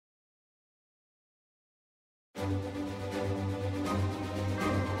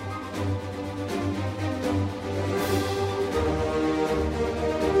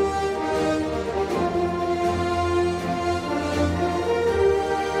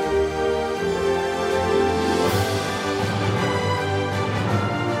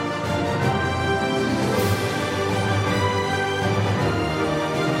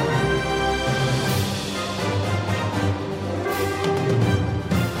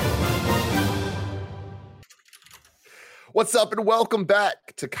What's up and welcome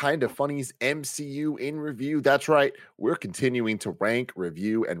back to Kinda Funny's MCU in Review. That's right, we're continuing to rank,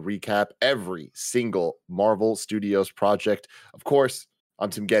 review, and recap every single Marvel Studios project. Of course, I'm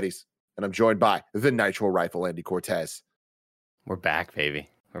Tim Geddes, and I'm joined by the Nitro Rifle, Andy Cortez. We're back, baby.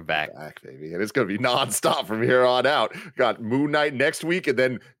 We're back. Baby. And it's going to be nonstop from here on out. Got Moon Knight next week, and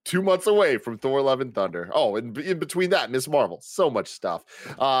then 2 months away from Thor: Love and Thunder. Oh, and in between that, Miss Marvel. So much stuff.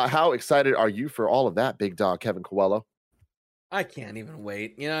 How excited are you for all of that, big dog Kevin Coelho? I can't even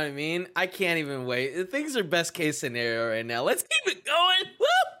wait. You know what I mean? I can't even wait. Things are best case scenario right now. Let's keep it going. Woo!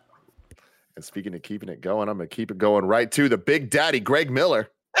 And speaking of keeping it going, I'm going to keep it going right to the big daddy, Greg Miller.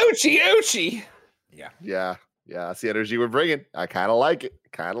 Ouchie. Yeah. That's the energy we're bringing. I kind of like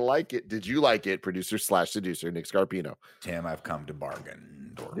it. Did you like it? Producer/seducer, Nick Scarpino. Tim, I've come to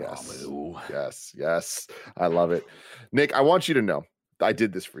bargain. Yes. I love it. Nick, I want you to know I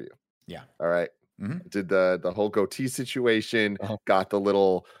did this for you. Yeah. All right. Mm-hmm. Did the whole goatee situation, got the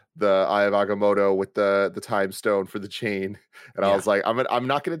Eye of Agamotto with the time stone for the chain. And I was like, I'm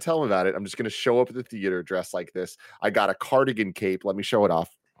not going to tell him about it. I'm just going to show up at the theater dressed like this. I got a cardigan cape. Let me show it off.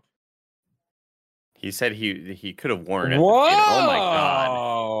 He said he could have worn it. Whoa! Oh my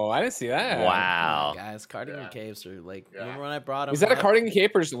god! I didn't see that. Wow, guys, cardigan capes are like. Remember when I brought them? Is that a cardigan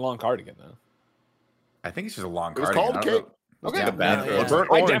cape or just a long cardigan though? I think it's just a long It's cardigan. called cape. Okay. I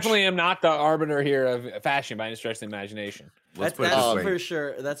definitely am not the arbiter here of fashion by any stretch of the imagination. That's for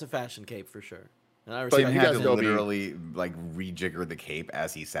sure. That's a fashion cape for sure. And I But respect he had to go literally like rejigger the cape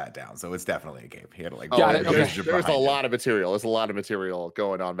as he sat down, so it's definitely a cape. He had to like. There's a lot of material. There's a lot of material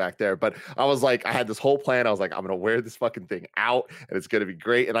going on back there. But I was like, I had this whole plan. I was like, I'm gonna wear this fucking thing out, and it's gonna be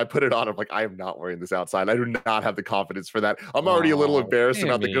great. And I put it on. I'm like, I am not wearing this outside. I do not have the confidence for that. I'm already a little embarrassed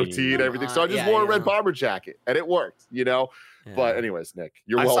about the goatee and everything. So I just wore a red bomber jacket, and it worked. Yeah. But anyways, Nick,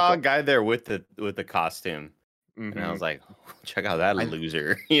 you're welcome. I saw a guy there with the costume. Mm-hmm. And I was like, check out that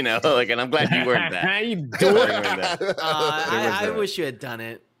loser, and I'm glad you weren't that. How you doing? I wish you had done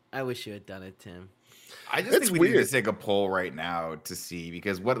it. I wish you had done it, Tim. I just think we need to take a poll right now to see,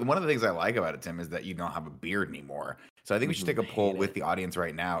 because one of the things I like about it, Tim, is that you don't have a beard anymore. So I think we should take a poll with the audience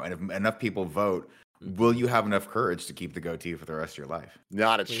right now, and if enough people vote, will you have enough courage to keep the goatee for the rest of your life?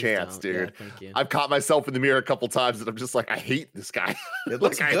 Not a chance, dude. Yeah, I've caught myself in the mirror a couple times, and I'm just like, I hate this guy. It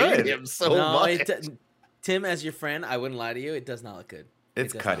looks good. I hate him so much. Tim, as your friend, I wouldn't lie to you. It does not look good.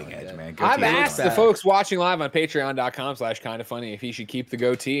 It's cutting edge, man. I've asked the folks watching live on patreon.com/kindafunny if he should keep the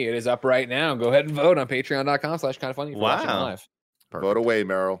goatee. It is up right now. Go ahead and vote on patreon.com/kindafunny. Wow. Live. Perfect. Vote away,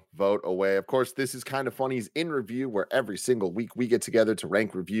 Meryl. Vote away. Of course, this is Kinda Funny's In Review, where every single week we get together to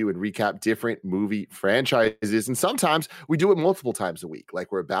rank, review, and recap different movie franchises. And sometimes we do it multiple times a week,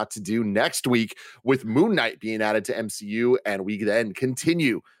 like we're about to do next week with Moon Knight being added to MCU. And we then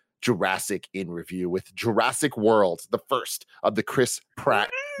continue Jurassic in Review with Jurassic World, the first of the Chris Pratt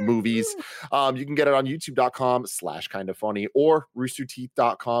movies. You can get it on youtube.com/kindafunny or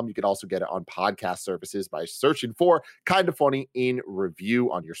roosterteeth.com. You can also get it on podcast services by searching for Kinda Funny in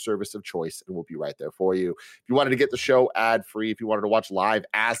Review on your service of choice, and we'll be right there for you. If you wanted to get the show ad-free, if you wanted to watch live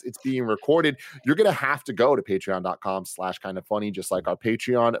as it's being recorded, you're going to have to go to patreon.com/kindafunny, just like our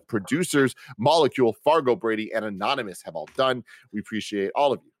Patreon producers, Molecule, Fargo Brady, and Anonymous have all done. We appreciate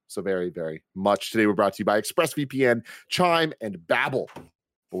all of you so very, very much. Today, we're brought to you by ExpressVPN, Chime, and Babbel. But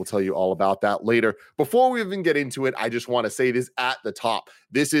we'll tell you all about that later. Before we even get into it, I just want to say this at the top.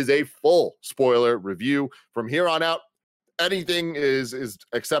 This is a full spoiler review. From here on out, anything is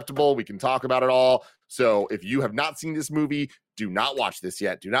acceptable. We can talk about it all. So if you have not seen this movie, do not watch this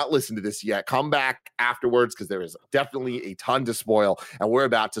yet. Do not listen to this yet. Come back afterwards, because there is definitely a ton to spoil, and we're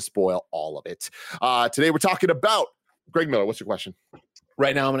about to spoil all of it. Today, we're talking about Greg Miller. What's your question?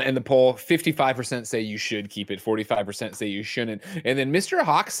 Right now, I'm going to end the poll. 55% say you should keep it. 45% say you shouldn't. And then Mr.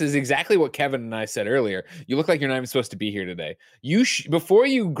 Hawks says exactly what Kevin and I said earlier. You look like you're not even supposed to be here today. Before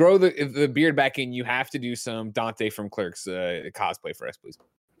you grow the beard back in, you have to do some Dante from Clerks cosplay for us, please.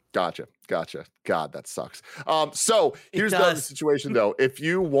 Gotcha. God, that sucks. So here's the other does. situation though. If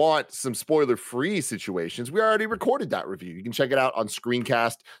you want some spoiler-free situations, we already recorded that review. You can check it out on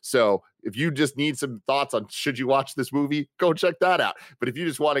Screencast. So if you just need some thoughts on should you watch this movie, go check that out. But if you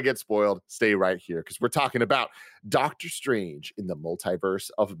just want to get spoiled, stay right here because we're talking about Doctor Strange in the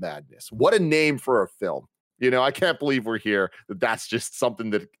Multiverse of Madness. What a name for a film. You know, I can't believe we're here. That's just something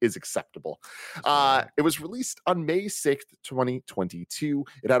that is acceptable. It was released on May 6th, 2022.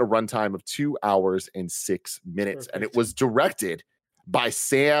 It had a runtime of 2 hours and 6 minutes, and it was directed by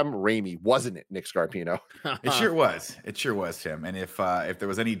Sam Raimi, wasn't it, Nick Scarpino? It sure was. It sure was, Tim. And if there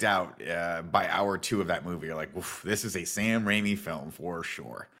was any doubt, by hour 2 of that movie, you're like, oof, this is a Sam Raimi film for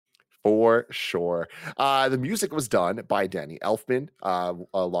sure. For sure. The music was done by Danny Elfman, a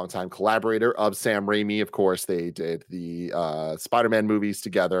longtime collaborator of Sam Raimi. Of course, they did the Spider-Man movies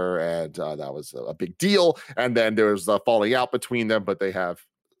together, and that was a big deal. And then there was a falling out between them, but they have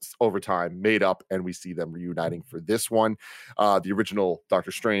over time made up, and we see them reuniting for this one. The original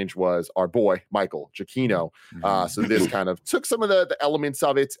Doctor Strange was our boy Michael Giacchino, so this kind of took some of the elements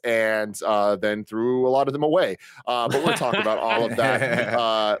of it and then threw a lot of them away, but we'll talk about all of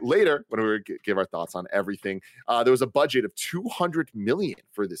that later when we give our thoughts on everything. There was a budget of $200 million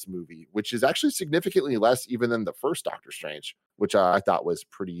for this movie, which is actually significantly less even than the first Doctor Strange, which I thought was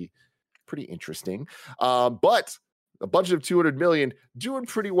pretty interesting. But a budget of $200 million, doing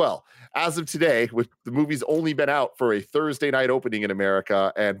pretty well. As of today, with the movie's only been out for a Thursday night opening in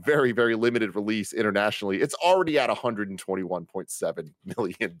America and very, very limited release internationally, it's already at $121.7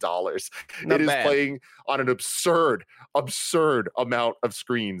 million. It is playing on an absurd amount of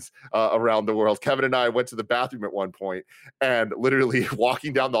screens around the world. Kevin and I went to the bathroom at one point, and literally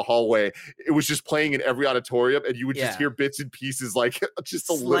walking down the hallway, it was just playing in every auditorium, and you would just hear bits and pieces, like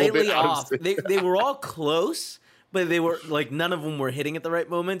just a little bit off. Out of They were all close, but they were like none of them were hitting at the right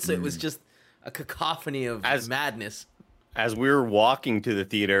moment, so it was just a cacophony of madness. As we were walking to the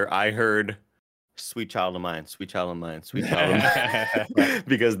theater, I heard "Sweet Child of Mine, Sweet Child of Mine, Sweet Child of Mine,"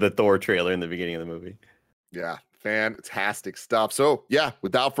 because the Thor trailer in the beginning of the movie. Yeah, fantastic stuff. So yeah,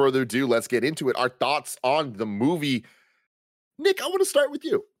 without further ado, let's get into it. Our thoughts on the movie. Nick, I want to start with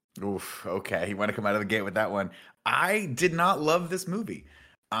you. Oof, okay. You want to come out of the gate with that one. I did not love this movie.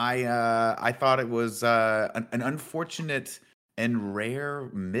 I thought it was an unfortunate and rare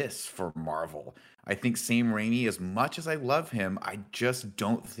miss for Marvel. I think Sam Raimi, as much as I love him, I just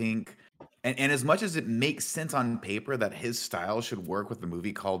don't think, and as much as it makes sense on paper that his style should work with the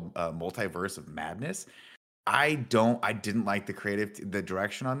movie called Multiverse of Madness, I didn't like the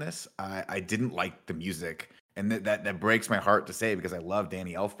direction on this. I didn't like the music. And that breaks my heart to say, because I love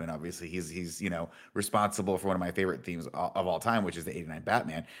Danny Elfman. Obviously, he's responsible for one of my favorite themes of all time, which is the '89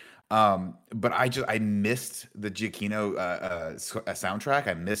 Batman. But I missed the Giacchino soundtrack.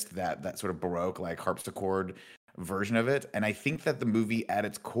 I missed that sort of Baroque, like harpsichord version of it. And I think that the movie at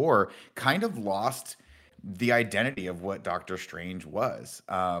its core kind of lost the identity of what Doctor Strange was.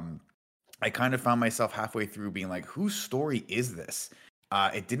 I kind of found myself halfway through being like, whose story is this?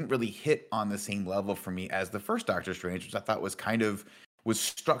 It didn't really hit on the same level for me as the first Doctor Strange, which I thought was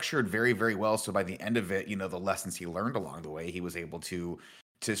structured very, very well. So by the end of it, the lessons he learned along the way, he was able to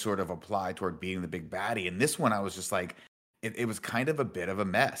sort of apply toward being the big baddie. And this one, I was just like, it was kind of a bit of a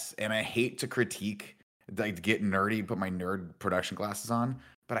mess. And I hate to critique, like get nerdy, put my nerd production glasses on,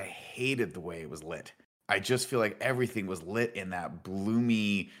 but I hated the way it was lit. I just feel like everything was lit in that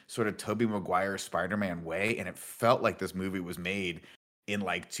bloomy sort of Tobey Maguire Spider-Man way. And it felt like this movie was made in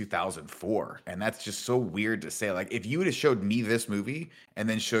like 2004. And that's just so weird to say. Like, if you would have showed me this movie and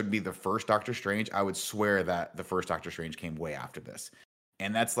then showed me the first Doctor Strange, I would swear that the first Doctor Strange came way after this.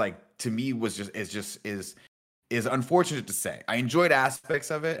 And that's like, to me, is unfortunate to say. I enjoyed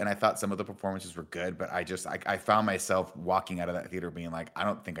aspects of it, and I thought some of the performances were good, but I found myself walking out of that theater being like, I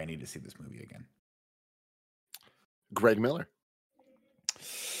don't think I need to see this movie again. Greg Miller.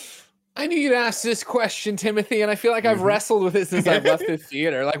 I knew you'd ask this question, Timothy, and I feel like I've wrestled with it since I've left the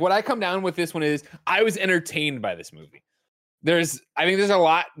theater. Like, what I come down with this one is I was entertained by this movie. I think there's a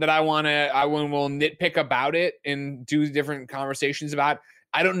lot that I will nitpick about it and do different conversations about.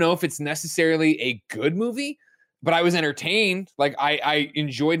 I don't know if it's necessarily a good movie, but I was entertained. Like, I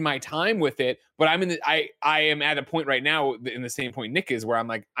enjoyed my time with it, but I am at a point right now in the same point Nick is, where I'm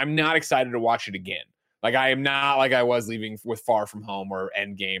like, I'm not excited to watch it again. Like, I am not like I was leaving with Far From Home or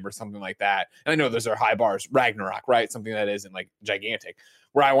Endgame or something like that. And I know those are high bars. Ragnarok, right? Something that isn't like gigantic,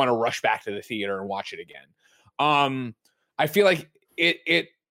 where I want to rush back to the theater and watch it again. I feel like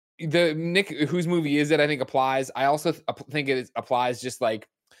the Nick, whose movie is it, I think applies. I also think it applies just like,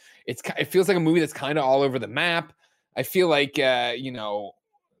 it feels like a movie that's kind of all over the map. I feel like,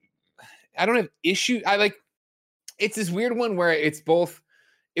 issue. It's this weird one where it's both.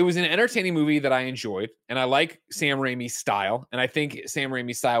 It was an entertaining movie that I enjoyed, and I like Sam Raimi's style, and I think Sam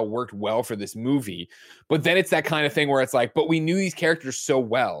Raimi's style worked well for this movie. But then it's that kind of thing where it's like, but we knew these characters so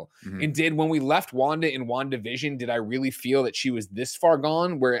well. And when we left Wanda in WandaVision, did I really feel that she was this far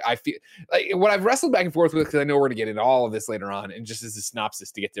gone? Where I feel like what I've wrestled back and forth with, because I know we're going to get into all of this later on, and just as a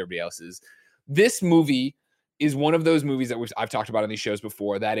synopsis to get to everybody else's, this movie is one of those movies that I've talked about on these shows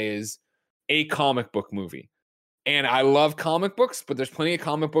before that is a comic book movie. And I love comic books, but there's plenty of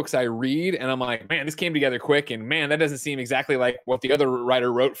comic books I read, and I'm like, man, this came together quick, and man, that doesn't seem exactly like what the other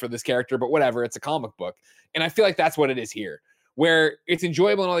writer wrote for this character, but whatever, it's a comic book. And I feel like that's what it is here, where it's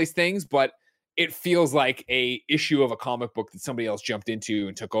enjoyable and all these things, but it feels like a issue of a comic book that somebody else jumped into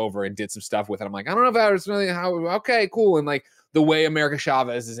and took over and did some stuff with it. I'm like, I don't know if that was really okay, cool. And like the way America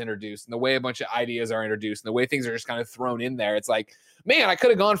Chavez is introduced and the way a bunch of ideas are introduced and the way things are just kind of thrown in there, it's like, man, I could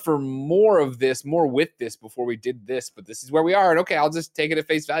have gone for more of this, more with this before we did this, but this is where we are. And okay, I'll just take it at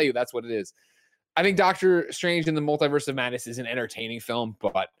face value. That's what it is. I think Doctor Strange in the Multiverse of Madness is an entertaining film,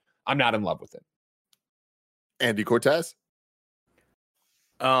 but I'm not in love with it. Andy Cortez?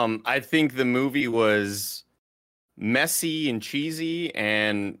 I think the movie was messy and cheesy,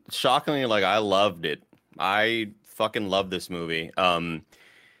 and shockingly, like, I loved it. I fucking love this movie.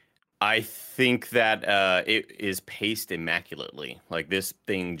 I think that it is paced immaculately. Like, this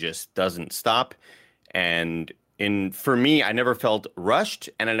thing just doesn't stop. And for me, I never felt rushed,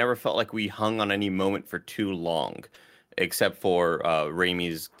 and I never felt like we hung on any moment for too long, except for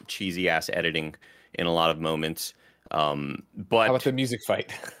Raimi's cheesy ass editing in a lot of moments. But how about the music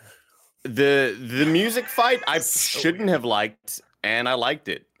fight? the music fight I shouldn't have liked, and I liked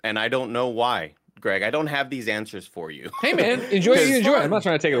it, and I don't know why. Greg, I don't have these answers for you. Hey man, enjoy it. You enjoy it. I'm not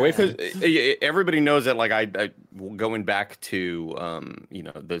trying to take it away from you. Everybody knows that, like, I going back to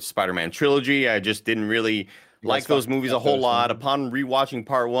the Spider-Man trilogy, I just didn't really like those movies a whole lot. Upon rewatching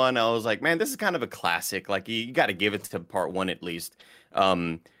part one, I was like, man, this is kind of a classic. Like, you got to give it to part one at least.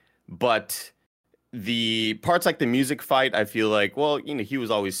 But the parts like the music fight, I feel like, well, he was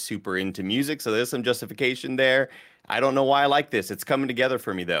always super into music, so there's some justification there. I don't know why I like this. It's coming together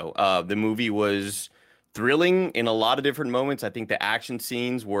for me, though. The movie was thrilling in a lot of different moments. I think the action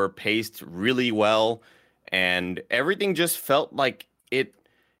scenes were paced really well, and everything just felt like it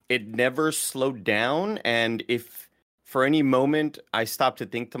never slowed down. And if for any moment I stopped to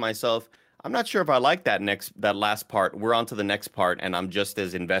think to myself, I'm not sure if I like that last part, we're on to the next part, and I'm just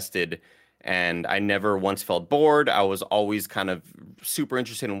as invested. And I never once felt bored. I was always kind of super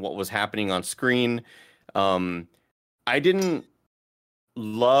interested in what was happening on screen. I didn't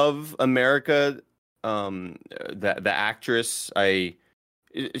love America, the actress.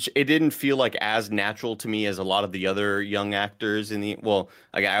 It didn't feel like as natural to me as a lot of the other young actors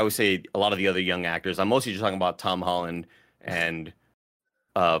like I always say a lot of the other young actors. I'm mostly just talking about Tom Holland and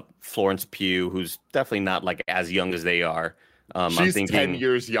Florence Pugh, who's definitely not like as young as they are. She's 10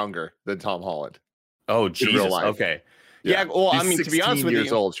 years younger than Tom Holland. Oh, Jesus. Okay. Yeah. Well, she's I mean, to be honest with years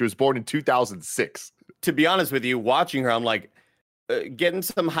you, old. She was born in 2006. To be honest with you, watching her, I'm like getting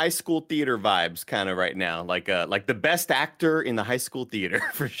some high school theater vibes kind of right now. Like the best actor in the high school theater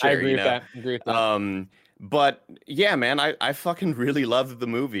for sure. I agree with that. But yeah, man, I fucking really loved the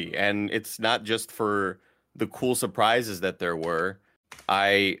movie. And it's not just for the cool surprises that there were.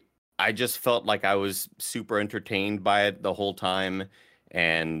 I just felt like I was super entertained by it the whole time,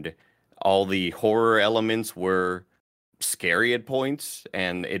 and all the horror elements were scary at points,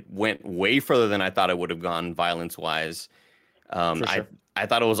 and it went way further than I thought it would have gone violence-wise. Sure. I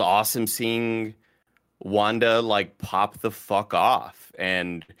thought it was awesome seeing Wanda like pop the fuck off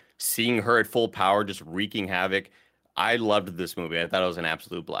and seeing her at full power just wreaking havoc. I loved this movie. I thought it was an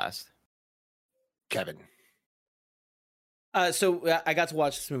absolute blast. Kevin. So I got to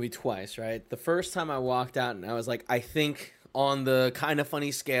watch this movie twice, right? The first time I walked out and I was like, I think on the kind of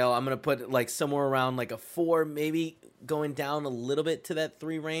funny scale, I'm going to put it like somewhere around like a 4, maybe going down a little bit to that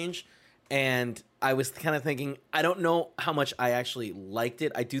 3 range. And I was kind of thinking, I don't know how much I actually liked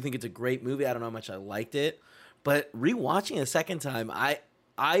it. I do think it's a great movie. I don't know how much I liked it. But rewatching it a second time,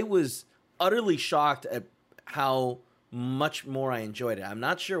 I was utterly shocked at how much more I enjoyed it. I'm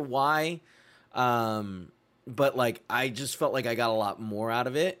not sure why, but like I just felt like I got a lot more out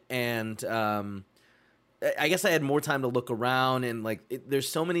of it, and I guess I had more time to look around, and like there's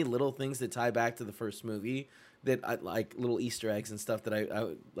so many little things that tie back to the first movie that I like, little Easter eggs and stuff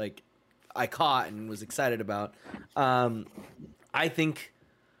that I caught and was excited about. I think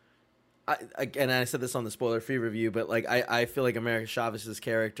and I said this on the spoiler-free review, but like I feel like America Chavez's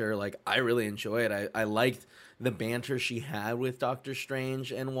character, like I really enjoy it. I liked the banter she had with Doctor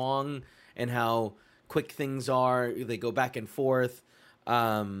Strange and Wong, and how quick things are. They go back and forth.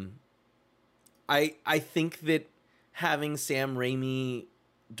 I think that having Sam Raimi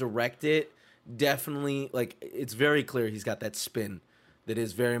direct it definitely, like, it's very clear he's got that spin that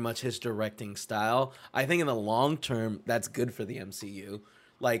is very much his directing style. I think in the long term that's good for the MCU.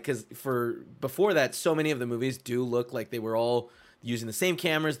 Like, because before that, so many of the movies do look like they were all using the same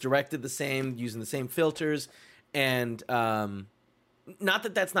cameras, directed the same, using the same filters, and not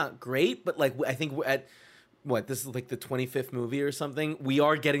that that's not great, but like I think at this is like the 25th movie or something, we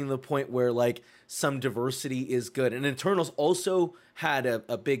are getting to the point where like some diversity is good. And Eternals also had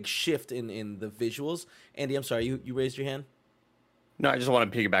a big shift in the visuals. Andy, I'm sorry, you raised your hand. No, I just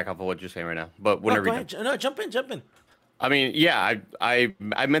want to piggyback off of what you're saying right now. But whenever go ahead. No, jump in. I mean, yeah, I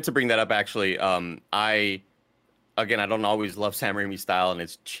meant to bring that up actually. I don't always love Sam Raimi's style, and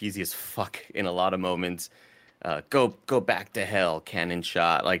it's cheesy as fuck in a lot of moments. Go back to hell, cannon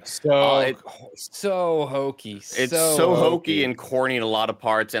shot. Like so hokey. It's so hokey and corny in a lot of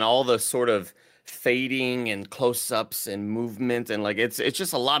parts, and all the sort of fading and close-ups and movement, and like it's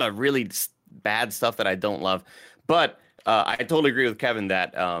just a lot of really bad stuff that I don't love. But I totally agree with Kevin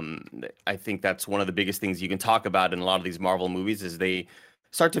that I think that's one of the biggest things you can talk about in a lot of these Marvel movies is they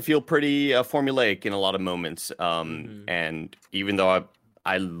start to feel pretty formulaic in a lot of moments. And even though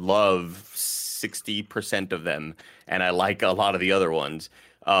I love 60% of them and I like a lot of the other ones,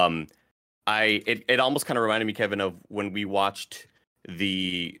 it almost kind of reminded me, Kevin, of when we watched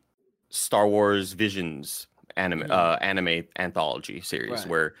the Star Wars Visions anime anthology series, right,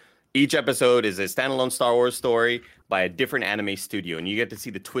 where each episode is a standalone Star Wars story by a different anime studio, and you get to see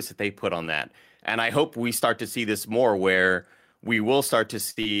the twist that they put on that. And I hope we start to see this more, where we will start to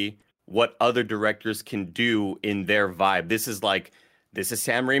see what other directors can do in their vibe. This is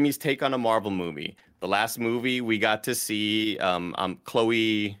Sam Raimi's take on a Marvel movie. The last movie we got to see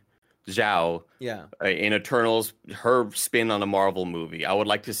Chloe Zhao in Eternals, her spin on a Marvel movie. I would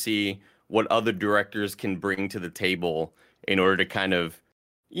like to see what other directors can bring to the table in order to kind of,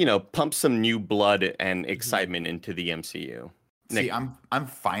 pump some new blood and excitement into the MCU. See, I'm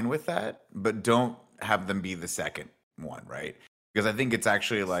fine with that, but don't have them be the second one, right? Because I think it's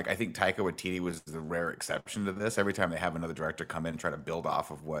actually I think Taika Waititi was the rare exception to this. Every time they have another director come in and try to build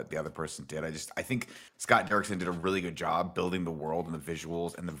off of what the other person did, I think Scott Derrickson did a really good job building the world and the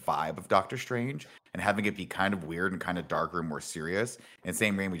visuals and the vibe of Doctor Strange and having it be kind of weird and kind of darker and more serious. And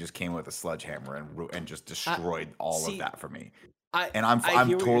Sam Raimi just came with a sledgehammer and just destroyed all of that for me. I'm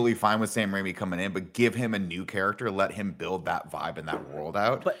totally fine with Sam Raimi coming in, but give him a new character, let him build that vibe and that world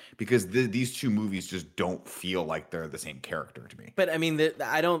out. Because these two movies just don't feel like they're the same character to me. But I mean,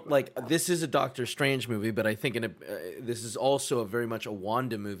 I don't like. This is a Doctor Strange movie, but I think this is also very much a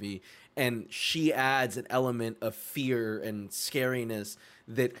Wanda movie, and she adds an element of fear and scariness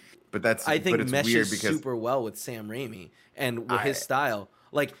that. But I think it's meshes weird because super well with Sam Raimi and with his style.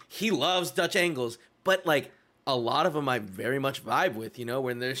 Like, he loves Dutch angles, but like, a lot of them I very much vibe with,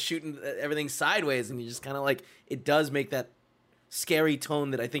 when they're shooting everything sideways, and you just kind of like, it does make that scary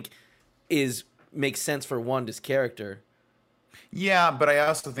tone that I think makes sense for Wanda's character. Yeah, but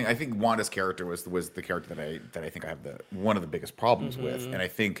I think Wanda's character was the character that I think I have one of the biggest problems with. And I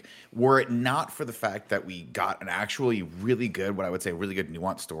think were it not for the fact that we got an actually really good, what I would say really good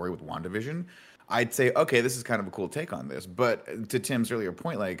nuanced story with WandaVision, I'd say, okay, this is kind of a cool take on this. But to Tim's earlier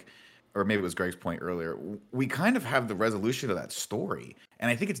point, or maybe it was Greg's point earlier, we kind of have the resolution of that story.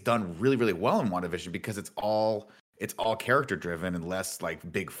 And I think it's done really, really well in WandaVision because it's all character driven and less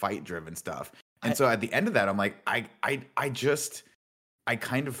big fight driven stuff. And so at the end of that, I'm like, I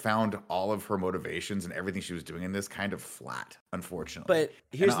kind of found all of her motivations and everything she was doing in this kind of flat, unfortunately.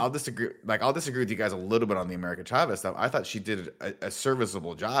 But I'll disagree. I'll disagree with you guys a little bit on the America Chavez stuff. I thought she did a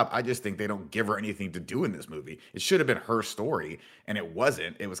serviceable job. I just think they don't give her anything to do in this movie. It should have been her story, and it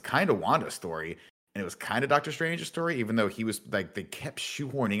wasn't. It was kind of Wanda's story, and it was kind of Doctor Strange's story, even though he was they kept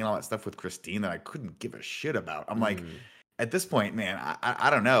shoehorning and all that stuff with Christine that I couldn't give a shit about. I'm like, at this point, man, I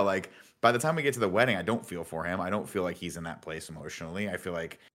don't know. By the time we get to the wedding, I don't feel for him. I don't feel like he's in that place emotionally. I feel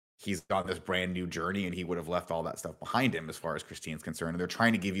like he's on this brand new journey, and he would have left all that stuff behind him as far as Christine's concerned. And they're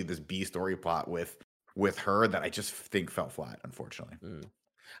trying to give you this B story plot with her that I just think fell flat, unfortunately.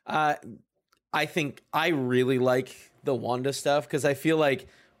 I think I really like the Wanda stuff because I feel like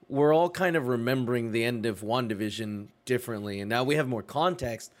we're all kind of remembering the end of WandaVision differently. And now we have more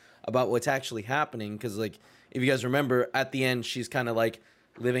context about what's actually happening. Because, if you guys remember, at the end, she's kind of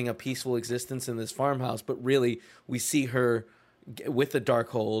living a peaceful existence in this farmhouse, but really we see her with the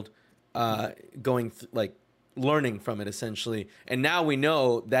Darkhold like learning from it essentially. And now we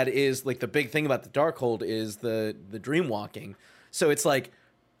know that is like the big thing about the Darkhold is the dream walking. So it's like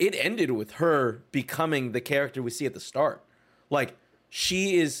it ended with her becoming the character we see at the start. Like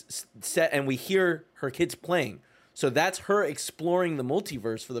she is set and we hear her kids playing. So that's her exploring the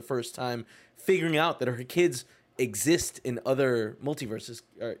multiverse for the first time, figuring out that her kids exist in other multiverses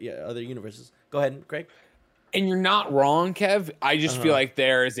or other universes. Go ahead, Craig. And you're not wrong, Kev. I just feel like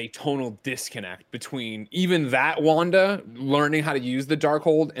there is a tonal disconnect between even that Wanda learning how to use the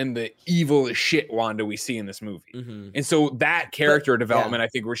Darkhold and the evil as shit Wanda we see in this movie. And so that character development, I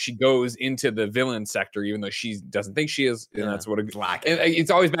think, where she goes into the villain sector, even though she doesn't think she is, and that's what it's like. It's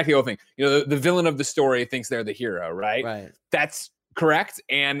always back to the old thing. You know, the villain of the story thinks they're the hero, right? Right. That's correct.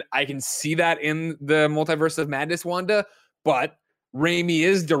 And I can see that in the Multiverse of Madness Wanda, but Raimi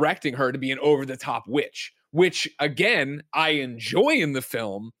is directing her to be an over-the-top witch, which, again, I enjoy in the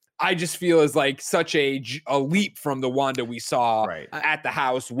film. I just feel is like such a leap from the Wanda we saw at the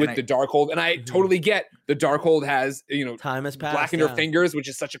house with the Darkhold. And I totally get the Darkhold has, you know, time has passed, blackened her fingers, which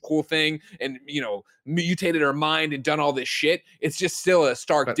is such a cool thing, and, you know, mutated her mind and done all this shit. It's just still a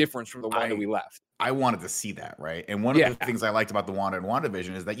stark difference from the Wanda we left. I wanted to see that, right? And one of the things I liked about the Wanda and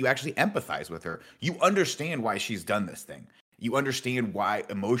WandaVision is that you actually empathize with her. You understand why she's done this thing. You understand why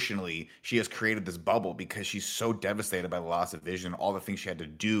emotionally she has created this bubble because she's so devastated by the loss of Vision, all the things she had to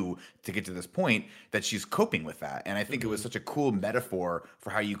do to get to this point, that she's coping with that. And I think it was such a cool metaphor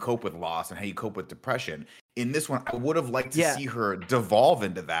for how you cope with loss and how you cope with depression. In this one, I would have liked to see her devolve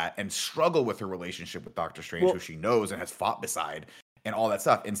into that and struggle with her relationship with Doctor Strange, who she knows and has fought beside, and all that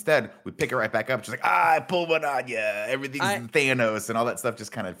stuff. Instead, we pick her right back up. She's like, I pulled one on you. Everything's Thanos, and all that stuff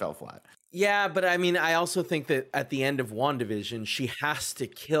just kind of fell flat. Yeah, but I mean, I also think that at the end of WandaVision, she has to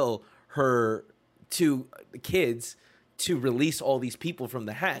kill her two kids to release all these people from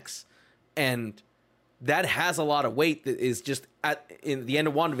the hex. And that has a lot of weight that is just in the end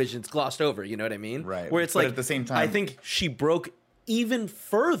of WandaVision, it's glossed over. You know what I mean? Right. Where it's but like, at the same time, I think she broke even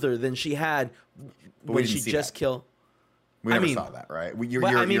further than she had when she just killed. We never saw that, right?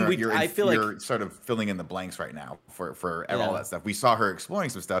 I feel like you're sort of filling in the blanks right now for all that stuff. We saw her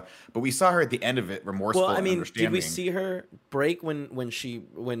exploring some stuff, but we saw her at the end of it remorseful. Well, I mean, and understanding. did we see her break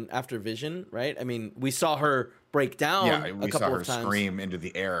when after Vision, right? I mean, we saw her break down. Yeah, we saw her scream into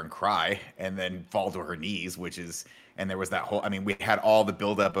the air and cry, and then fall to her knees, and there was that whole. I mean, we had all the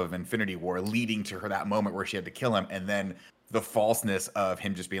buildup of Infinity War leading to her that moment where she had to kill him, and then the falseness of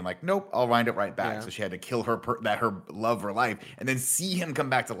him just being like, nope, I'll wind it right back. Yeah. So she had to kill her her love of her life, and then see him come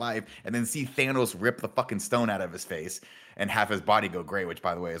back to life, and then see Thanos rip the fucking stone out of his face and have his body go gray, which,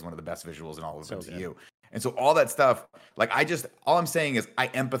 by the way, is one of the best visuals in all of MCU. And so all that stuff, like all I'm saying is I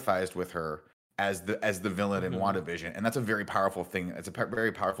empathized with her as the villain in WandaVision, and that's a very powerful thing. It's a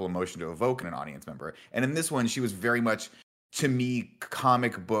very powerful emotion to evoke in an audience member. And in this one, she was very much, to me,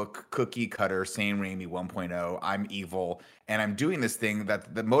 comic book cookie cutter, Sam Raimi 1.0. I'm evil, and I'm doing this thing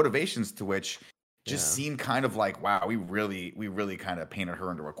that the motivations to which just seem kind of like, wow, we really kind of painted her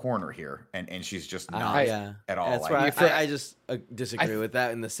into a corner here, and she's just not at all. That's right. I just disagree with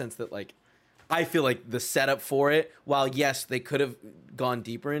that in the sense that, like, I feel like the setup for it, while yes, they could have gone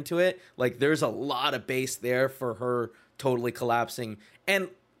deeper into it, like there's a lot of base there for her totally collapsing, and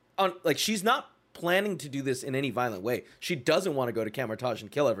like she's not planning to do this in any violent way. She doesn't want to go to Kamar-Taj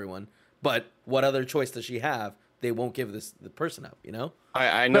and kill everyone, but what other choice does she have? They won't give the person up, you know?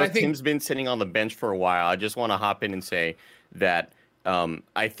 I know Tim's been sitting on the bench for a while. I just want to hop in and say that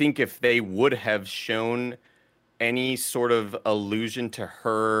I think if they would have shown any sort of allusion to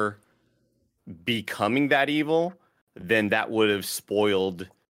her becoming that evil, then that would have spoiled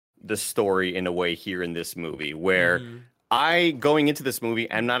the story in a way here in this movie, where going into this movie,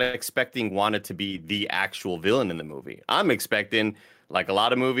 I'm not expecting Wanda to be the actual villain in the movie. I'm expecting, like a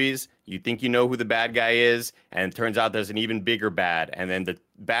lot of movies, you think you know who the bad guy is, and it turns out there's an even bigger bad, and then the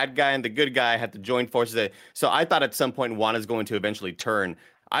bad guy and the good guy have to join forces. So I thought at some point Wanda's going to eventually turn.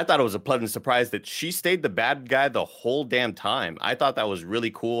 I thought it was a pleasant surprise that she stayed the bad guy the whole damn time. I thought that was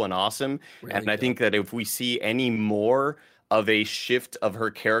really cool and awesome. Really and I think that if we see any more of a shift of her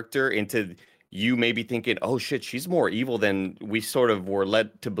character into you maybe thinking, oh shit, she's more evil than we sort of were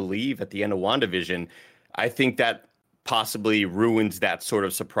led to believe at the end of WandaVision, I think that possibly ruins that sort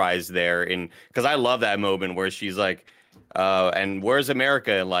of surprise there. Because I love that moment where she's like, and where's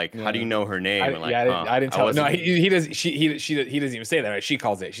America? Like, how do you know her name? I didn't tell her. No, he does. He doesn't even say that. Right? She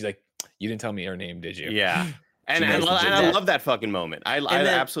calls it. She's like, you didn't tell me her name, did you? Yeah. And I love that fucking moment. I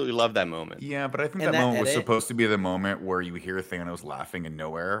absolutely love that moment. Yeah, but I think that moment was supposed to be the moment where you hear Thanos laughing in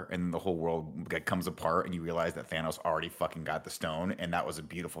nowhere, and the whole world comes apart, and you realize that Thanos already fucking got the stone, and that was a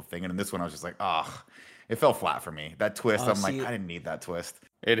beautiful thing. And in this one, I was just like, it fell flat for me. That twist, I didn't need that twist.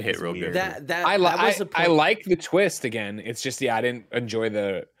 It hit real good. I like the twist again. It's just I didn't enjoy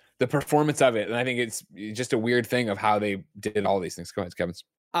the performance of it, and I think it's just a weird thing of how they did all these things. Go ahead, Kevin.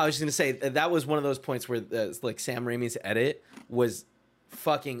 I was just gonna say that was one of those points where like Sam Raimi's edit was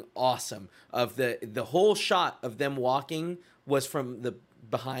fucking awesome. Of the whole shot of them walking was from the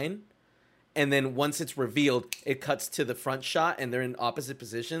behind, and then once it's revealed, it cuts to the front shot, and they're in opposite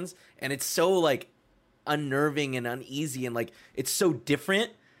positions, and it's so like unnerving and uneasy, and like it's so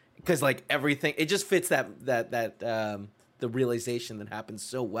different because like everything it just fits that the realization that happens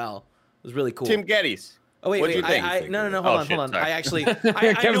so well. It was really cool. Tim Geddes. Oh wait, no, hold on. I actually,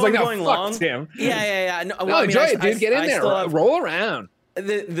 I know I'm going long. Tim. Yeah. No, enjoy it, dude. Get in there. Roll around.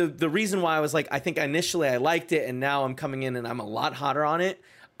 The reason why I was like, I think initially I liked it, and now I'm coming in and I'm a lot hotter on it.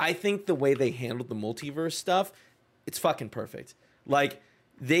 I think the way they handled the multiverse stuff, it's fucking perfect. Like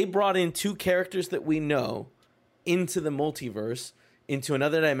they brought in two characters that we know into the multiverse, into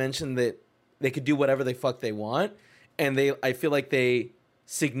another dimension that they could do whatever the fuck they want, and I feel like they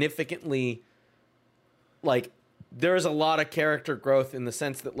significantly. Like, there's a lot of character growth in the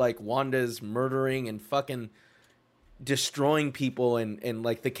sense that, like, Wanda's murdering and fucking destroying people. And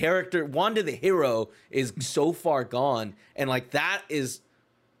like, the character, Wanda the hero, is so far gone. And, like, that is,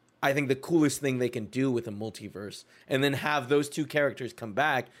 I think, the coolest thing they can do with a multiverse. And then have those two characters come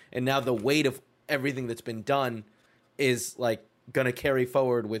back. And now the weight of everything that's been done is, like, going to carry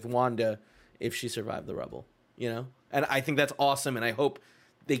forward with Wanda if she survived the rubble, you know? And I think that's awesome. And I hope...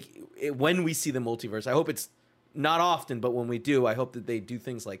 when we see the multiverse, I hope it's not often, but when we do, I hope that they do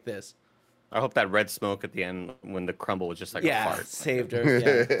things like this. I hope that red smoke at the end when the crumble was just like a fart. Saved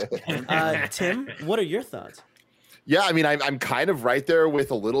her. Yeah. Tim, what are your thoughts? Yeah, I mean, I'm kind of right there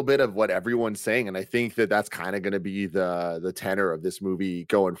with a little bit of what everyone's saying, and I think that that's kind of going to be the tenor of this movie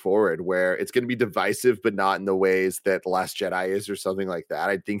going forward, where it's going to be divisive, but not in the ways that The Last Jedi is or something like that.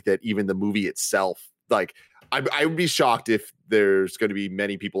 I think that even the movie itself, like, I would be shocked if there's going to be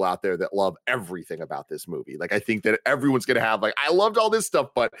many people out there that love everything about this movie. Like, I think that everyone's going to have, like, I loved all this stuff,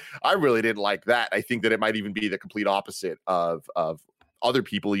 but I really didn't like that. I think that it might even be the complete opposite of other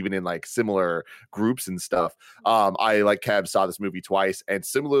people, even in like similar groups and stuff. I, like Kev, saw this movie twice, and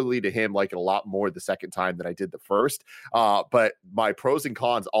similarly to him, like it a lot more the second time than I did the first. But my pros and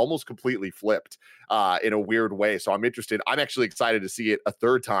cons almost completely flipped in a weird way. So I'm interested. I'm actually excited to see it a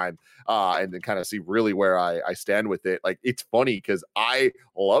third time and then kind of see really where I stand with it. Like, it's funny because I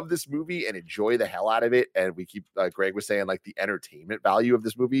love this movie and enjoy the hell out of it. And we keep, Greg was saying, like, the entertainment value of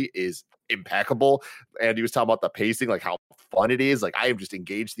this movie is impeccable. And he was talking about the pacing, like how fun it is. Like, I am just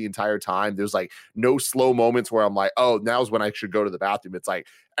engaged the entire time. There's like no slow moments where I'm like, oh, now's when I should go to the bathroom. It's like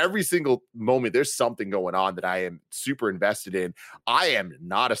every single moment there's something going on that I am super invested in. I am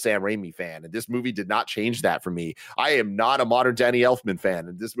not a Sam Raimi fan, and this movie did not change that for me. I am not a modern Danny Elfman fan,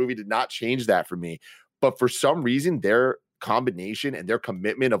 and this movie did not change that for me. But for some reason, their combination and their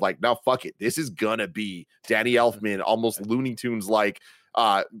commitment of like, no, fuck it, this is gonna be Danny Elfman, almost Looney Tunes like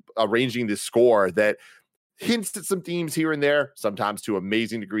arranging this score that hints at some themes here and there, sometimes to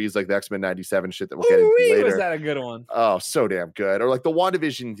amazing degrees, like the X-Men 97 shit that we'll get into later. Was that a good one? Oh, so damn good. Or like the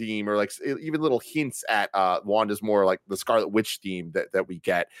WandaVision theme, or like even little hints at Wanda's more like the Scarlet Witch theme that we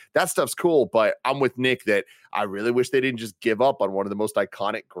get. That stuff's cool, but I'm with Nick that I really wish they didn't just give up on one of the most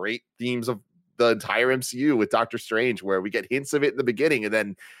iconic, great themes of the entire MCU with Doctor Strange, where we get hints of it in the beginning, and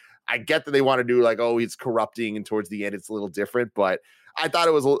then I get that they want to do like, oh, he's corrupting, and towards the end it's a little different, but I thought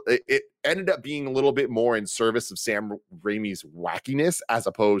it ended up being a little bit more in service of Sam Raimi's wackiness, as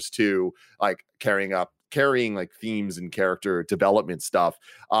opposed to like carrying like themes and character development stuff.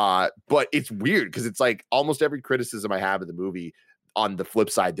 But it's weird because it's like almost every criticism I have of the movie, on the flip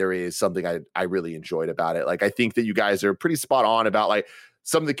side, there is something I really enjoyed about it. Like, I think that you guys are pretty spot on about like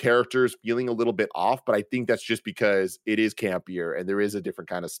some of the characters feeling a little bit off, but I think that's just because it is campier and there is a different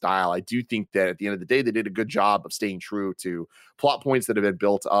kind of style. I do think that at the end of the day, they did a good job of staying true to plot points that have been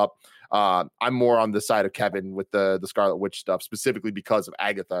built up. I'm more on the side of Kevin with the Scarlet Witch stuff, specifically because of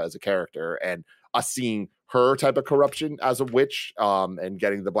Agatha as a character and us seeing her type of corruption as a witch, and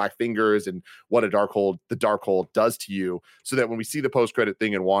getting the black fingers and what the Darkhold does to you, so that when we see the post-credit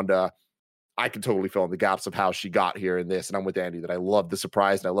thing in Wanda, I can totally fill in the gaps of how she got here in this. And I'm with Andy that I love the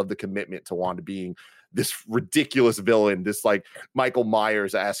surprise and I love the commitment to Wanda being this ridiculous villain, this like Michael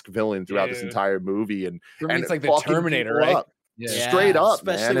Myers-esque villain throughout this entire movie. And it's like the Terminator, right? Yeah. Straight up,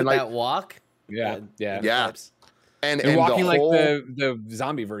 especially man. with and like that walk. Yeah. And walking the whole, like the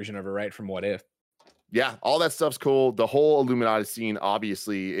zombie version of it, right? From What If. yeah, all that stuff's cool. The whole Illuminati scene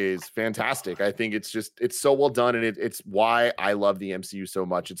obviously is fantastic. I think it's so well done, and it's why I love the MCU so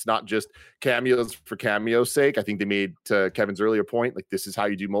much. It's not just cameos for cameo's sake. I think they made, to Kevin's earlier point, like, this is how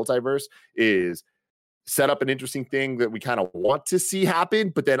you do multiverse, is set up an interesting thing that we kind of want to see happen,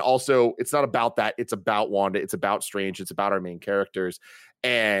 but then also it's not about that. It's about Wanda. It's about Strange. It's about our main characters.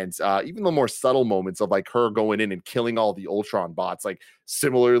 And even the more subtle moments of like her going in and killing all the Ultron bots, like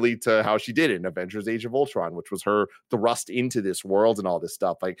similarly to how she did in Avengers Age of Ultron, which was her thrust into this world and all this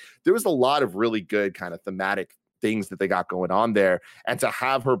stuff. Like, there was a lot of really good kind of thematic things that they got going on there. And to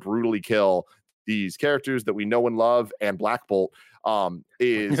have her brutally kill these characters that we know and love and Black Bolt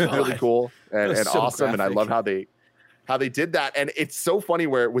is really cool and so awesome. graphic. And I love how they did that. And it's so funny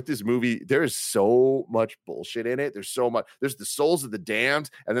where with this movie, there is so much bullshit in it. There's the souls of the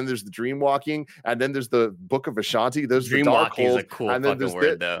damned, and then there's the dream walking, and then there's the Book of Ashanti. There's Dream the dark walking is hold, a cool and then fucking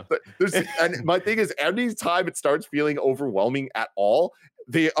word, though. And my thing is, any time it starts feeling overwhelming at all,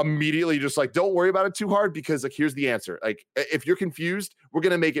 they immediately just like, don't worry about it too hard, because like, here's the answer. Like, if you're confused, we're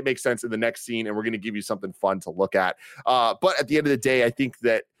going to make it make sense in the next scene, and we're going to give you something fun to look at. But at the end of the day, I think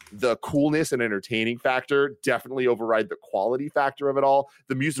that the coolness and entertaining factor definitely override the quality factor of it all.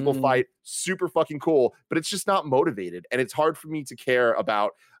 The musical fight, super fucking cool, but it's just not motivated. And it's hard for me to care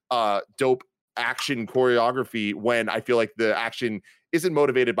about dope action choreography when I feel like the action isn't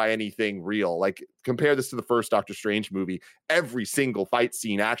motivated by anything real. Like, compare this to the first Doctor Strange movie. Every single fight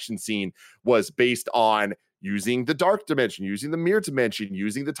scene, action scene was based on using the dark dimension, using the mirror dimension,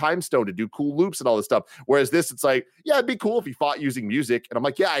 using the time stone to do cool loops and all this stuff. Whereas this, it's like, yeah, it'd be cool if he fought using music. And I'm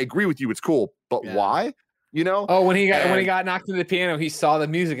like, yeah, I agree with you. It's cool. But why? You know? Oh, when he got knocked to the piano, he saw the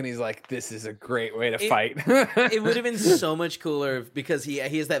music and he's like, this is a great way to fight. It would have been so much cooler because he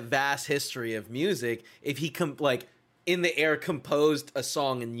has that vast history of music. If he in the air composed a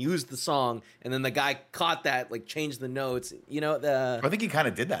song and used the song, and then the guy caught that, like, changed the notes. You know, I think he kind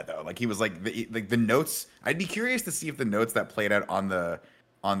of did that though. Like, he was like the notes. I'd be curious to see if the notes that played out on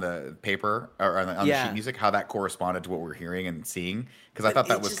the paper or on the sheet music, how that corresponded to what we're hearing and seeing. Because I thought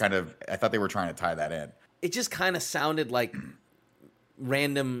that was I thought they were trying to tie that in. It just kind of sounded like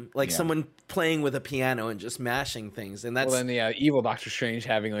random, like someone playing with a piano and just mashing things. And that's then the evil Doctor Strange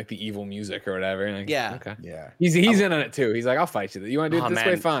having like the evil music or whatever. And okay, he's in on it too. He's like, I'll fight you. You want to do it this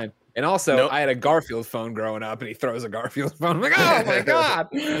way? Fine. And also, I had a Garfield phone growing up, and he throws a Garfield phone. I'm like, oh my god!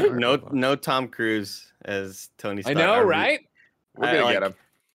 No Tom Cruise as Tony Stark. I know, right? We're gonna get him.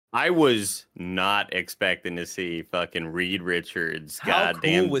 I was not expecting to see fucking Reed Richards. How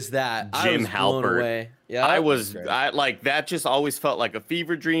goddamn, cool was that? Jim Halpert. Yeah, I like that. Just always felt like a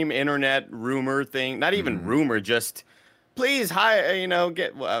fever dream, internet rumor thing. Not even rumor, just please hi. I'm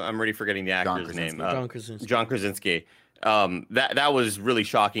already forgetting the actor's name. John Krasinski. That was really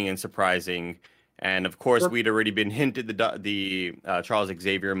shocking and surprising. And of course, we'd already been hinted the Charles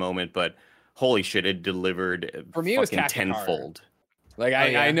Xavier moment, but holy shit, it delivered for me. It was tenfold. Like,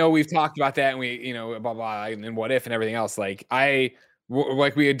 I know we've talked about that, and we, blah, blah, and What If and everything else. Like,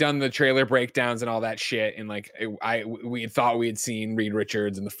 we had done the trailer breakdowns and all that shit. And like, we had thought we had seen Reed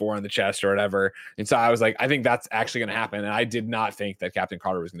Richards and the 4 on the chest or whatever. And so I was like, I think that's actually going to happen. And I did not think that Captain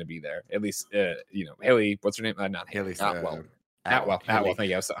Carter was going to be there. At least, Haley, what's her name? Not Haley. Atwell. Thank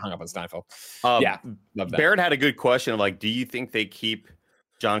you. I was hung up on Steinfeld. Yeah. Love that. Barrett had a good question of like, do you think they keep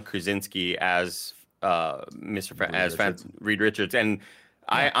John Krasinski as Reed Richards? And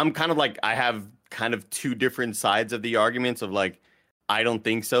I'm kind of like, I have kind of two different sides of the arguments of like, I don't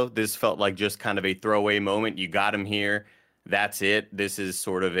think so. This felt like just kind of a throwaway moment. You got him here. That's it. This is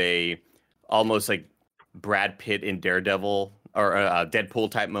sort of almost like Brad Pitt in Daredevil or a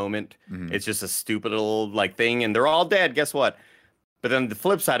Deadpool type moment. Mm-hmm. It's just a stupid little like thing, and they're all dead. Guess what? But then the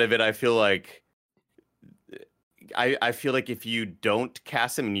flip side of it, I feel like if you don't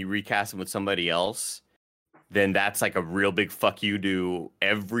cast him and you recast him with somebody else, then that's like a real big fuck you to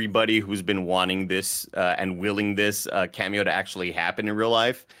everybody who's been wanting this and willing this cameo to actually happen in real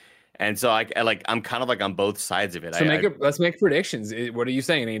life. And so I'm kind of like on both sides of it. So let's make predictions. What are you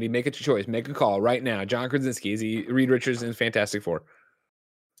saying, Andy? Make a choice. Make a call right now. John Krasinski, is he Reed Richards in Fantastic Four?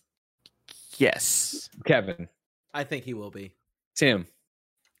 Yes. Kevin, I think he will be. Tim,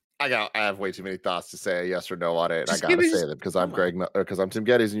 I have way too many thoughts to say yes or no on it. I gotta say them because I'm Tim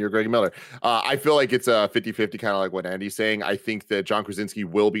Geddes and you're Greg Miller. I feel like it's a 50-50, kind of like what Andy's saying. I think that John Krasinski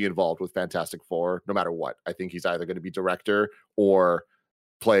will be involved with Fantastic Four no matter what. I think he's either going to be director or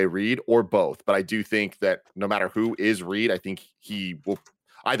play Reed or both. But I do think that no matter who is Reed, I think he will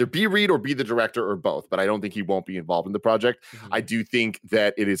either be Reed or be the director or both. But I don't think he won't be involved in the project. Mm-hmm. I do think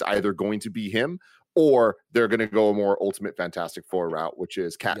that it is either going to be him or they're going to go a more Ultimate Fantastic Four route, which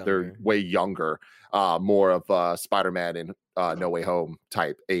is they're way younger, more of Spider-Man and No Way Home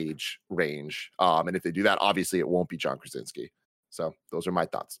type age range. And if they do that, obviously it won't be John Krasinski. So those are my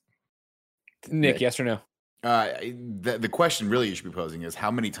thoughts. Nick, yes or no? The question really you should be posing is how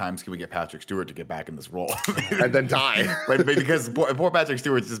many times can we get Patrick Stewart to get back in this role and then die? Because poor Patrick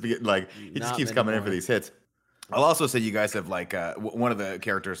Stewart just he just keeps coming in for these hits. I'll also say you guys have like one of the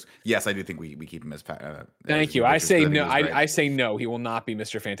characters. Yes, I do think we keep him as. Thank you. I say no. I say no. He will not be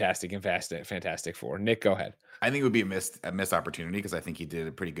Mr. Fantastic and Fantastic Four. Nick, go ahead. I think it would be a missed opportunity because I think he did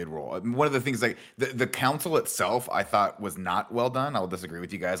a pretty good role. One of the things like the council itself, I thought was not well done. I'll disagree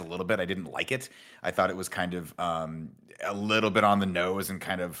with you guys a little bit. I didn't like it. I thought it was kind of a little bit on the nose and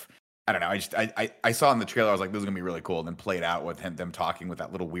kind of. I don't know. I saw in the trailer. I was like, this is gonna be really cool. And then played out with them talking with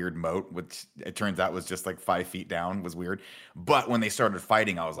that little weird moat, which it turns out was just like 5 feet down. Was weird. But when they started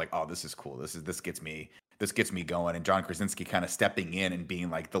fighting, I was like, oh, this is cool. This gets me going. And John Krasinski kind of stepping in and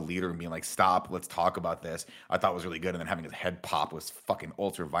being like the leader and being like, stop, let's talk about this. I thought was really good. And then having his head pop was fucking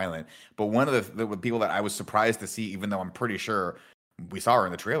ultra violent. But one of the people that I was surprised to see, even though I'm pretty sure we saw her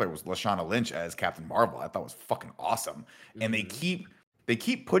in the trailer, was Lashana Lynch as Captain Marvel. I thought was fucking awesome. And they keep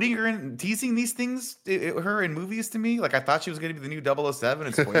putting her in, teasing these things, her in movies to me. Like, I thought she was going to be the new 007,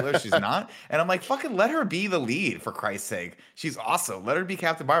 and spoiler, she's not. And I'm like, fucking let her be the lead, for Christ's sake. She's awesome. Let her be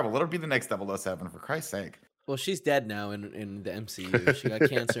Captain Marvel. Let her be the next 007, for Christ's sake. Well, she's dead now in the MCU. She got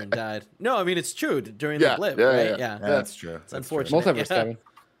cancer and died. No, I mean, it's true during the blip, right? Yeah, that's true. It's unfortunate. Multiverse, Kevin.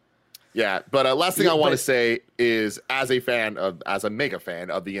 Yeah, but last thing I want to say is, as a mega fan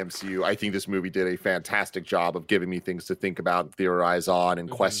of the MCU, I think this movie did a fantastic job of giving me things to think about, theorize on,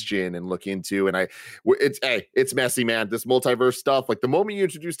 and question and look into. And it's messy, man. This multiverse stuff, like the moment you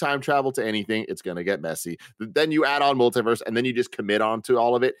introduce time travel to anything, it's gonna get messy. Then you add on multiverse, and then you just commit on to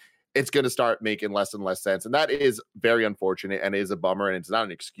all of it. It's going to start making less and less sense. And that is very unfortunate and is a bummer. And it's not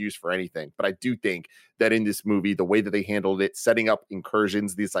an excuse for anything. But I do think that in this movie, the way that they handled it, setting up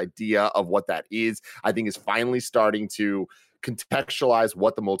incursions, this idea of what that is, I think is finally starting to contextualize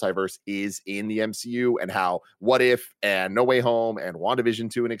what the multiverse is in the MCU and how What If and No Way Home and WandaVision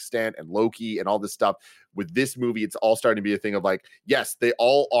to an extent and Loki and all this stuff. With this movie, it's all starting to be a thing of like, yes, they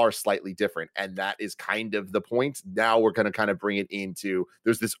all are slightly different. And that is kind of the point. Now we're going to kind of bring it into,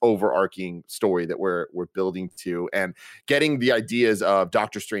 there's this overarching story that we're building to, and getting the ideas of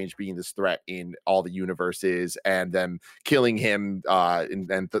Doctor Strange being this threat in all the universes and them killing him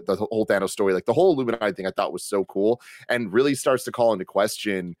and the whole Thanos story, like the whole Illuminati thing I thought was so cool and really starts to call into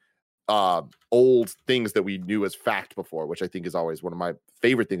question old things that we knew as fact before, which I think is always one of my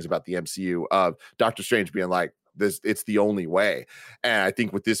favorite things about the MCU, of Doctor Strange being like, this, it's the only way. And I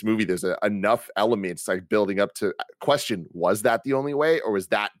think with this movie, there's enough elements like building up to question, was that the only way, or was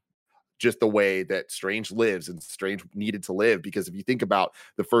that just the way that Strange lives and Strange needed to live? Because if you think about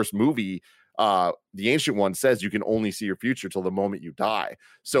the first movie, the Ancient One says you can only see your future till the moment you die.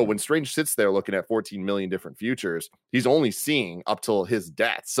 So when Strange sits there looking at 14 million different futures, he's only seeing up till his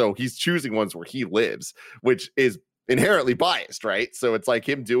death. So he's choosing ones where he lives, which is inherently biased, right? So it's like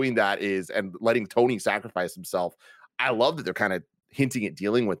him doing that and letting Tony sacrifice himself. I love that they're kind of hinting at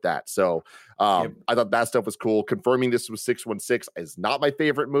dealing with that. So I thought that stuff was cool. Confirming this was 616 is not my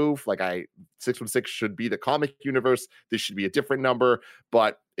favorite move. 616 should be the comic universe. This should be a different number,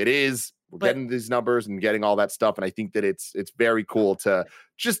 but it is. We're getting these numbers and getting all that stuff. And I think that it's very cool to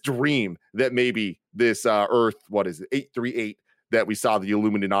just dream that maybe this Earth, 838, that we saw the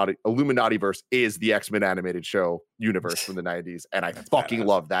Illuminativerse is the X-Men animated show universe from the 90s. And I fucking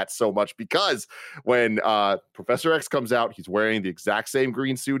love that so much, because when Professor X comes out, he's wearing the exact same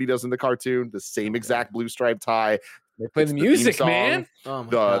green suit he does in the cartoon, the same exact blue striped tie. They play the music, man. Oh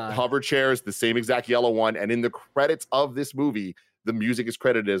the hover chairs, the same exact yellow one. And in the credits of this movie, the music is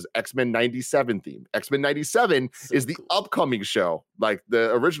credited as X-Men 97 theme. X-Men 97 is the upcoming show. Like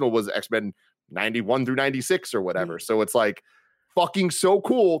the original was X-Men 91 through 96 or whatever. So it's like fucking so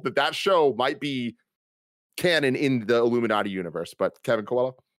cool that show might be canon in the Illuminati universe. But Kevin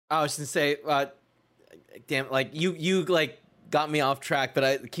Coelho? I was just gonna say, damn, like you like got me off track,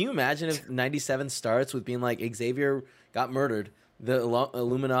 but can you imagine if 97 starts with being like Xavier got murdered, the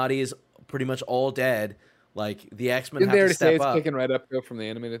Illuminati is pretty much all dead, like the X-Men have to step up. It's picking right up from the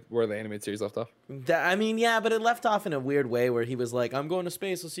animated series left off? I mean, yeah, but it left off in a weird way where he was like, I'm going to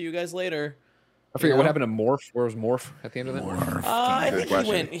space, I'll see you guys later. I forget what happened to Morph. Where was Morph at the end of that? I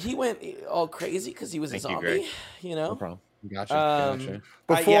think he went all crazy because he was a zombie. No problem. Gotcha.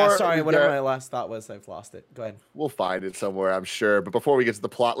 Sorry, whatever my last thought was, I've lost it. Go ahead. We'll find it somewhere, I'm sure. But before we get to the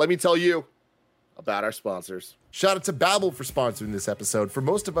plot, let me tell you about our sponsors. Shout out to Babbel for sponsoring this episode. For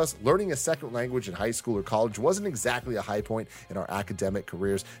most of us, learning a second language in high school or college wasn't exactly a high point in our academic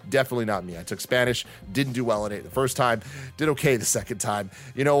careers. Definitely not me. I took Spanish, didn't do well in it the first time, did okay the second time.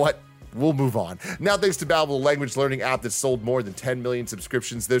 You know what? We'll move on. Now, thanks to Babbel, a language learning app that's sold more than 10 million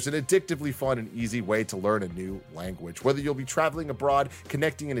subscriptions, there's an addictively fun and easy way to learn a new language. Whether you'll be traveling abroad,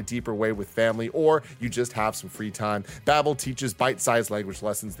 connecting in a deeper way with family, or you just have some free time, Babbel teaches bite-sized language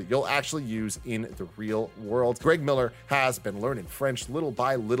lessons that you'll actually use in the real world. Greg Miller has been learning French little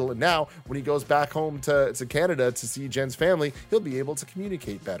by little, and now when he goes back home to Canada to see Jen's family, he'll be able to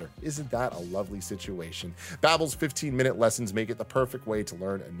communicate better. Isn't that a lovely situation? Babbel's 15-minute lessons make it the perfect way to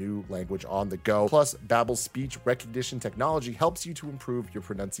learn a new language on the go. Plus, Babbel's speech recognition technology helps you to improve your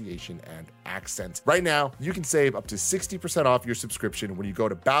pronunciation and accent. Right now, you can save up to 60% off your subscription when you go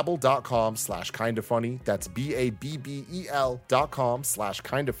to babbel.com/kindafunny. That's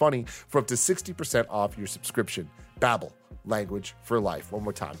BABBEL.com/kindafunny for up to 60% off your subscription. Babbel, language for life. One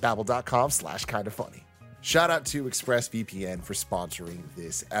more time, babbel.com/kindafunny. Shout out to ExpressVPN for sponsoring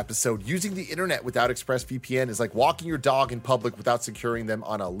this episode. Using the internet without ExpressVPN is like walking your dog in public without securing them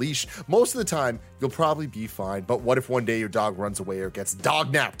on a leash. Most of the time, you'll probably be fine, but what if one day your dog runs away or gets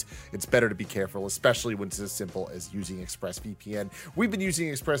dog-napped? It's better to be careful, especially when it's as simple as using ExpressVPN. We've been using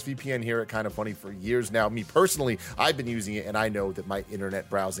ExpressVPN here at Kinda Funny for years now. Me personally, I've been using it, and I know that my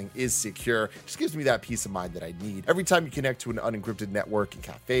internet browsing is secure. It just gives me that peace of mind that I need. Every time you connect to an unencrypted network in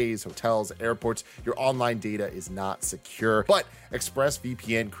cafes, hotels, airports, your online data is not secure, but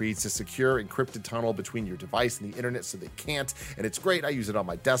ExpressVPN creates a secure encrypted tunnel between your device and the internet so they can't, and it's great. I use it on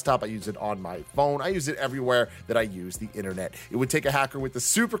my desktop, I use it on my phone, I use it everywhere that I use the internet. It would take a hacker with a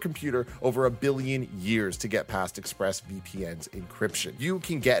supercomputer over 1 billion years to get past ExpressVPN's encryption. You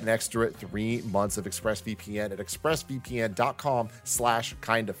can get an extra 3 months of ExpressVPN at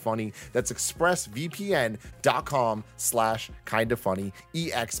expressvpn.com/kindafunny. That's expressvpn.com/kindafunny.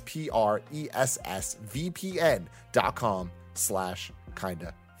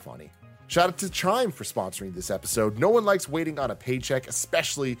 expressvpn.com/kindafunny. Shout out to Chime for sponsoring this episode. No one likes waiting on a paycheck,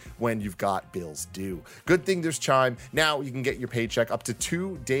 especially when you've got bills due. Good thing there's Chime. Now you can get your paycheck up to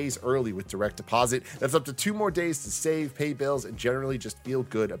 2 days early with direct deposit. That's up to 2 more days to save, pay bills, and generally just feel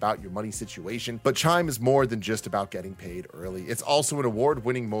good about your money situation. But Chime is more than just about getting paid early. It's also an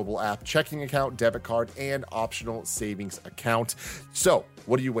award-winning mobile app, checking account, debit card, and optional savings account. So,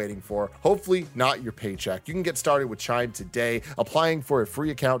 what are you waiting for? Hopefully not your paycheck. You can get started with Chime today. Applying for a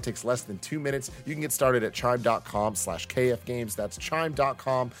free account takes less than 2 minutes. You can get started at chime.com/kfgames. That's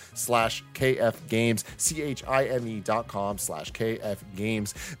chime.com/kfgames.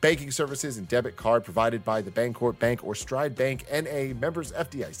 chime.com/kfgames. Banking services and debit card provided by the Bancorp Bank or Stride Bank NA, members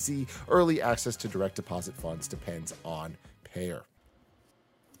FDIC. Early access to direct deposit funds depends on payer.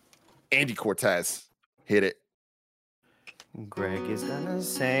 Andy Cortez, hit it. Greg is gonna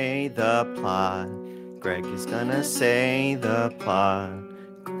say the plot. Greg is gonna say the plot.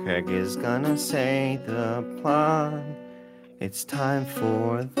 Greg is gonna say the plot. It's time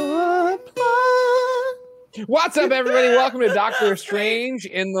for the plot. What's up, everybody? Welcome to Doctor Strange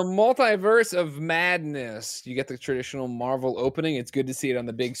in the Multiverse of Madness. You get the traditional Marvel opening. It's good to see it on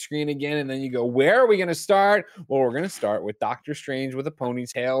the big screen again. And then you go, where are we going to start? Well, we're going to start with Doctor Strange with a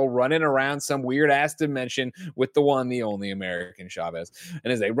ponytail running around some weird-ass dimension with the one, the only American Chavez.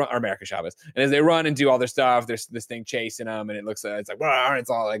 And as they run, or America Chavez. And as they run and do all their stuff, there's this thing chasing them. And it looks like, it's like, wow, it's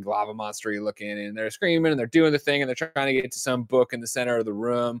all like lava monster-y looking. And they're screaming and they're doing the thing. And they're trying to get to some book in the center of the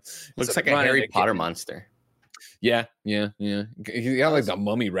room. Looks like a Harry Potter monster. Yeah. He got like the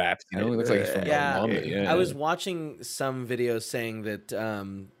mummy wrapped, you know. It looks like he's from the mummy. Yeah. I was watching some videos saying that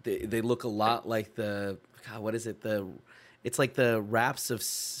they look a lot like the what is it? It's like the wraps of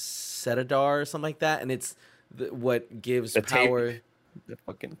Cetadar or something like that, and it's what gives the power. Tape. The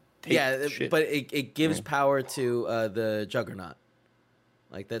fucking tape shit. But it gives power to the Juggernaut.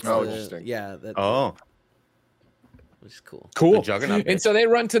 Like that's interesting. Yeah. Which is cool. Cool. And so they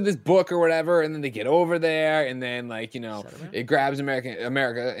run to this book or whatever, and then they get over there, and then like, you know, it grabs America,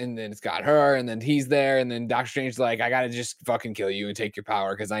 and then it's got her, and then he's there, and then Doctor Strange's like, I gotta just fucking kill you and take your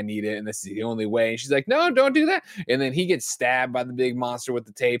power because I need it, and this is the only way. And she's like, no, don't do that. And then he gets stabbed by the big monster with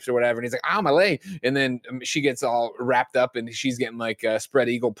the tapes or whatever, and he's like, oh, my leg. And then she gets all wrapped up, and she's getting like a spread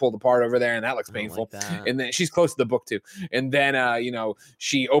eagle pulled apart over there, and that looks painful. Like that. And then she's close to the book too. And then you know,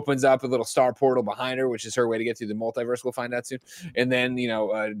 she opens up a little star portal behind her, which is her way to get through the multiverse. We'll find out soon. And then, you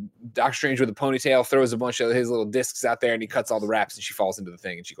know, Doctor Strange with a ponytail throws a bunch of his little discs out there, and he cuts all the wraps, and she falls into the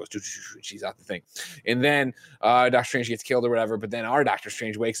thing, and she goes, she's out the thing. And then Doctor Strange gets killed or whatever. But then our Doctor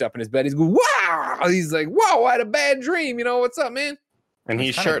Strange wakes up in his bed. He's going, wow! He's like, whoa, I had a bad dream. You know, what's up, man? And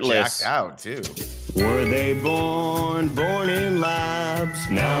he's shirtless. Jacked out too. Were they born in labs?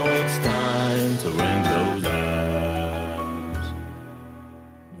 Now it's time to rank those abs.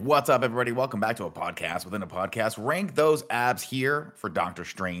 What's up, everybody? Welcome back to a podcast within a podcast. Rank those abs here for Doctor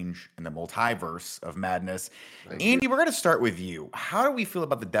Strange and the Multiverse of Madness. Andy, we're going to start with you. How do we feel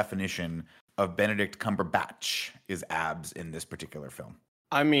about the definition of Benedict Cumberbatch's abs in this particular film?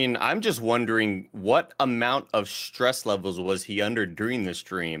 I mean, I'm just wondering what amount of stress levels was he under during the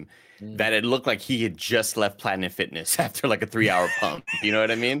stream that it looked like he had just left Planet Fitness after like a 3-hour pump. You know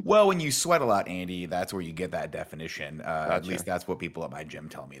what I mean? Well, when you sweat a lot, Andy, that's where you get that definition. Gotcha. At least that's what people at my gym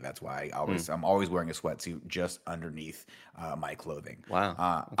tell me. That's why I'm always wearing a sweatsuit just underneath my clothing. Wow.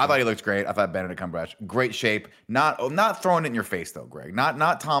 Okay. I thought he looked great. I thought Benedict Cumberbatch, great shape. Not throwing it in your face though, Greg.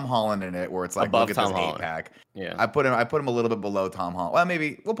 Not Tom Holland in it, where it's like above look at Tom this Holland. 8-pack. Yeah. I put him a little bit below Tom Holland. Well,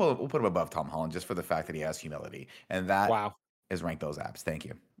 maybe we'll put him above Tom Holland just for the fact that he has humility, and that is rank those abs. Thank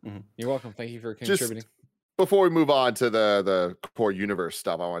you. Mm-hmm. You're welcome. Thank you for contributing. Just before we move on to the core universe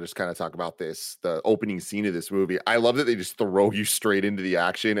stuff, I want to just kind of talk about the opening scene of this movie. I love that they just throw you straight into the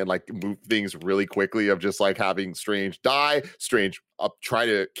action and like move things really quickly of just like having Strange die, Strange try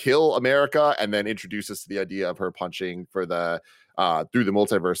to kill America, and then introduce us to the idea of her punching for the through the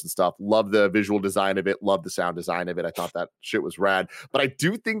multiverse and stuff. Love the visual design of it. Love the sound design of it. I thought that shit was rad. But I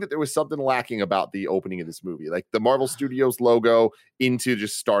do think that there was something lacking about the opening of this movie. Like the Marvel Studios logo into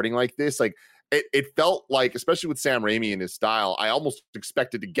just starting like this. Like it felt like, especially with Sam Raimi and his style, I almost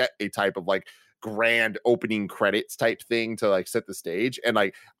expected to get a type of like grand opening credits type thing to like set the stage. And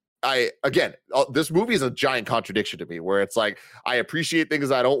like, this movie is a giant contradiction to me where it's like, I appreciate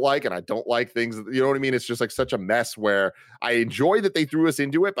things I don't like and I don't like things, you know what I mean? It's just like such a mess where I enjoy that they threw us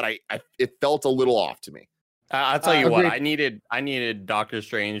into it, but it felt a little off to me. I'll tell you what, I needed Doctor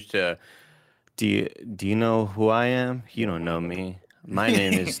Strange to, do you know who I am? You don't know me. My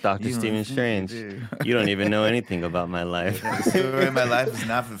name is Dr. Stephen Strange. You don't even know anything about my life. The story of my life is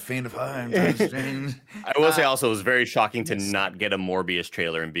not for the faint of heart. Dr. Strange. I will say also it was very shocking to not get a Morbius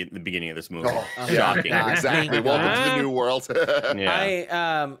trailer in the beginning of this movie. Shocking. Yeah, exactly. Welcome to the new world.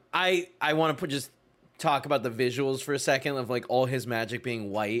 Yeah. I want to just talk about the visuals for a second of like all his magic being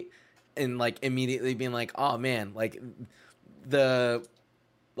white and like immediately being like, oh man, like the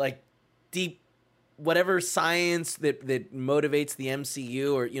like deep whatever science that motivates the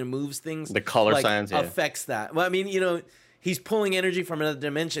MCU or moves things, the color like, science affects that. Well, I mean, he's pulling energy from another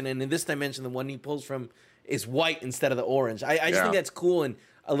dimension, and in this dimension, the one he pulls from is white instead of the orange. I just think that's cool and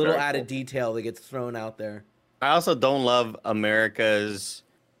a little added detail that gets thrown out there. I also don't love America's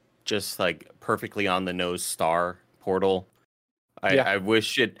just like perfectly on the nose star portal. I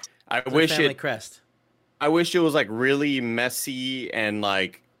wish it. Crest. I wish it was like really messy and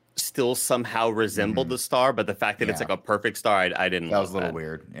like still somehow resembled the star, but the fact that it's like a perfect star, I didn't. That love was a little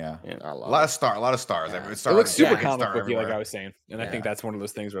weird. Yeah. A lot of stars. Yeah. It looks super comic booky, like I was saying, and I think that's one of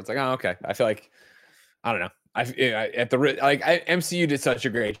those things where it's like, oh, okay. I feel like, I don't know. MCU did such a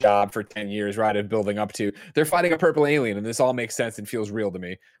great job for 10 years, right, of building up to they're fighting a purple alien, and this all makes sense and feels real to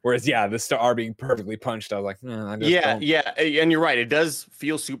me. Whereas, the star being perfectly punched, I was like, and you're right. It does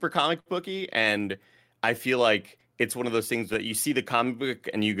feel super comic booky, and I feel like it's one of those things that you see the comic book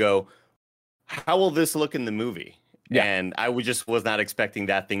and you go, how will this look in the movie? Yeah. And I was not expecting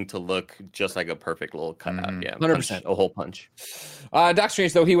that thing to look just like a perfect little cutout. Yeah, 100%. A hole punch. Doctor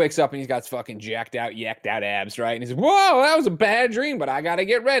Strange, though, he wakes up and he's got fucking yacked out abs, right? And he's like, whoa, that was a bad dream, but I got to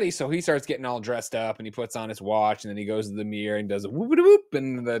get ready. So he starts getting all dressed up and he puts on his watch and then he goes to the mirror and does a whoop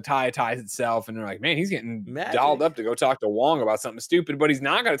and the tie ties itself. And they're like, man, he's getting dolled up to go talk to Wong about something stupid, but he's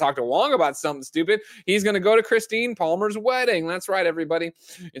not going to talk to Wong about something stupid. He's going to go to Christine Palmer's wedding. That's right, everybody.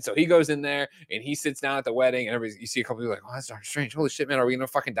 And so he goes in there and he sits down at the wedding and you see a couple people like, oh, that's Doctor Strange. Holy shit, man. Are we going to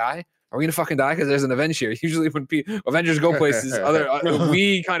fucking die? Are we going to fucking die? Because there's an Avenge here. Usually when Avengers go places,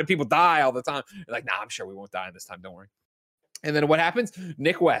 we kind of people die all the time. They're like, nah, I'm sure we won't die this time. Don't worry. And then what happens?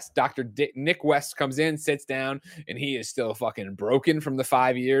 Nick West, Nick West comes in, sits down, and he is still fucking broken from the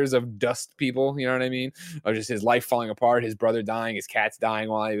 5 years of dust people. You know what I mean? Or just his life falling apart, his brother dying, his cats dying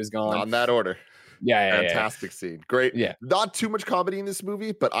while he was gone. Not in that order. Fantastic scene. Great. Yeah. Not too much comedy in this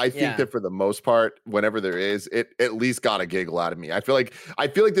movie, but I think that for the most part, whenever there is, it at least got a giggle out of me. I feel like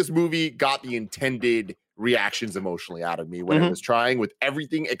this movie got the intended reactions emotionally out of me when it was trying with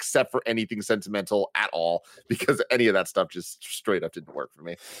everything except for anything sentimental at all, because any of that stuff just straight up didn't work for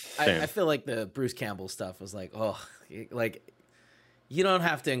me. I feel like the Bruce Campbell stuff was like, oh, like you don't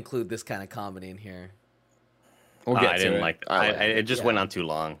have to include this kind of comedy in here. We'll get I to didn't it. like it just went on too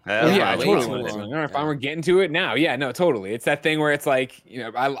long. Yeah, way totally. too long. All right, fine. We're getting to it now. Yeah, no, totally. It's that thing where it's like,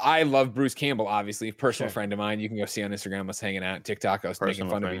 I love Bruce Campbell, obviously, personal friend of mine. You can go see on Instagram us hanging out, TikTok, us making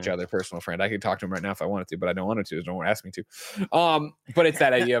fun of each other. Personal friend. I could talk to him right now if I wanted to, but I don't want to. So don't ask me to. But it's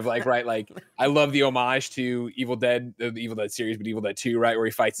that idea of like, right, like I love the homage to Evil Dead, the Evil Dead series, but Evil Dead 2, right, where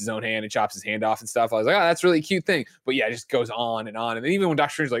he fights his own hand and chops his hand off and stuff. I was like, oh, that's a really cute thing. But yeah, it just goes on and on. And then even when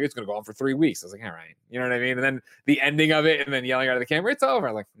Doctor Strange's like, it's gonna go on for 3 weeks, I was like, all right, you know what I mean? And then the ending of it, and then yelling out of the camera, it's over.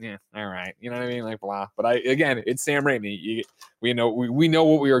 I'm like, yeah, all right, you know what I mean? Like, blah. But again, it's Sam Raimi. We know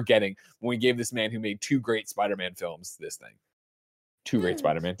what we were getting when we gave this man who made 2 great Spider-Man films this thing. 2 great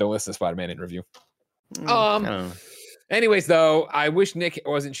Spider-Man. Don't listen to Spider-Man in review. Anyways, though, I wish Nick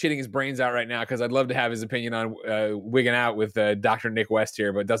wasn't shitting his brains out right now because I'd love to have his opinion on wigging out with Dr. Nick West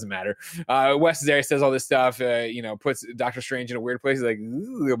here, but it doesn't matter. West is there, says all this stuff, puts Doctor Strange in a weird place. He's like,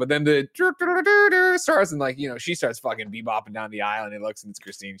 ooh, but then the starts and she starts fucking bebopping down the aisle and he looks and it's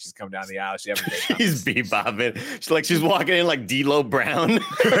Christine. She's coming down the aisle. She having a great time. She's bebopping. She's walking in like D-Lo Brown. Coming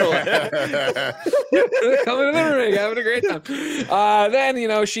to the ring, having a great time.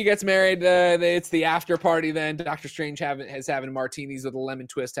 Then, she gets married. It's the after party then. Doctor Strange having martinis with a lemon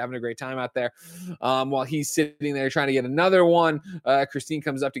twist, having a great time out there. While he's sitting there trying to get another one, Christine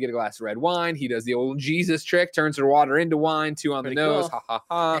comes up to get a glass of red wine. He does the old Jesus trick, turns her water into wine, 2 on the nose. Cool. Ha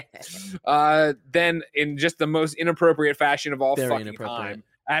ha ha. Then in just the most inappropriate fashion of all fucking time,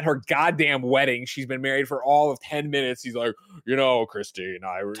 at her goddamn wedding, she's been married for all of 10 minutes. He's like, Christine,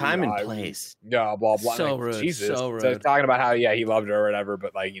 time and place. Yeah, blah blah. So rude. Jesus. So rude. So talking about how he loved her or whatever,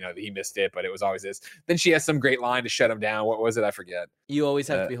 but he missed it, but it was always this. Then she has some great line to shut him down. What was it? I forget. You always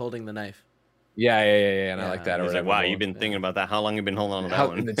have to be holding the knife. Yeah, and I like that. He's like, wow, you've been thinking about that. How long have you been holding on to that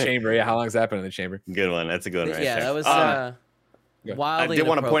one? In the chamber, yeah. How long's that been in the chamber? Good one. That's a good one. Right yeah, there. That was wildly. I did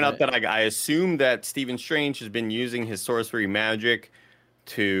want to point out that I assume that Stephen Strange has been using his sorcery magic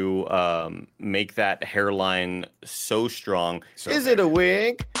to make that hairline so strong. Is it a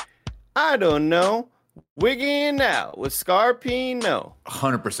wig? I don't know. Wigging out with Scarpino.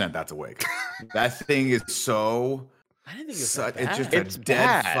 100% that's a wig. That thing is so... I didn't think it was it's just it's a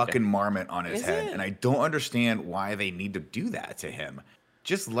dead bad. fucking marmot on his head. it? And I don't understand why they need to do that to him.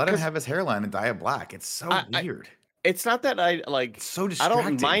 Just let him have his hairline and dye it black. It's so weird. It's not that I like... It's so I distracting.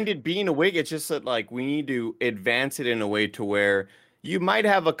 don't mind it being a wig. It's just that we need to advance it in a way to where you might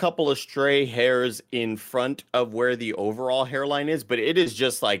have a couple of stray hairs in front of where the overall hairline is, but it is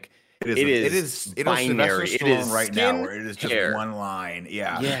just it is binary. It is right now where it is just one line.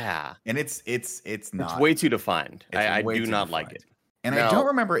 Yeah. And it's not. It's way too defined. I do not like it. And I don't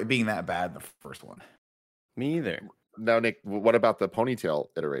remember it being that bad the first one. Me either. Now, Nick, what about the ponytail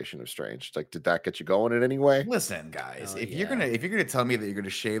iteration of Strange? Did that get you going in any way? Listen, guys, if you're gonna tell me that you're gonna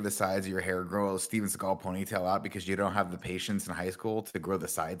shave the sides of your hair, grow a Steven Seagal ponytail out because you don't have the patience in high school to grow the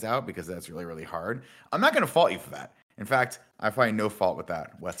sides out because that's really, really hard, I'm not gonna fault you for that. In fact, I find no fault with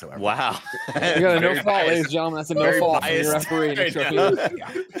that whatsoever. Wow. You got a no fault, ladies and gentlemen. That's a no fault from your referee.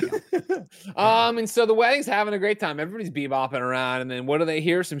 And so the wedding's having a great time. Everybody's bebopping around. And then what do they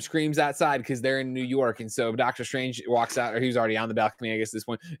hear? Some screams outside because they're in New York. And so Doctor Strange walks out, or he was already on the balcony, I guess, this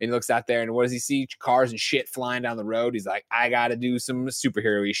point. And he looks out there. And what does he see? Cars and shit flying down the road. He's like, I got to do some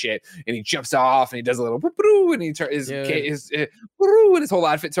superhero-y shit. And he jumps off and he does a little and he turns his whole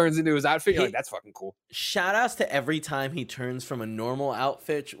outfit turns into his outfit. You're like, that's fucking cool. Shout outs to every time he turns from a normal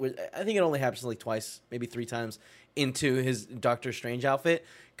outfit, which I think it only happens like twice, maybe 3 times, into his Doctor Strange outfit.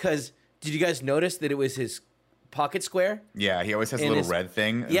 Because did you guys notice that it was his pocket square? Yeah, he always has a little red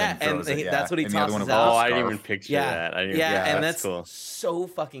thing. That's what he tosses out. Oh, I didn't even picture that. And that's cool. So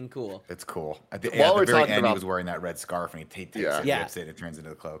fucking cool. It's cool. At While the we're very talking end, he about- was wearing that red scarf and he takes it, rips it, and it turns into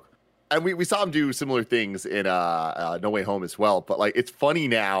the cloak. And we saw him do similar things in No Way Home as well. But it's funny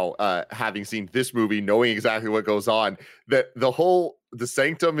now, having seen this movie, knowing exactly what goes on, that the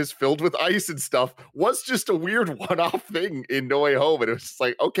sanctum is filled with ice and stuff was just a weird one-off thing in No Way Home. And it was just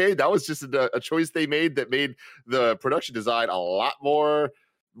like, okay, that was just a choice they made that made the production design a lot more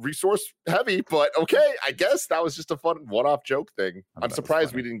resource heavy. But okay, I guess that was just a fun one-off joke thing. I'm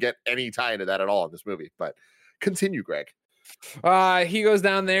surprised we didn't get any tie into that at all in this movie. But continue, Greg. He goes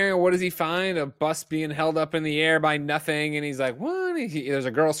down there, and what does he find? A bus being held up in the air by nothing, and he's like, what? There's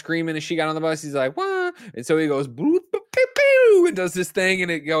a girl screaming as she got on the bus. He's like, what? And so he goes, boop, boop, boop, boop, and does this thing,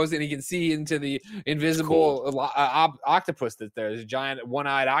 and it goes, and he can see into the invisible octopus that there's a giant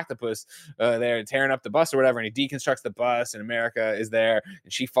one-eyed octopus there tearing up the bus or whatever, and he deconstructs the bus, and America is there,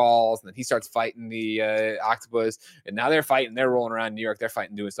 and she falls, and then he starts fighting the octopus, and now they're fighting, they're rolling around New York, they're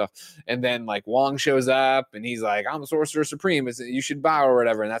fighting, doing stuff, and then like Wong shows up, and he's like, I'm the Sorcerer Supreme, you should bow or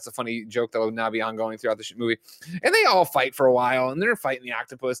whatever, and that's a funny joke that will now be ongoing throughout the movie, and they all fight for a while, and they're fighting the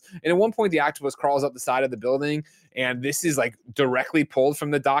octopus, and at one point the octopus crawls up the side of the building, and this is like directly pulled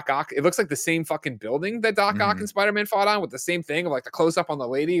from the Doc Ock. It looks like the same fucking building that Doc Ock and Spider-Man fought on, with the same thing of like the close up on the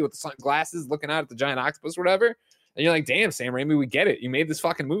lady with the sunglasses looking out at the giant octopus or whatever. And you're like, damn, Sam Raimi, we get it. You made this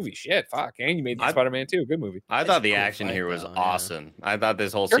fucking movie. Shit, fuck. And you made Spider-Man 2. Good movie. I thought the action here was awesome. I thought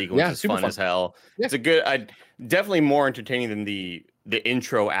this whole sequence was fun as hell. Yeah. It's a good, definitely more entertaining than the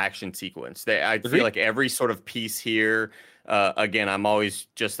intro action sequence. I feel like every sort of piece here, again, I'm always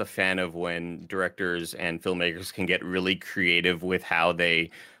just a fan of when directors and filmmakers can get really creative with how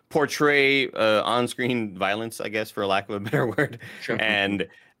they portray on-screen violence, I guess, for lack of a better word. Sure. And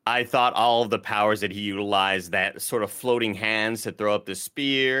I thought all of the powers that he utilized, that sort of floating hands to throw up the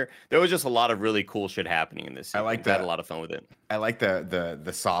spear, there was just a lot of really cool shit happening in this. I like that. I had a lot of fun with it. I like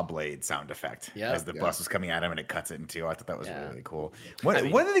the saw blade sound effect as the bus was coming at him and it cuts it in two. I thought that was really cool. One of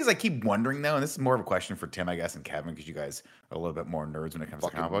the things I keep wondering though, and this is more of a question for Tim, I guess, and Kevin, because you guys are a little bit more nerds when it comes to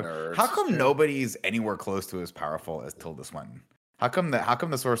comic book. How come nobody's anywhere close to as powerful as Tilda Swinton? How come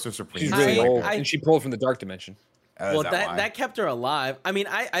the Sorcerer Supreme? She's really old, and she pulled from the Dark Dimension. Well, that kept her alive. I mean,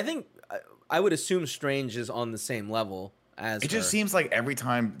 I think I would assume Strange is on the same level as it. Just seems like every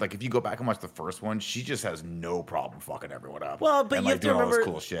time, like if you go back and watch the first one, she just has no problem fucking everyone up. Well, but and, you have to remember, all this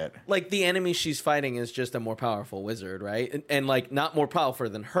cool shit. Like the enemy she's fighting is just a more powerful wizard, right? And like not more powerful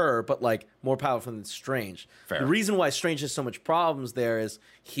than her, but like more powerful than Strange. Fair. The reason why Strange has so much problems there is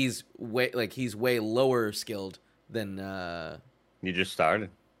he's way lower skilled than. You just started.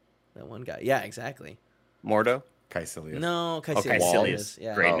 That one guy. Yeah, exactly. Mordo. Caecilius. No, Caecilius. Caecilius.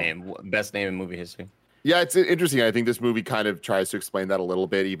 Yeah. Great name. Best name in movie history. Yeah, it's interesting. I think this movie kind of tries to explain that a little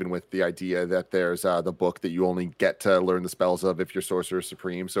bit, even with the idea that there's the book that you only get to learn the spells of if you're Sorcerer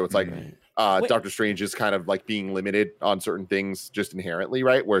Supreme. So it's like Doctor Strange is kind of like being limited on certain things just inherently,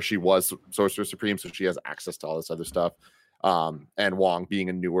 right? Where she was Sorcerer Supreme, so she has access to all this other stuff. And Wong being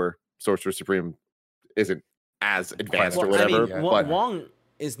a newer Sorcerer Supreme isn't as advanced or whatever. I mean, but Wong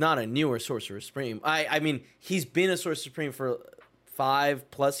is not a newer Sorcerer Supreme. I mean, he's been a Sorcerer Supreme for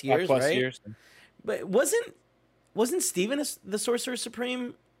 5+ years, right? But wasn't Steven the Sorcerer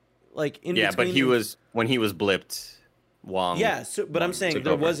Supreme? Like in between but he was when he was blipped. Wong. Yeah, but I'm saying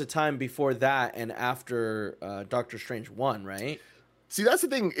there was a time before that and after Doctor Strange 1, right? See, that's the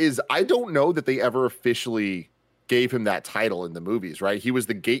thing is I don't know that they ever officially gave him that title in the movies, right? He was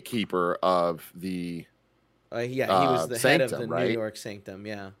the gatekeeper of the. He was the head of the right? New York Sanctum,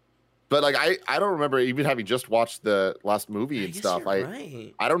 yeah. But like I don't remember even having just watched the last movie and stuff. I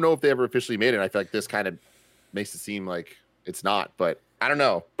don't know if they ever officially made it. I feel like this kind of makes it seem like it's not, but I don't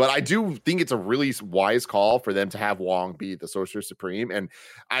know. But I do think it's a really wise call for them to have Wong be the Sorcerer Supreme. And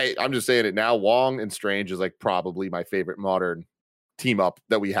I'm just saying it now. Wong and Strange is like probably my favorite modern team up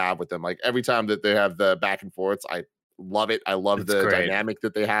that we have with them. Like every time that they have the back and forths, I love it. I love the dynamic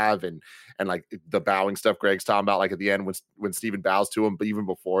that they have and like the bowing stuff Greg's talking about, like at the end when Steven bows to him, but even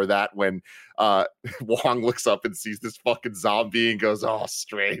before that, when Wong looks up and sees this fucking zombie and goes, "Oh,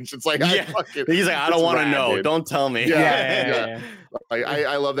 Strange." It's like he's like, I don't want to know. Don't tell me. Yeah.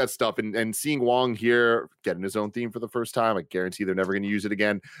 I love that stuff. And seeing Wong here getting his own theme for the first time, I guarantee they're never going to use it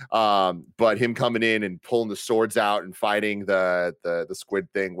again. But him coming in and pulling the swords out and fighting the squid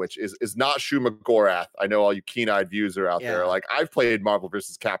thing, which is not Shu McGorath. I know all you keen-eyed viewers are out there. Like I've played Marvel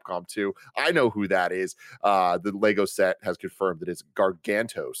vs. Capcom 2. I know who that is. The Lego set has confirmed that it's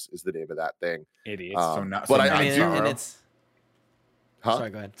Gargantos is the name of that thing. Idiots. Sorry,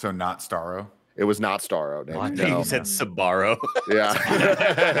 go ahead. So not Starro. It was not Starro. No. You said Sabaro. Yeah.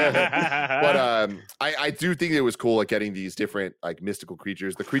 But I do think it was cool like getting these different like mystical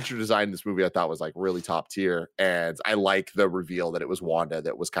creatures. The creature design in this movie I thought was like really top tier. And I like the reveal that it was Wanda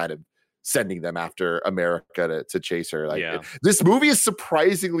that was kind of sending them after America to chase her. Like this movie is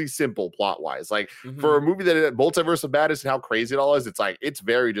surprisingly simple plot wise. Like for a movie that Multiverse of Madness and how crazy it all is, it's like it's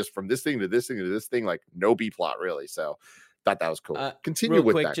very just from this thing to this thing to this thing, like no B plot really. So thought that was cool. Continue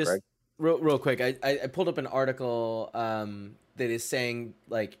with that, Greg. Real quick, I pulled up an article that is saying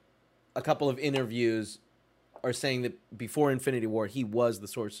like a couple of interviews are saying that before Infinity War he was the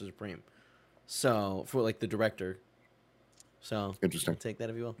Sorcerer Supreme. So for like the director. So interesting. Take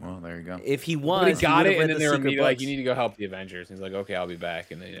that if you will. Well, there you go. If he was, he got it, and then they were like, "You need to go help the Avengers." And he's like, "Okay, I'll be back,"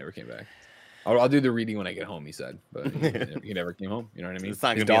 and they never came back. I'll do the reading when I get home, he said, but he never came home. You know what I mean? It's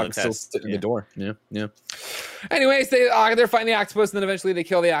not His gonna be on the dog's still test. sitting in the door. Yeah. Anyways, they're fighting the octopus, and then eventually they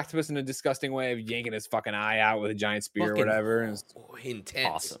kill the octopus in a disgusting way of yanking his fucking eye out with a giant spear or whatever. And Intense.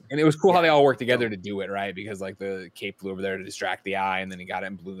 Awesome. And it was cool how they all worked together to do it, right? Because like the cape flew over there to distract the eye, and then he got it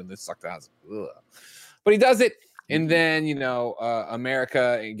and blew, and this sucked out. But he does it. And then,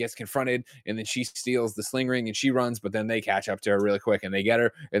 America gets confronted, and then she steals the sling ring and she runs, but then they catch up to her really quick and they get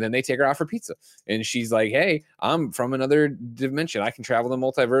her, and then they take her out for pizza. And she's like, hey, I'm from another dimension. I can travel the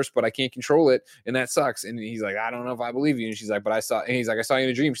multiverse, but I can't control it. And that sucks. And he's like, I don't know if I believe you. And she's like, I saw you in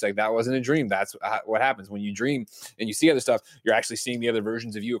a dream. She's like, that wasn't a dream. That's what happens when you dream and you see other stuff. You're actually seeing the other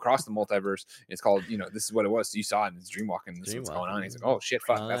versions of you across the multiverse. It's called, this is what it was. So you saw it and it's dream walking. This is what's going on. He's like, oh shit,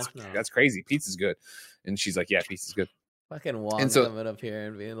 fuck. That's crazy. Pizza's good. And she's like, yeah, pizza's good. Fucking Wong coming up here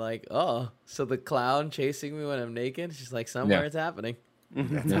and being like, oh, so the clown chasing me when I'm naked? She's like, somewhere it's happening.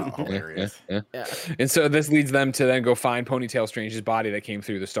 That's hilarious. Yeah. And so this leads them to then go find Ponytail Strange's body that came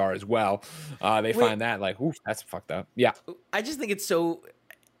through the star as well. They find that like, oof, that's fucked up. Yeah. I just think it's so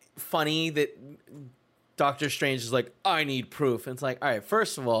funny that Doctor Strange is like, I need proof. And it's like, all right,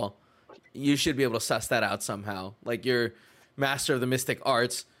 first of all, you should be able to suss that out somehow. Like, you're master of the mystic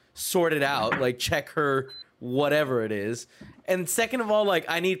arts. Sort it out, like check her whatever it is. And second of all, like,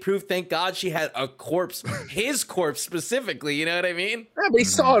 I need proof. Thank God she had a corpse, his corpse specifically, you know what I mean? Yeah, but he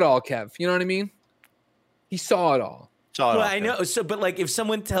saw it all, Kev. You know what I mean? He saw it all. I know. So, but like, if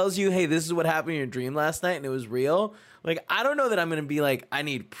someone tells you, hey, this is what happened in your dream last night and it was real, like, I don't know that I'm gonna be like, I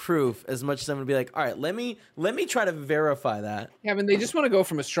need proof as much as I'm gonna be like, all right, let me try to verify that. Yeah, I mean, they just want to go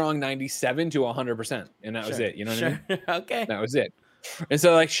from a strong 97 to 100%, and that was it. You know what I mean? Okay. That was it. And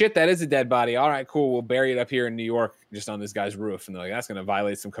so, like, shit, that is a dead body. All right, cool. We'll bury it up here in New York, just on this guy's roof. And they're like, that's going to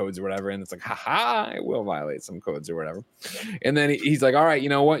violate some codes or whatever. And it's like, haha, it will violate some codes or whatever. And then he's like, all right, you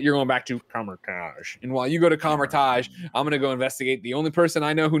know what? You're going back to Comertage. And while you go to Comertage, I'm going to go investigate the only person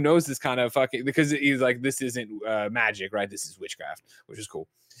I know who knows this kind of fucking, because he's like, this isn't magic, right? This is witchcraft, which is cool.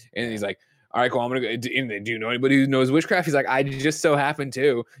 And he's like, all right, cool. I'm going to go. Do you know anybody who knows witchcraft? He's like, I just so happen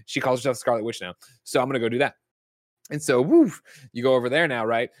to. She calls herself Scarlet Witch now. So I'm going to go do that. And so, you go over there now,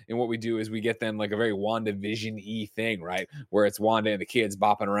 right? And what we do is we get them like a very WandaVision-y thing, right? Where it's Wanda and the kids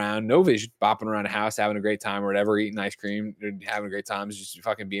bopping around, no vision, bopping around a house, having a great time or whatever, eating ice cream, having a great time, just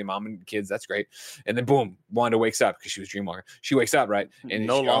fucking being mom and kids. That's great. And then boom, Wanda wakes up because she was dreamwalking. She wakes up, right? And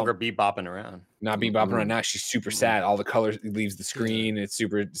no longer be bopping around. Not being bopping around now. She's super sad. All the colors leaves the screen. It's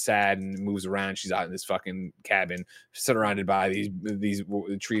super sad and moves around. She's out in this fucking cabin, surrounded by these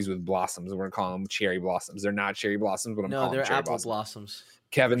trees with blossoms. We're gonna call them cherry blossoms. They're not cherry blossoms, but I'm calling them cherry apple blossoms. blossoms.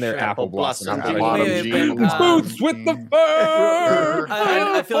 Kevin, they're apple blossoms. Boots with the fur.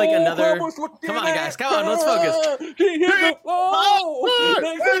 I feel like another. Come on, guys. Come on. Let's focus.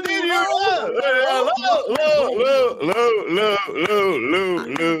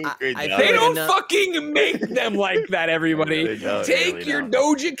 They don't fucking make them like that, everybody. Take your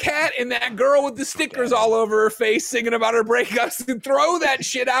Doja Cat and that girl with the stickers all over her face singing about her breakups and throw that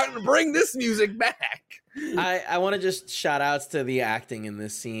shit out and bring this music back. I want to just shout outs to the acting in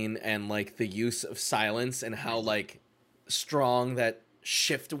this scene and like the use of silence and how like strong that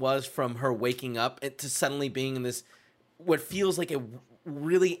shift was from her waking up to suddenly being in this what feels like a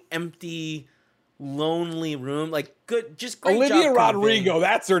really empty, lonely room. Like good, just great Olivia job Rodrigo,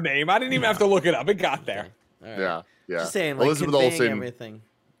 that's her name. I didn't even have to look it up. It got there. Right. Yeah. Just saying, like Elizabeth conveying Olsen, everything.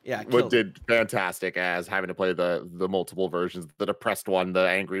 Yeah, what did fantastic as having to play the multiple versions, the depressed one, the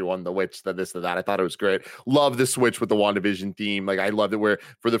angry one, the witch, the this, the that. I thought it was great. Love the switch with the WandaVision theme. Like I loved it where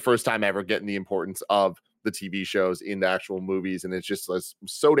for the first time ever getting the importance of the TV shows in the actual movies, and it's just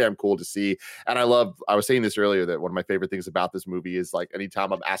so damn cool to see. And I was saying this earlier that one of my favorite things about this movie is like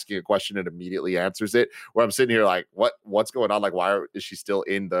anytime I'm asking a question, it immediately answers it, where I'm sitting here like, what's going on? Like, why is she still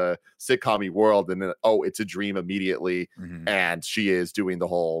in the sitcom-y world? And then, oh, it's a dream immediately. And she is doing the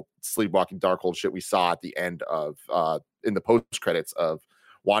whole sleepwalking Darkhold shit we saw at the end of in the post credits of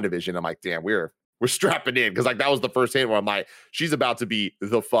WandaVision. I'm like, damn, we're strapping in, because like that was the first hint where I'm like, she's about to be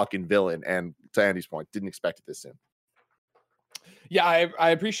the fucking villain. And to Andy's point, didn't expect it this soon. Yeah, I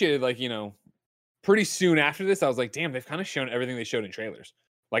appreciated, like, pretty soon after this, I was like, damn, they've kind of shown everything they showed in trailers.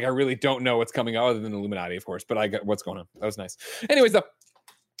 Like, I really don't know what's coming out other than Illuminati, of course, but I got what's going on. That was nice. Anyways, though,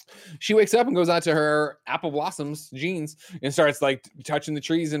 she wakes up and goes out to her apple blossoms jeans and starts like touching the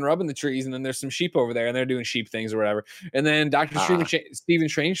trees and rubbing the trees. And then there's some sheep over there and they're doing sheep things or whatever. And then Dr. Stephen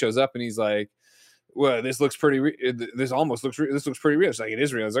Strange shows up and he's like, well, this looks pretty. This almost looks. This looks pretty real. It's like, it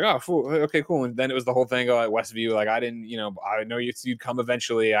is real. It's like, oh, okay, cool. And then it was the whole thing at Westview. Like, I didn't, I know you'd come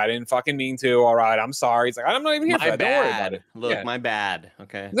eventually. I didn't fucking mean to. All right, I'm sorry. It's like, I'm not even here for that. Don't worry about it. Look, my bad.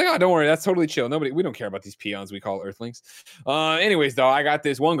 Okay. It's like, oh, don't worry. That's totally chill. We don't care about these peons we call Earthlings. Anyways, though, I got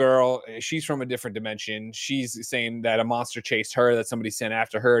this one girl. She's from a different dimension. She's saying that a monster chased her, that somebody sent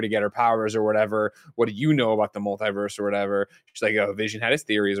after her to get her powers or whatever. What do you know about the multiverse or whatever? She's like, oh, Vision had his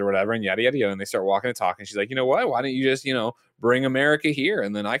theories or whatever, and yada, yada, yada. And they start walking and talking. She's like, you know what? Why don't you just, bring America here,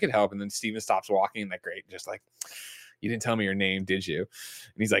 and then I could help. And then Steven stops walking. Like, great. Just like, you didn't tell me your name, did you? And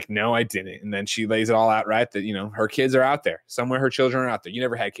he's like, no, I didn't. And then she lays it all out, right? That, her kids are out there. Somewhere her children are out there. You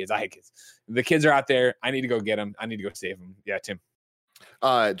never had kids. I had kids. The kids are out there. I need to go get them. I need to go save them. Yeah, Tim.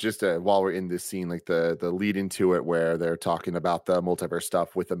 Just while we're in this scene, like the lead into it where they're talking about the multiverse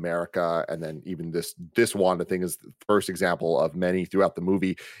stuff with America, and then even this Wanda thing is the first example of many throughout the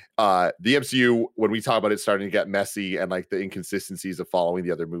movie. The MCU, when we talk about it starting to get messy and like the inconsistencies of following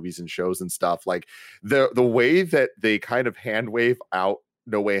the other movies and shows and stuff, like the way that they kind of hand wave out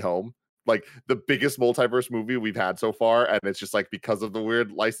No Way Home, like the biggest multiverse movie we've had so far, and it's just like because of the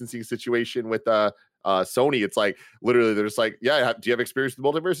weird licensing situation with Sony, it's like literally they're just like, yeah, do you have experience with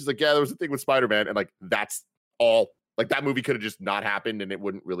the multiverse? It's like, yeah, there was a thing with Spider-Man, and like that's all. Like that movie could have just not happened, and it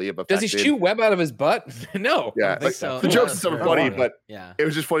wouldn't really have affected. Does he shoot web out of his butt? No. Yeah, like, so. The jokes and stuff are funny, but yeah, it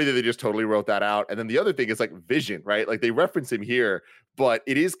was just funny that they just totally wrote that out. And then the other thing is like Vision, right? Like they reference him here, but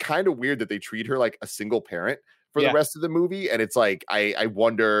it is kind of weird that they treat her like a single parent for the rest of the movie, and it's like I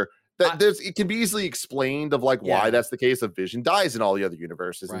wonder. It can be easily explained of like why that's the case. Of Vision dies in all the other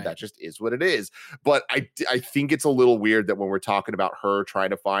universes, and that just is what it is. But I think it's a little weird that when we're talking about her trying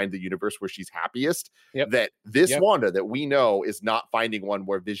to find the universe where she's happiest, that this Wanda that we know is not finding one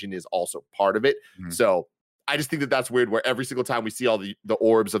where Vision is also part of it. Mm-hmm. So I just think that that's weird, where every single time we see all the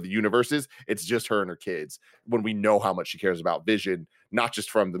orbs of the universes, it's just her and her kids, when we know how much she cares about Vision, not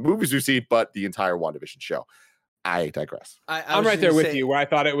just from the movies we've seen, but the entire WandaVision show. I digress. I'm right there with you, where I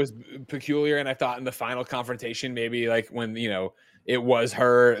thought it was peculiar, and I thought in the final confrontation, maybe like when it was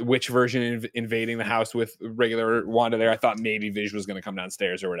her, which version invading the house with regular Wanda there, I thought maybe Vision was going to come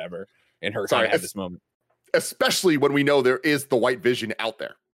downstairs or whatever, and her kind of had this moment. Especially when we know there is the white Vision out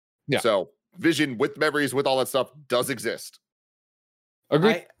there. Yeah. So Vision with memories, with all that stuff, does exist.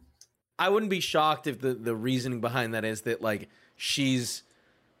 Agree. I wouldn't be shocked if the reasoning behind that is that like she's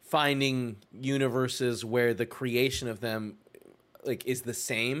finding universes where the creation of them like is the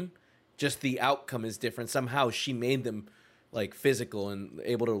same, just the outcome is different. Somehow she made them like physical and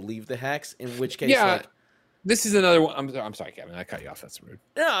able to leave the hex, in which case like, this is another one. I'm sorry, Kevin, I cut you off. That's rude.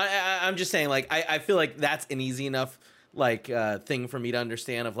 No, I'm just saying like I feel like that's an easy enough like thing for me to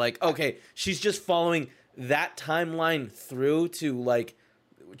understand of like, okay, she's just following that timeline through to like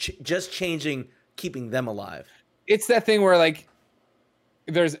just changing, keeping them alive. It's that thing where like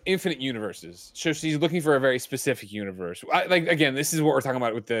there's infinite universes, so she's looking for a very specific universe. Again, this is what we're talking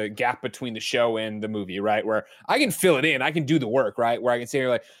about with the gap between the show and the movie, right? Where I can fill it in, I can do the work, right? Where I can say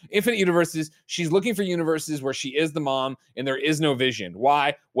like infinite universes. She's looking for universes where she is the mom and there is no Vision.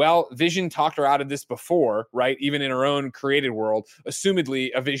 Why? Well, Vision talked her out of this before, right? Even in her own created world, assumedly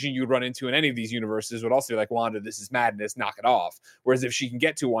a Vision you'd run into in any of these universes would also be like, Wanda, this is madness, knock it off. Whereas if she can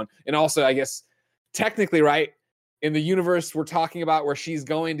get to one, and also I guess technically, right, in the universe we're talking about where she's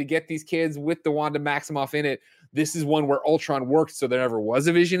going to get these kids with the Wanda Maximoff in it, this is one where Ultron worked, so there never was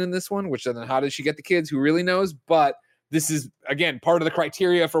a Vision in this one, which then how does she get the kids? Who really knows? But this is, again, part of the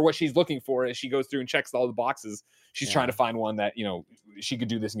criteria for what she's looking for as she goes through and checks all the boxes. She's trying to find one that, she could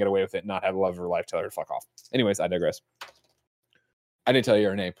do this and get away with it and not have the love of her life tell her to fuck off. Anyways, I digress. I didn't tell you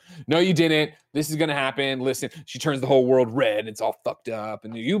her name. No, you didn't. This is going to happen. Listen, she turns the whole world red. It's all fucked up.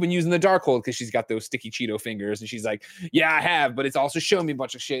 And you've been using the Darkhold because she's got those sticky Cheeto fingers. And she's like, yeah, I have. But it's also showing me a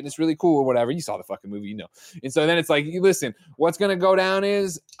bunch of shit. And it's really cool or whatever. You saw the fucking movie, And so then it's like, listen, what's going to go down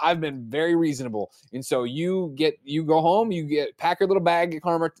is I've been very reasonable. And so you go home, pack your little bag at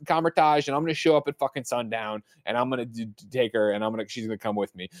Carmitage, and I'm going to show up at fucking sundown. And I'm going to take her, and she's going to come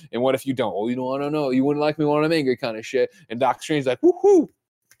with me. And what if you don't? Oh, you don't know. You wouldn't like me when I'm angry kind of shit. And Doc Strange's like, woohoo.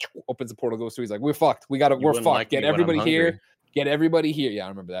 Opens the portal, goes through. He's like, we're fucked. We're fucked. Like get everybody here. Get everybody here. Yeah, I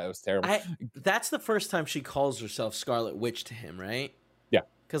remember that. It was terrible. That's the first time she calls herself Scarlet Witch to him, right? Yeah.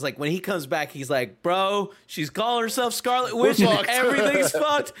 Because like when he comes back, he's like, "Bro, she's calling herself Scarlet Witch, and everything's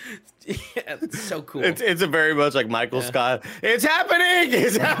fucked." Yeah, it's so cool. It's a very much like Michael Scott. It's happening.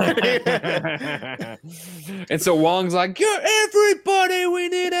 It's happening. And so Wong's like, "You're everybody. We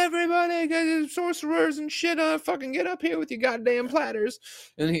need everybody. Guys, sorcerers and shit. Fucking get up here with your goddamn platters."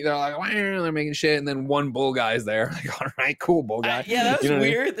 And they're like, "Wow," they're making shit. And then one bull guy's there. Like, all right, cool, bull guy. Yeah, that was weird.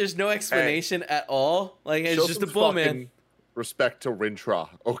 I mean? There's no explanation at all. Like it's just a bull man. Respect to Rintra,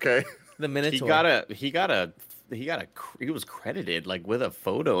 okay? The Minotaur. He was credited like with a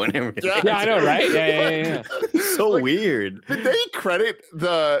photo and everything. Yeah, I know, right? Yeah. So weird. Did they credit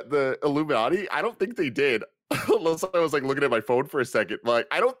the Illuminati? I don't think they did. Unless I was like looking at my phone for a second. Like,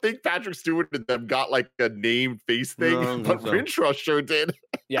 I don't think Patrick Stewart and them got like a name face thing, but Rintra sure did.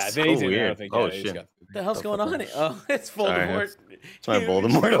 Yeah, so they weird. I don't think, Shit. What the hell's going on? Oh, it's Voldemort. It's my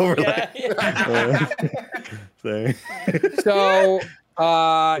Voldemort overlay. So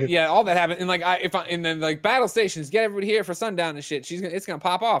yeah, all that happened, and like and then like battle stations, get everybody here for sundown and shit. It's gonna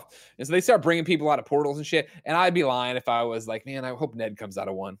pop off, and so they start bringing people out of portals and shit. And I'd be lying if I was like, man, I hope Ned comes out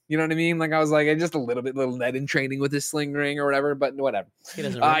of one. You know what I mean? Like I was like, just a little Ned in training with his sling ring or whatever, but whatever. He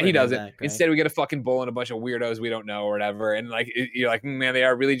doesn't. Right? Instead, we get a fucking bull and a bunch of weirdos we don't know or whatever, and like you're like, man, they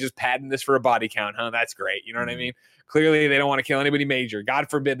are really just padding this for a body count, huh? That's great. You know what I mean? Clearly, they don't want to kill anybody major. God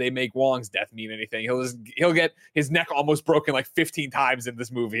forbid they make Wong's death mean anything. He'll get his neck almost broken like 15 times in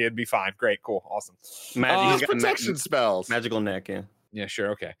this movie. It'd be fine. Great, cool, awesome. He's got protection spells. Magical neck, yeah. Yeah,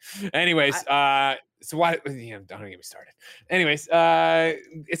 sure, okay. Anyways, so why? Yeah, don't get me started. Anyways,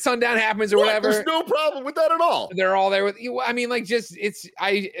 it's sundown happens or whatever. There's no problem with that at all. They're all there with you. I mean, like, just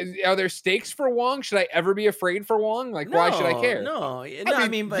are there stakes for Wong? Should I ever be afraid for Wong? Like, why should I care? No. I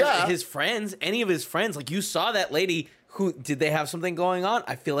mean, but his friends, any of his friends, like you saw that lady. Who did they have something going on?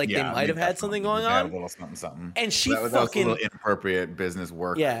 I feel like they might have had something going on. A little something. And she that was a little inappropriate business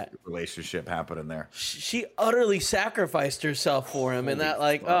work relationship happening there. She utterly sacrificed herself for him, and that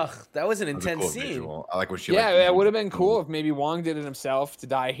that was an intense scene. Visual. I like what she. Yeah, it would have been cool if maybe Wong did it himself to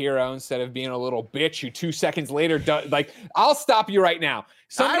die a hero instead of being a little bitch who 2 seconds later I'll stop you right now.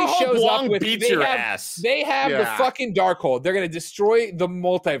 Somebody shows up with ass. They have the fucking Darkhold. They're gonna destroy the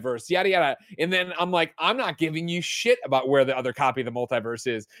multiverse. Yada yada. And then I'm like, I'm not giving you shit about where the other copy of the multiverse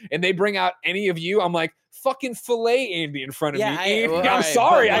is. And they bring out any of you. I'm like, fucking fillet Andy in front of me. I'm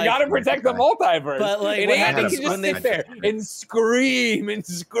sorry, I gotta protect the multiverse. But like, and Andy can just sit there and scream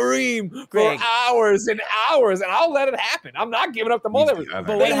for hours and hours, and I'll let it happen. I'm not giving up the multiverse.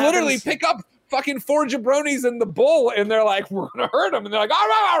 But they literally pick up fucking 4 jabronis and the bull, and they're like, we're gonna hurt them, and they're like, all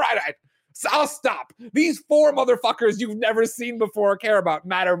right. So I'll stop. These 4 motherfuckers you've never seen before or care about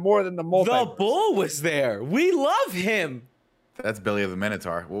matter more than the multiverse. The bull was there. We love him. That's Billy of the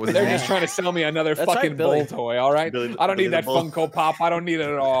Minotaur. What was They're just trying to sell me another fucking bull toy, all right? I don't need that Funko Pop. I don't need it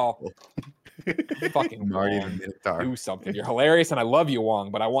at all. Fucking Marty Wong. the Minotaur. Do something. You're hilarious, and I love you,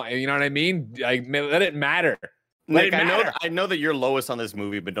 Wong, but I want, you know what I mean? Let it matter. Like I know that you're lowest on this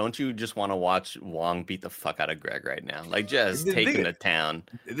movie, but don't you just want to watch Wong beat the fuck out of Greg right now? Like just take him to town.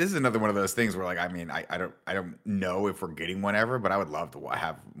 This is another one of those things where, like, I mean, I don't know if we're getting one ever, but I would love to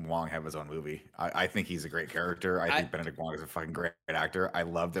have Wong have his own movie. I think he's a great character. I think Benedict Wong is a fucking great actor. I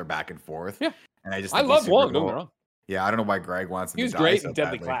love their back and forth. Yeah, and I love Wong. Don't get me wrong. Yeah, I don't know why Greg wants him to die. He was great so in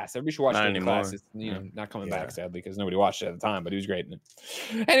Deadly badly. Class. Everybody should watch Deadly Class. It's not coming back sadly because nobody watched it at the time, but he was great in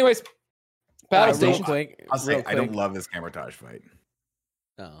it. Anyways. Battle Station. I'll say I don't love this Camertage fight.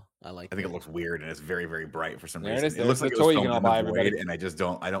 No, I think it looks weird and it's very, very bright for some reason. It looks like it was filmed in the void, and I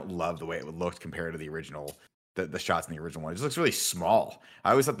don't love the way it looked compared to the original, the shots in the original one. It just looks really small.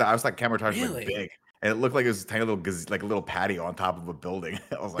 I always thought Camertage was big, and it looked like it was a tiny little like a little patio on top of a building.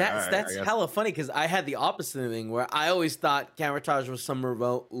 I was like, that's hella funny because I had the opposite thing where I always thought Camertage was some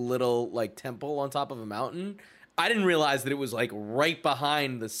remote little like temple on top of a mountain. I didn't realize that it was like right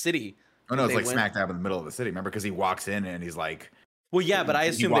behind the city. Oh no, it's like smack dab in the middle of the city. Remember, because he walks in and he's like, well, yeah, but I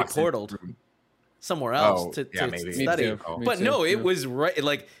assume they portaled somewhere else to study. But no, it was right.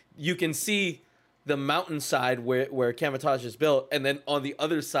 Like you can see the mountainside where Camertage is built, and then on the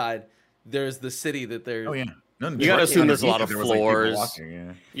other side, there's the city that they're. Oh yeah. You gotta assume there's a lot of floors.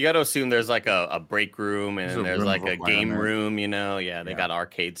 You gotta assume there's like a break room and there's like a game room. You know, they got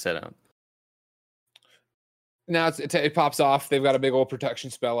arcade set up. Now it pops off. They've got a big old protection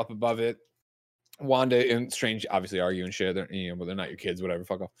spell up above it. Wanda and Strange obviously arguing shit. They're they're not your kids, whatever.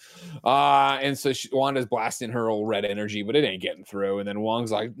 Fuck off. And so Wanda's blasting her old red energy, but it ain't getting through. And then Wong's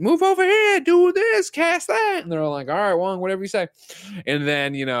like, "Move over here, do this, cast that." And they're all like, "All right, Wong, whatever you say." And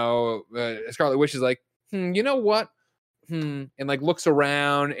then Scarlet Witch is like, "You know what?" And like looks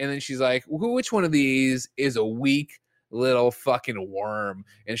around, and then she's like, "Which one of these is a weak little fucking worm.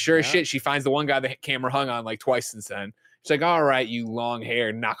 And sure as shit, she finds the one guy the camera hung on like twice since then. She's like, all right, you long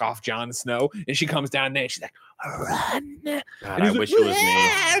hair, knock off Jon Snow. And she comes down there and she's like, run. God, and I wish it was me.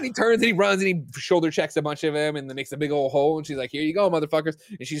 And he turns and he runs and he shoulder checks a bunch of them and then makes a big old hole. And she's like, here you go, motherfuckers.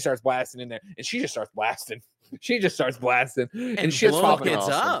 And she starts blasting in there. And she just starts blasting. And shit's popping gets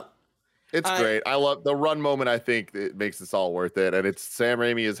up. It's great. I love the run moment. I think it makes this all worth it. And it's Sam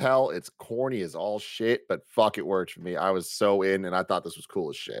Raimi as hell. It's corny as all shit, but fuck, it worked for me. I was so in, and I thought this was cool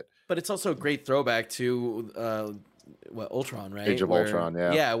as shit. But it's also a great throwback to Ultron, right? Age of Ultron,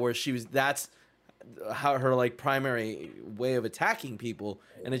 yeah. Yeah, where that's how her like primary way of attacking people,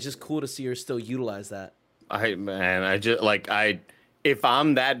 and it's just cool to see her still utilize that. If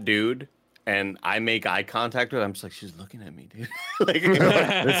I'm that dude and I make eye contact with her, I'm just like, she's looking at me, dude. Like, this is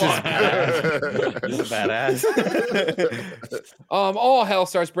badass. This is badass. All hell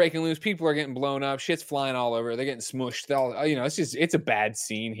starts breaking loose. People are getting blown up. Shit's flying all over. They're getting smushed. It's a bad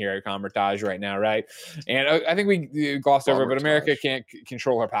scene here at Comertage right now, right? And I think we glossed over, but America can't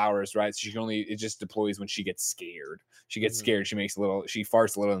control her powers, right? So it just deploys when she gets scared. She gets scared. She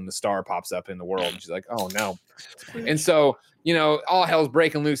farts a little, and the star pops up in the world. And she's like, oh no. And so, all hell's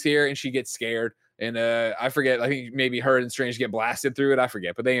breaking loose here, and she gets scared. And I forget, I think maybe her and Strange get blasted through it. I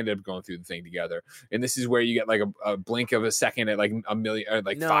forget, but they ended up going through the thing together. And this is where you get like a blink of a second at like a million, or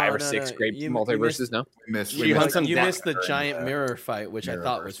like five or six great multiverses. You missed the giant mirror fight, which I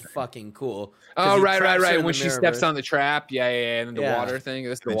thought was fucking cool. Oh, right. When she steps on the trap. Yeah. And then the water thing.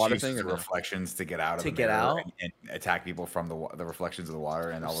 That's the water thing. The reflections to get out of and attack people from the reflections of the water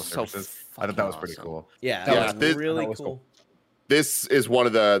and all the surfaces. I thought that was pretty cool. Yeah, that was really cool. This is one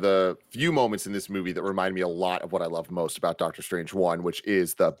of the few moments in this movie that remind me a lot of what I love most about Doctor Strange 1, which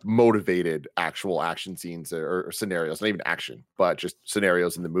is the motivated actual action scenes or scenarios, not even action, but just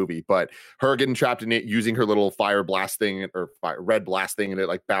scenarios in the movie. But her getting trapped in it, using her little fire blast thing or red blast thing, and it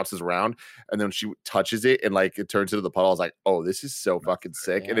like bounces around. And then she touches it and like it turns into the puddle. I was like, oh, this is so fucking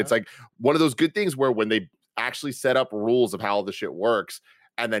sick. Yeah. And it's like one of those good things where when they actually set up rules of how the shit works,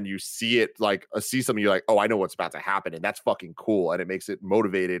 and then you see it see something, you're like, oh, I know what's about to happen. And that's fucking cool. And it makes it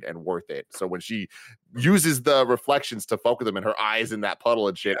motivated and worth it. So when she uses the reflections to focus them in her eyes in that puddle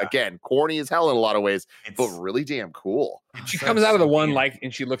and shit, again, corny as hell in a lot of ways, but really damn cool. She comes out of the one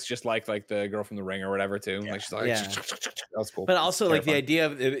and she looks just like the girl from The Ring or whatever too. Yeah. Like she's like, that was cool. But also like the idea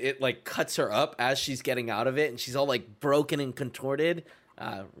of it like cuts her up as she's getting out of it, and she's all like broken and contorted.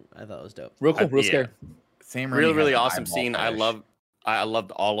 I thought it was dope. Real cool, real scary. Really awesome scene. I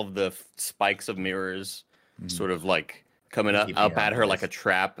loved all of the spikes of mirrors sort of like coming up at her like a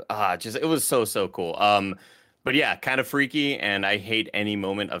trap. It was so cool. But yeah, kind of freaky, and I hate any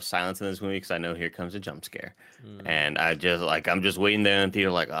moment of silence in this movie because I know here comes a jump scare. And I'm just waiting there in the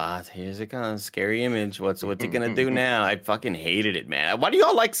theater like, here's it comes, scary image. What's he gonna do now? I fucking hated it, man. Why do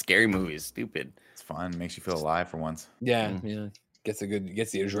y'all like scary movies? Stupid. It's fun, makes you feel alive for once. Yeah. Gets the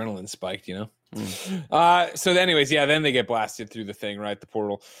adrenaline spiked, So anyways, then they get blasted through the thing, right? The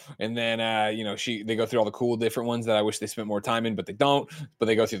portal. And then they go through all the cool different ones that I wish they spent more time in, but they don't. But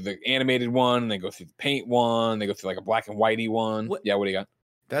they go through the animated one, they go through the paint one, they go through like a black and whitey one. What do you got?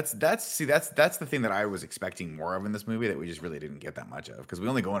 That's the thing that I was expecting more of in this movie that we just really didn't get that much of, because we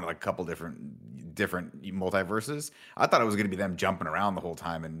only go into like a couple different multiverses. I thought it was going to be them jumping around the whole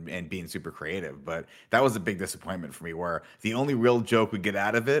time and being super creative, but that was a big disappointment for me, where the only real joke we get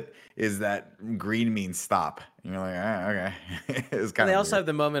out of it is that green means stop. And you're like, okay. It's kind of. They also have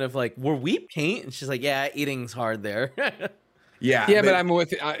the moment of like, were we paint? And she's like, yeah, eating's hard there. Yeah, but I'm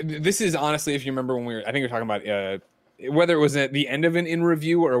with. This is honestly, if you remember when I think we were talking about. Whether it was at the end of an in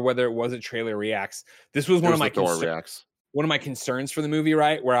review or whether it was a trailer reacts, this was one of my concerns for the movie,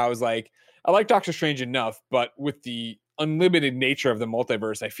 right? Where I was like, I like Doctor Strange enough, but with the unlimited nature of the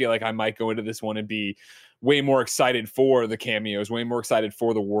multiverse, I feel like I might go into this one and be way more excited for the cameos, way more excited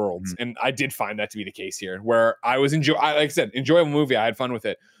for the worlds. And I did find that to be the case here, where I was like I said, enjoyable movie. I had fun with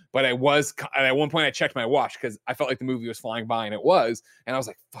it. But at one point I checked my watch because I felt like the movie was flying by, and it was, and I was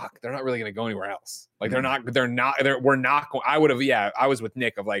like, fuck, they're not really going to go anywhere else. Like we're not going. I would have, I was with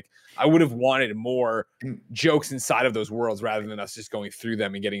Nick of like, I would have wanted more jokes inside of those worlds rather than us just going through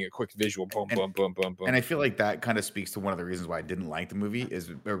them and getting a quick visual, boom. And I feel like that kind of speaks to one of the reasons why I didn't like the movie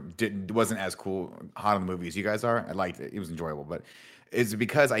wasn't as hot on the movie as you guys are. I liked it. It was enjoyable, but is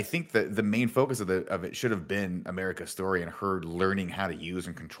because I think that the main focus of it should have been America's story and her learning how to use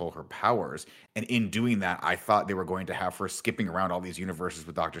and control her powers. And in doing that, I thought they were going to have her skipping around all these universes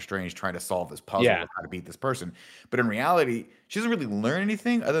with Doctor Strange trying to solve this puzzle of how to beat this person. But in reality, she doesn't really learn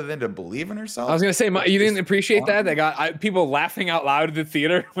anything other than to believe in herself. I was gonna say, you didn't appreciate that? They got people laughing out loud at the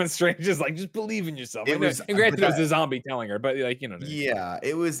theater when Strange is like, just believe in yourself. And granted, it was a zombie telling her, but like, you know. Yeah,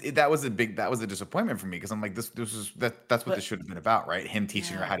 that was a disappointment for me because I'm like, that's what this should have been about, right? Him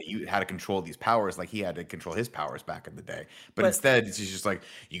teaching her how to control these powers, like he had to control his powers back in the day. But instead, she's just like,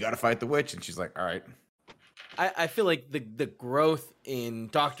 you got to fight the witch, and she's like, all right. I feel like the growth in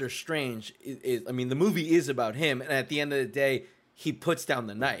Doctor Strange is, I mean, the movie is about him, and at the end of the day, he puts down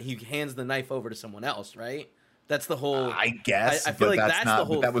the knife. He hands the knife over to someone else, right? That's the whole. I guess. I feel like that's the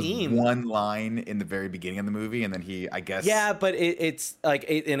whole that was theme. one line in the very beginning of the movie, and then I guess. Yeah, but it's like,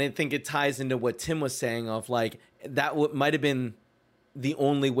 and I think it ties into what Tim was saying of like that might have been the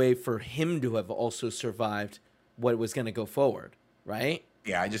only way for him to have also survived what was going to go forward, right?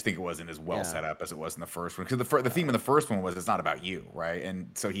 Yeah, I just think it wasn't as well set up as it was in the first one. Because the theme in the first one was it's not about you, right?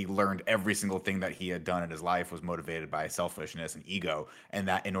 And so he learned every single thing that he had done in his life was motivated by selfishness and ego, and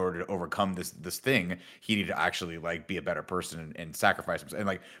that in order to overcome this thing, he needed to actually like be a better person and sacrifice himself and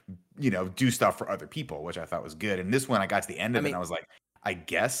like do stuff for other people, which I thought was good. And this one, I got to the end of it, and I was like, I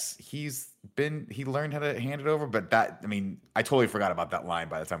guess he learned how to hand it over, but I totally forgot about that line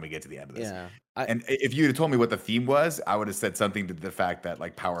by the time we get to the end of this. Yeah. And if you had told me what the theme was, I would have said something to the fact that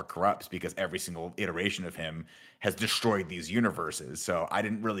like power corrupts because every single iteration of him has destroyed these universes. So I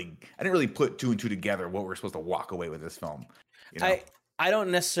didn't really put two and two together what we're supposed to walk away with this film. I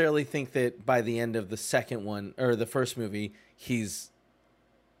don't necessarily think that by the end of the second one or the first movie, he's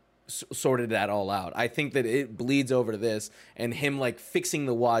sorted that all out. I think that it bleeds over to this, and him like fixing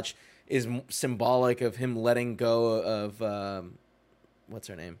the watch is symbolic of him letting go of what's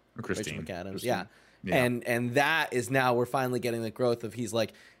her name, Christine Rachel McAdams. Christine. Yeah. And that is now we're finally getting the growth of he's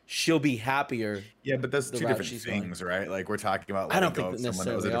like she'll be happier. Yeah, but that's two different things, right? Like we're talking about letting go of someone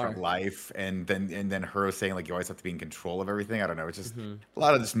that was a different life, and then her saying like you always have to be in control of everything. I don't know. It's just a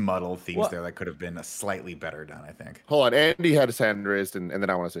lot of just muddled themes there that could have been slightly better done, I think. Hold on, Andy had his hand raised, and then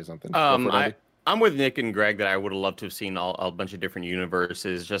I want to say something. I'm with Nick and Greg that I would have loved to have seen a bunch of different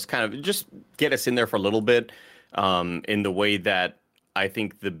universes, just get us in there for a little bit, in the way that I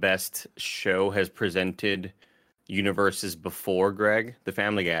think the best show has presented universes before, Greg, the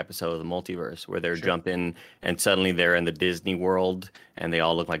Family Guy episode of the Multiverse, where they're jumping and suddenly they're in the Disney world and they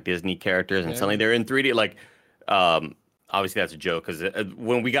all look like Disney characters, and suddenly they're in 3D. Like, obviously that's a joke because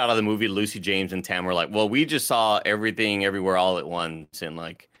when we got out of the movie, Lucy James and Tam were like, "Well, we just saw everything everywhere all at once," and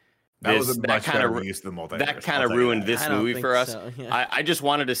like. That was a much better use of the multiverse. That kind of ruined this movie for us. So, yeah. I just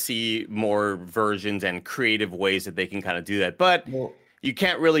wanted to see more versions and creative ways that they can kind of do that. But you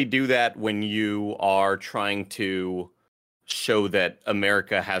can't really do that when you are trying to show that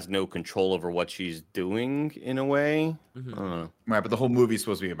America has no control over what she's doing in a way. Right, but the whole movie is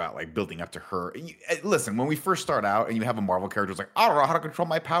supposed to be about like building up to her. Listen, when we first start out and you have a Marvel character who's like, I don't know how to control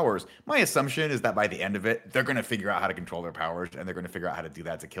my powers. My assumption is that by the end of it, they're going to figure out how to control their powers, and they're going to figure out how to do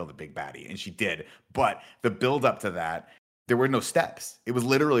that to kill the big baddie. And she did. But the build up to that, there were no steps. It was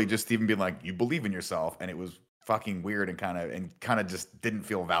literally just Steven being like, you believe in yourself. And it was fucking weird and kind of just didn't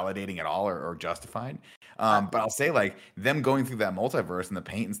feel validating at all or justified. But I'll say like them going through that multiverse and the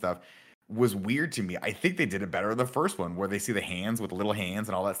paint and stuff was weird to me. I think they did it better in the first one where they see the hands with the little hands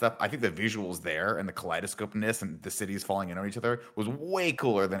and all that stuff. I think the visuals there and the kaleidoscopeness and the cities falling in on each other was way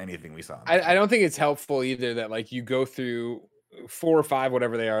cooler than anything we saw. I don't think it's helpful either that like you go through 4 or 5,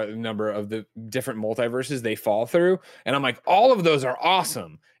 whatever they are, the number of the different multiverses they fall through. And I'm like, all of those are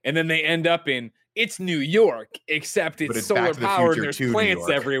awesome. And then they end up in, it's New York, except it's solar powered and there's plants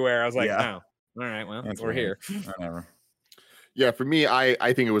everywhere. I was like, oh, all right, well, we're here. Whatever. Yeah, for me, I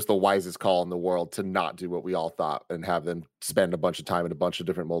think it was the wisest call in the world to not do what we all thought and have them spend a bunch of time in a bunch of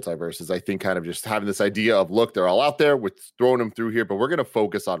different multiverses. I think kind of just having this idea of, look, they're all out there, we're throwing them through here, but we're going to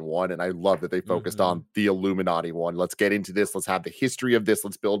focus on one. And I love that they focused on the Illuminati one. Let's get into this. Let's have the history of this.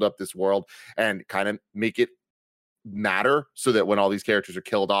 Let's build up this world and kind of make it matter so that when all these characters are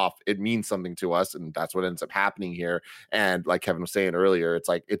killed off, it means something to us. And that's what ends up happening here. And like Kevin was saying earlier, it's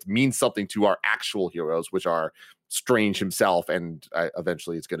like it means something to our actual heroes, which are Strange himself, and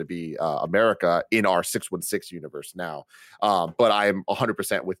eventually it's going to be America in our 616 universe now. But I'm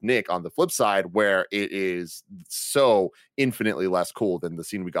 100% with Nick on the flip side, where it is so infinitely less cool than the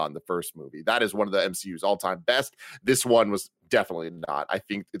scene we got in the first movie. That is one of the MCU's all-time best. This one was definitely not. I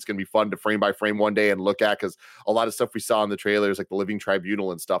think it's going to be fun to frame by frame one day and look at, because a lot of stuff we saw in the trailers, like the Living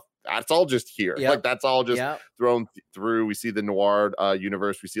Tribunal and stuff, that's all just here. Like that's all just thrown through. We see the noir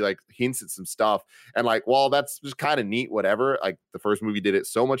universe. We see like hints at some stuff, and like, well, that's just kind of neat. Whatever. Like the first movie did it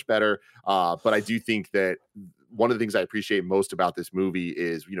so much better. But I do think that one of the things I appreciate most about this movie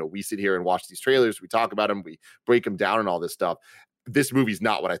is, we sit here and watch these trailers, we talk about them, we break them down and all this stuff. This movie's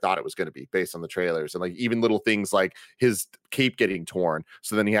not what I thought it was going to be based on the trailers. And like even little things like his cape getting torn,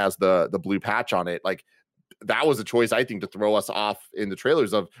 so then he has the blue patch on it. Like that was a choice, I think, to throw us off in the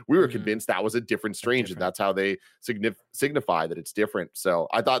trailers of we were convinced that was a different Strange, and that's how they signify that it's different. So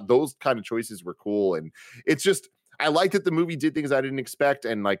I thought those kind of choices were cool. And it's just, I like that the movie did things I didn't expect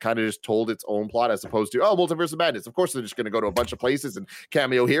and like kind of just told its own plot as opposed to, Multiverse of Madness. Of course, they're just going to go to a bunch of places and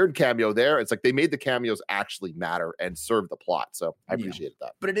cameo here and cameo there. It's like they made the cameos actually matter and serve the plot. So I appreciated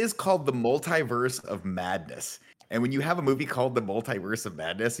that. But it is called the Multiverse of Madness. And when you have a movie called The Multiverse of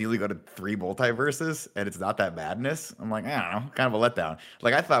Madness, you only go to 3 multiverses, and it's not that madness. I'm like, I don't know, kind of a letdown.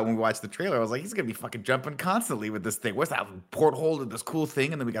 Like, I thought when we watched the trailer, I was like, he's going to be fucking jumping constantly with this thing. What's that porthole to this cool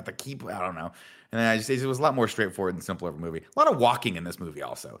thing? And then we got the keep, I don't know. And then it was a lot more straightforward and simpler of a movie. A lot of walking in this movie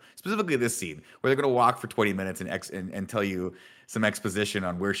also. Specifically this scene, where they're going to walk for 20 minutes and tell you some exposition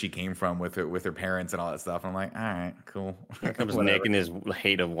on where she came from with her parents and all that stuff. And I'm like, all right, cool. Here comes Nick and his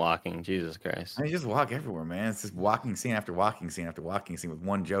hate of walking. Jesus Christ. I mean, just walk everywhere, man. It's just walking scene after walking scene after walking scene with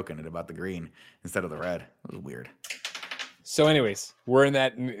one joke in it about the green instead of the red. It was weird. So anyways, we're in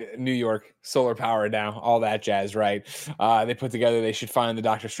that New York, solar power now, all that jazz, right? They put together, they should find the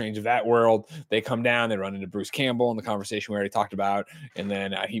Doctor Strange of that world. They come down, they run into Bruce Campbell in the conversation we already talked about. And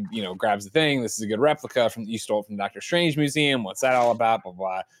then he, grabs the thing. This is a good replica you stole from the Doctor Strange Museum. What's that all about? Blah,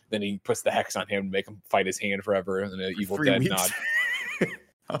 blah. Then he puts the hex on him to make him fight his hand forever. And the Evil Dead nod.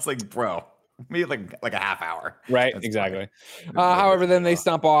 I was like, bro. Maybe like a half hour. Right, that's exactly. However, then they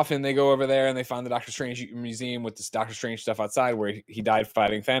stomp off and they go over there and they find the Doctor Strange museum with this Doctor Strange stuff outside where he died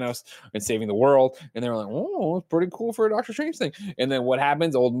fighting Thanos and saving the world. And they're like, oh, it's pretty cool for a Doctor Strange thing. And then what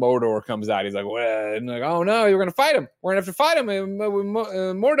happens? Old Mordor comes out. He's like, what? And like, oh no, you're going to fight him. We're going to have to fight him.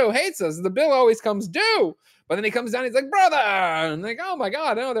 Mordo hates us. The bill always comes due. But then he comes down, he's like, brother! And like, oh my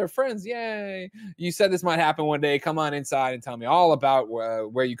God, no, they're friends, yay. You said this might happen one day. Come on inside and tell me all about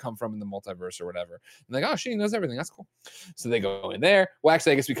where you come from in the multiverse or whatever. And like, oh, she knows everything. That's cool. So they go in there. Well,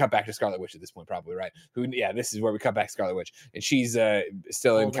 actually, I guess we cut back to Scarlet Witch at this point, probably, right? This is where we cut back to Scarlet Witch. And she's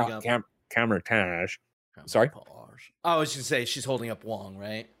still in Camertage. Sorry? I was going to say she's holding up Wong,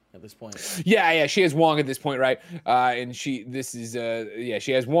 right? At this point, yeah, she has Wong at this point, right? And she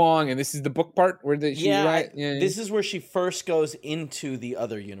has Wong, and this is the book part where this is where she first goes into the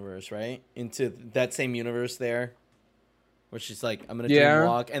other universe, right? Into that same universe there, where she's like, "I'm gonna dream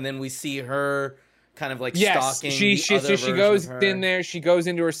walk," and then we see her kind of like stalking. She goes in there. She goes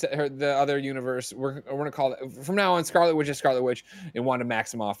into the other universe. We're gonna call it from now on Scarlet Witch is Scarlet Witch, and Wanda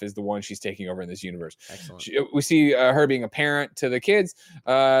Maximoff is the one she's taking over in this universe. Excellent. We see her being a parent to the kids.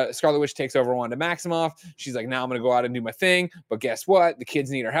 Scarlet Witch takes over Wanda Maximoff. She's like, now I'm gonna go out and do my thing. But guess what? The kids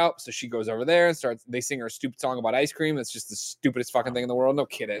need her help, so she goes over there and starts. They sing her stupid song about ice cream. That's just the stupidest fucking thing in the world. No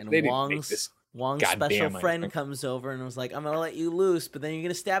kidding. They didn't make this. Wong's special friend comes over and was like, I'm going to let you loose, but then you're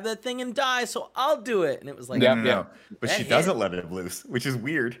going to stab that thing and die, so I'll do it. And it was like, no. But she doesn't let him loose, which is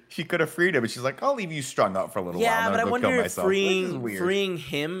weird. She could have freed him, but she's like, I'll leave you strung up for a little while. Yeah, but I wonder if freeing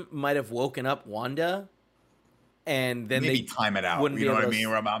him might have woken up Wanda. And then maybe time it out. You know what I mean?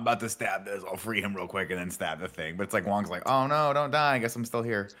 Where I'm about to stab this, I'll free him real quick and then stab the thing. But it's like Wong's like, oh no, don't die. I guess I'm still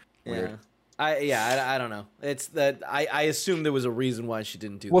here. Weird. Yeah. I don't know. It's that I assume there was a reason why she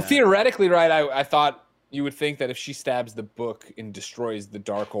didn't do that. Well, theoretically, right, I thought you would think that if she stabs the book and destroys the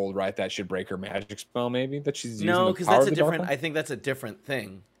Darkhold, right, that should break her magic spell, maybe? That she's using no, because that's a different. I think that's a different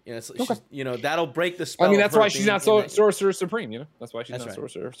thing. That'll break the spell. I mean, that's why she's not Sorcerer Supreme. That's why she's not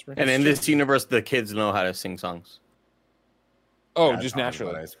Sorcerer Supreme. And in this universe, the kids know how to sing songs. Oh, just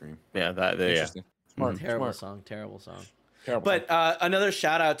naturally. Ice cream. Yeah, Interesting. Smart. Terrible song. Terrible. But another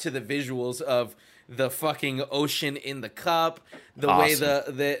shout out to the visuals of the fucking ocean in the cup, the way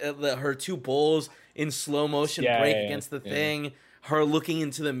the her two bowls in slow motion break against the thing, her looking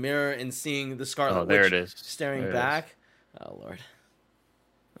into the mirror and seeing the Scarlet Witch staring back. Oh Lord.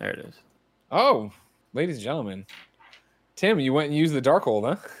 There it is. Oh, ladies and gentlemen. Tim, you went and used the Darkhold,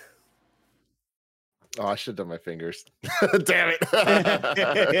 huh? Oh, I should have done my fingers. Damn it.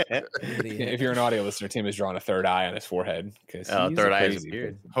 If you're an audio listener, Tim is drawing a third eye on his forehead. Third eye is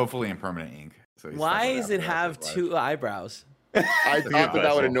weird. Hopefully in permanent ink. So why does it have two eyebrows? I thought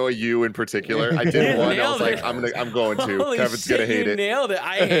that would annoy you in particular. I did one. I was like, I'm going to. Holy Kevin's shit, going to hate it. Nailed it.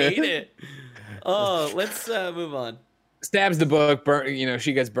 I hate it. Oh, let's move on. stabs the book,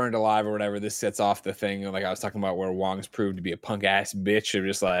 she gets burned alive or whatever. This sets off the thing like I was talking about where Wong's proved to be a punk ass bitch. They're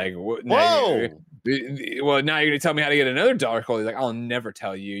just like, whoa. Well, now you're gonna tell me how to get another Darkhold. He's like, I'll never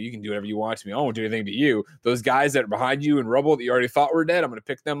tell you. You can do whatever you want to me. I won't do anything to you. Those guys that are behind you in rubble that you already thought were dead, I'm gonna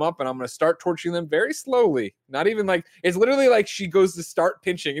pick them up and I'm gonna start torturing them very slowly. Not even like it's literally like she goes to start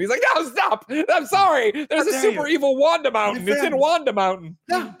pinching and he's like, no, stop. I'm sorry. There's a super evil Wanda Mountain. It's in Wanda Mountain.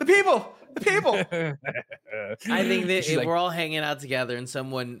 No, the people. I think that if we're all hanging out together and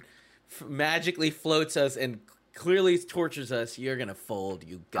someone magically floats us and clearly tortures us, you're gonna fold,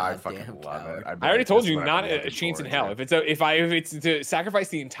 you goddamn coward. I already told you, not a chance in hell. If it's to sacrifice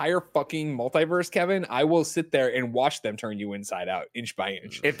the entire fucking multiverse, Kevin, I will sit there and watch them turn you inside out, inch by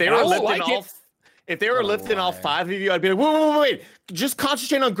inch. If they were lifting all 5 of you, I'd be like, wait. Just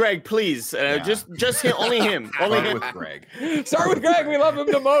concentrate on Greg, please. Just only him. Only him. With Greg. Start with Greg. We love him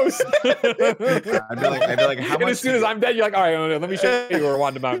the most. I'd be like, how and much? As soon as I'm dead, you're like, all right, let me show you where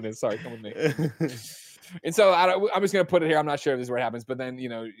Wanda Mountain is. Sorry, come with me. And so I'm just going to put it here. I'm not sure if this is where it happens, but then,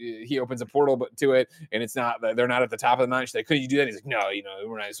 he opens a portal to it and it's not, they're not at the top of the mountain. She's like, couldn't you do that? He's like, no,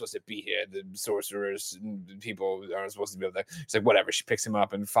 we're not supposed to be here. The sorcerers and people aren't supposed to be over there. She's like, whatever. She picks him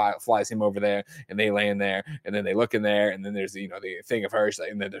up and flies him over there and they land there and then they look in there and then there's, the thing of her. She's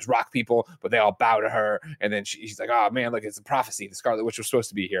like, and then there's rock people, but they all bow to her. And then she's like, oh man, look, it's a prophecy. The Scarlet Witch was supposed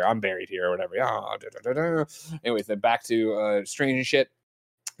to be here. I'm buried here or whatever. Anyways, then back to Strange and shit.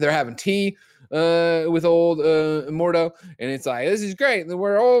 They're having tea with old Mordo, and it's like, this is great.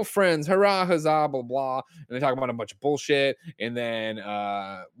 We're old friends. Hurrah, huzzah, blah, blah. And they talk about a bunch of bullshit. And then,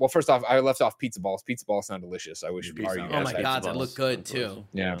 first off, I left off pizza balls. Pizza balls sound delicious. I wish Oh my God, they look good too.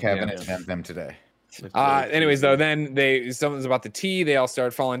 Yeah. Kevin had them today. Anyways, though, then something's about the tea. They all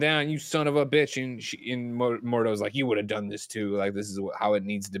start falling down. You son of a bitch! And Mordo's like, you would have done this too. Like this is how it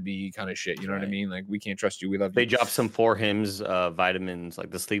needs to be, kind of shit. You know what I mean? Like we can't trust you. We love you. They dropped some For Hims vitamins,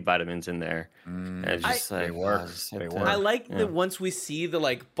 like the sleep vitamins, in there. And it's just they work. I like that once we see the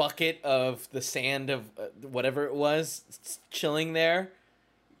like bucket of the sand of whatever it was chilling there.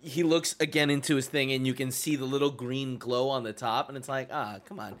 He looks again into his thing and you can see the little green glow on the top and it's like,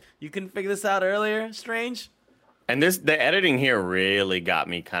 come on. You couldn't figure this out earlier, Strange? And the editing here really got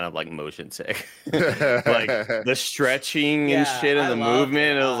me kind of like motion sick. Like the stretching and shit and the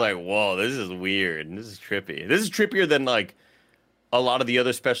movement. It was like, whoa, this is weird. This is trippy. This is trippier than like a lot of the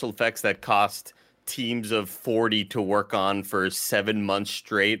other special effects that cost teams of 40 to work on for 7 months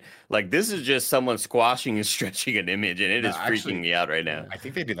straight. Like this is just someone squashing and stretching an image, and it is freaking me out right now. I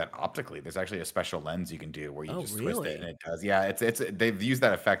think they do that optically. There's actually a special lens you can do where you just twist it and it does. Yeah, it's they've used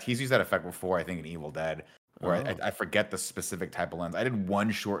that effect. He's used that effect before, I think, in Evil Dead. Where I forget the specific type of lens. I did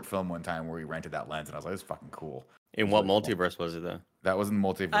one short film one time where we rented that lens, and I was like, "This is fucking cool." In what multiverse was it though? That was in the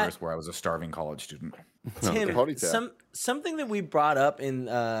Multiverse where I was a starving college student. Tim, something that we brought up in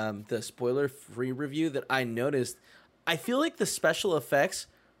the spoiler-free review that I noticed, I feel like the special effects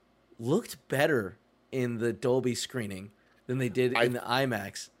looked better in the Dolby screening than they did in the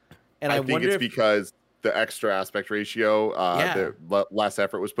IMAX. And I think it's because the extra aspect ratio, the less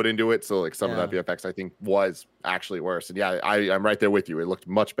effort was put into it. So like some of that VFX, I think, was actually worse. And I'm right there with you. It looked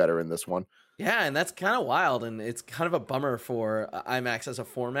much better in this one. Yeah, and that's kind of wild, and it's kind of a bummer for IMAX as a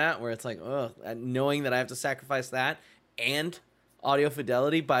format where it's like, knowing that I have to sacrifice that and audio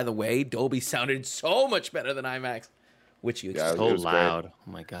fidelity. By the way, Dolby sounded so much better than IMAX, which you so loud. Great.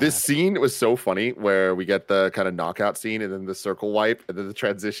 Oh my God. This scene was so funny where we get the kind of knockout scene and then the circle wipe and then the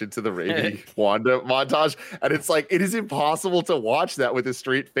transition to the Raimi Wanda montage. And it's like, it is impossible to watch that with a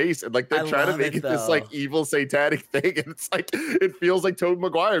straight face. And like, they're trying to make it this like evil satanic thing. And it's like, it feels like Tobey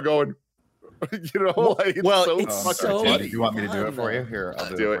Maguire going, like, it's so funny. You want me to do it for you? Here,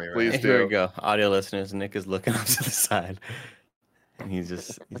 I'll do it for you. Please do. Here we go. Audio listeners, Nick is looking up to the side. And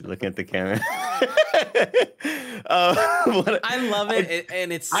he's looking at the camera. I love it,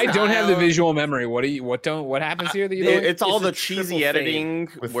 and it's. I don't have the visual memory. What happens here? That you don't? It's all the cheesy editing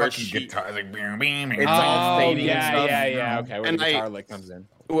with where guitar, like it's all fading and stuff. Yeah. Okay, where and the guitar lick comes in.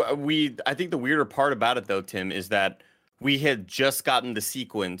 I think the weirder part about it though, Tim, is that we had just gotten the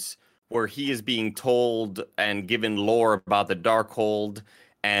sequence where he is being told and given lore about the Darkhold,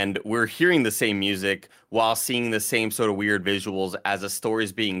 and we're hearing the same music while seeing the same sort of weird visuals as a story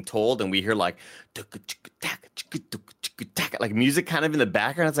is being told, and we hear like music kind of in the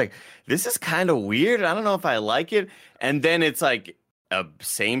background. It's like, this is kind of weird. I don't know if I like it. And then it's like a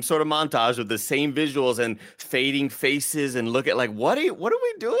same sort of montage with the same visuals and fading faces and look at like what are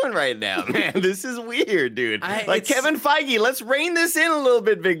we doing right now, man? This is weird, dude. Kevin Feige, let's rein this in a little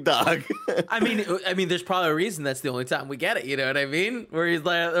bit, big dog. I mean, there's probably a reason that's the only time we get it. You know what I mean? Where he's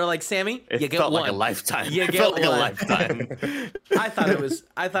like, they're like, Sammy, you get felt one. like a lifetime. You it get felt like one. a lifetime. I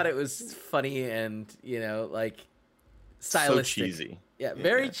thought it was funny and like stylistic. So cheesy. Yeah,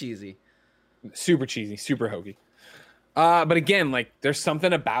 very cheesy. Super cheesy, super hokey. But again, like there's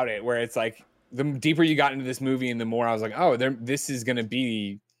something about it where it's like the deeper you got into this movie and the more I was like, oh, this is gonna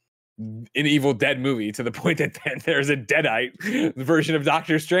be an Evil Dead movie, to the point that then there's a Deadite version of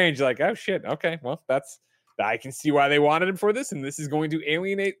Doctor Strange. Like, oh shit, okay, well I can see why they wanted him for this, and this is going to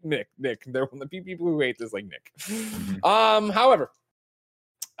alienate Nick. They're one of the people who hate this, like Nick. However,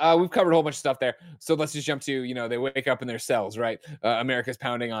 we've covered a whole bunch of stuff there. So let's just jump to, they wake up in their cells, right? America's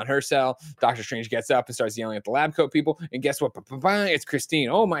pounding on her cell. Doctor Strange gets up and starts yelling at the lab coat people. And guess what? It's Christine.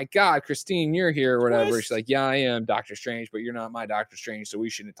 Oh my God, Christine, you're here or whatever. She's like, yeah, I am Doctor Strange, but you're not my Doctor Strange, so we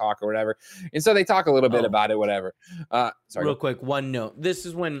shouldn't talk or whatever. And so they talk a little bit about it, whatever. Sorry. Real quick, one note. This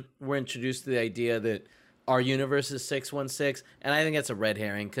is when we're introduced to the idea that our universe is 616. And I think that's a red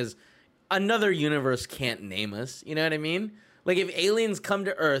herring because another universe can't name us. You know what I mean? Like, if aliens come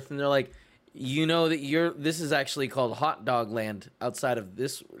to Earth and they're like, that this is actually called Hot Dog Land outside of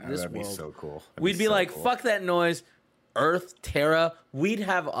this that'd world. Be so cool. We'd be like, fuck that noise, Earth, Terra. We'd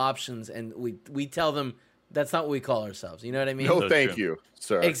have options, and we tell them that's not what we call ourselves. You know what I mean? No, thank you,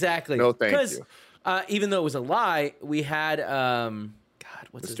 sir. Exactly. No, thank you. Even though it was a lie, we had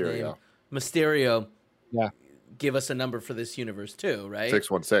what's his name? Mysterio. Yeah. Give us a number for this universe too, right?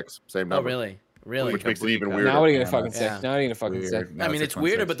 616, same number. Oh, really? Which makes it even weirder. Now what are you gonna fucking say? Now what are you gonna fucking say? I mean, it's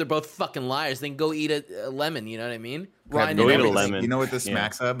weirder, but they're both fucking liars. They can go eat a lemon. You know what I mean? Go eat a lemon. You know what this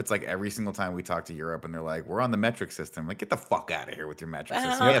smacks of? It's like every single time we talk to Europe, and they're like, "We're on the metric system." Like, get the fuck out of here with your metric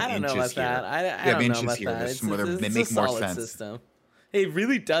system. I don't know about that. I don't know about that. They make more sense. System. It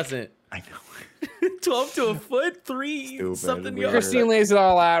really doesn't. I know. 12 to a foot, 3 Stupid, something weird. yards. Christine lays it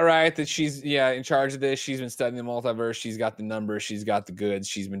all out, right? That she's in charge of this. She's been studying the multiverse. She's got the numbers. She's got the goods.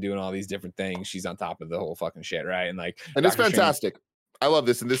 She's been doing all these different things. She's on top of the whole fucking shit, right? And it's fantastic. I love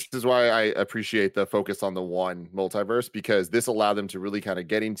this, and this is why I appreciate the focus on the one multiverse, because this allowed them to really kind of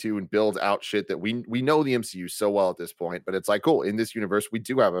get into and build out shit that we know the MCU so well at this point. But it's like, cool, in this universe, we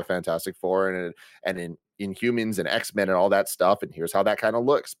do have a Fantastic Four and in Inhumans and X-Men and all that stuff, and here's how that kind of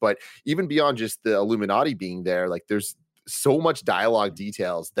looks. But even beyond just the Illuminati being there, like there's so much dialogue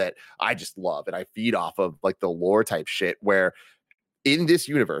details that I just love, and I feed off of like the lore type shit where in this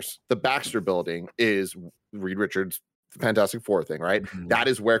universe, the Baxter Building is Reed Richards' Fantastic Four thing, right? Mm-hmm. That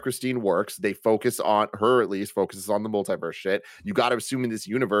is where Christine works. They focus on her, at least focuses on the multiverse shit. You got to assume in this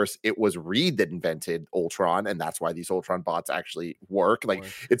universe, it was Reed that invented Ultron, and that's why these Ultron bots actually work. Like,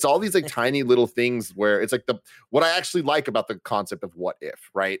 it's all these like tiny little things where it's like what I actually like about the concept of what if,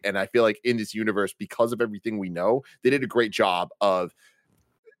 right? And I feel like in this universe, because of everything we know, they did a great job of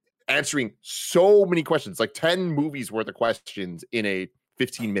answering so many questions, like 10 movies worth of questions in a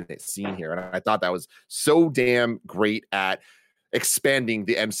 15-minute scene here. And I thought that was so damn great at expanding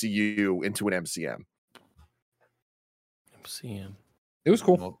the MCU into an MCM. It was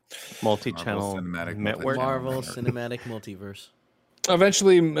cool. Multi-channel cinematic network. Marvel Cinematic Multiverse.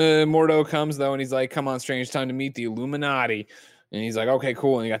 Eventually, Mordo comes, though, and he's like, come on, Strange, time to meet the Illuminati. And he's like, okay,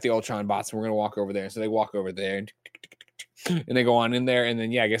 cool. And you got the Ultron bots, and we're going to walk over there. So they walk over there, and they go on in there, and then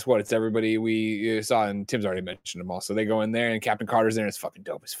guess what? It's everybody we saw, and Tim's already mentioned them all. So they go in there, and Captain Carter's there, and it's fucking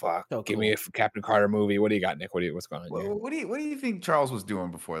dope as fuck. Oh, Give me a Captain Carter movie. What do you got, Nick? What's going on? Well, what do you think Charles was doing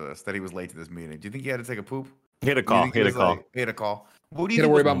before this? That he was late to this meeting? Do you think he had to take a poop? He had a call. He had a call. What do you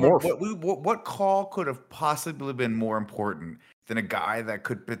worry about more? What call could have possibly been more important than a guy that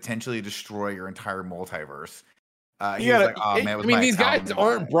could potentially destroy your entire multiverse? These guys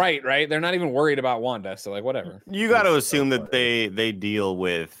aren't bright, right? They're not even worried about Wanda, so like whatever. You got to assume that they deal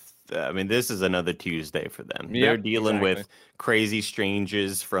with. This is another Tuesday for them. Yep, they're dealing with crazy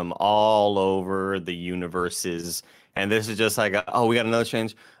strangers from all over the universes, and this is just like, oh, we got another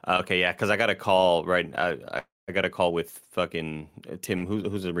strange. Okay, yeah, because I got a call right. I got a call with fucking Tim,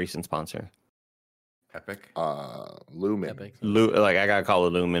 who's a recent sponsor. Epic. Lumen. Epic. I got a call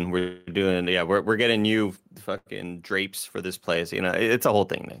with Lumen. We're doing, we're getting new fucking drapes for this place. It's a whole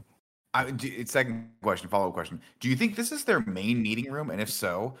thing. Second question, follow-up question. Do you think this is their main meeting room? And if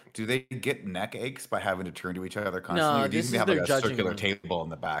so, do they get neck aches by having to turn to each other constantly? No, or do you this think is they their have like a judging circular room. table in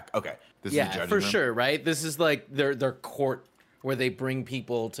the back? Okay. This is the judging for room? sure, right? This is like their court where they bring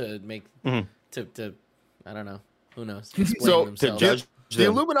people to make to I don't know. Who knows? Explain themselves. The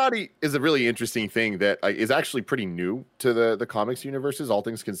Illuminati is a really interesting thing that is actually pretty new to the comics universes, all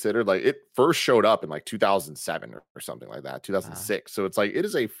things considered. Like it first showed up in like 2007 or something like that, 2006. So it's like it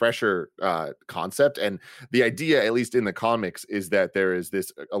is a fresher concept. And the idea, at least in the comics, is that there is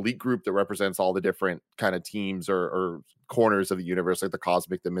this elite group that represents all the different kind of teams or corners of the universe, like the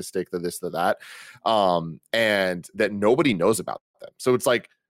cosmic, the mystic, the this, the that, and that nobody knows about them. So it's like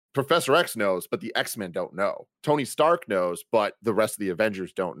Professor X knows, but the X-Men don't know. Tony Stark knows, but the rest of the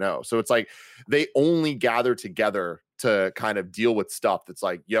Avengers don't know. So it's like they only gather together to kind of deal with stuff that's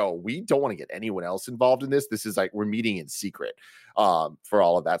like, yo, we don't want to get anyone else involved in this. This is like we're meeting in secret for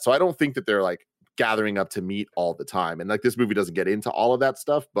all of that. So I don't think that they're like gathering up to meet all the time. And like this movie doesn't get into all of that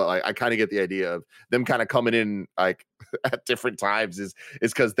stuff, but like I kind of get the idea of them kind of coming in like at different times is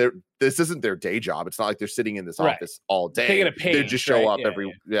because this isn't their day job. It's not like they're sitting in this office all day. They get a page, they just show up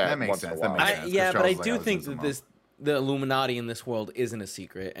every that makes sense. That makes sense. But I do think that the Illuminati in this world isn't a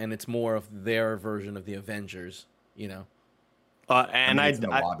secret, and it's more of their version of the Avengers, you know. And it's in the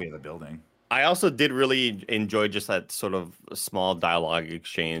lobby of the building. I also did really enjoy just that sort of small dialogue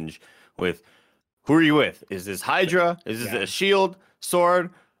exchange with, who are you with? Is this Hydra? Is this a shield? Sword?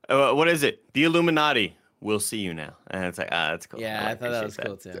 What is it? The Illuminati. We'll see you now. And it's like, that's cool. Yeah, I thought that was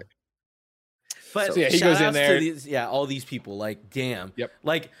cool too. But so, yeah, he goes in there. All these people, like, damn. Yep.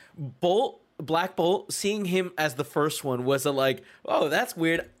 Like, Black Bolt, seeing him as the first one was like, oh, that's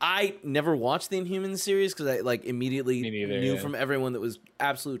weird. I never watched the Inhumans series because I like immediately knew from everyone that was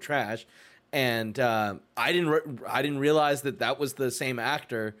absolute trash. And I didn't realize that was the same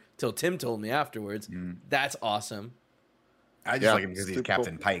actor till Tim told me afterwards. That's awesome. I just like him because he's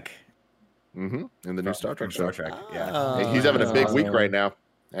Captain Pike. In the new Star Trek show. Yeah, he's having a big week right now.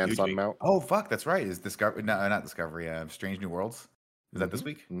 And Sun Mount. Oh fuck, that's right. Is Discovery? No, not Discovery. Strange New Worlds. Is that this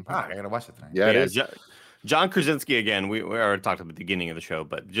week? I gotta watch it tonight. Yeah, it is. John Krasinski again. We already talked at the beginning of the show,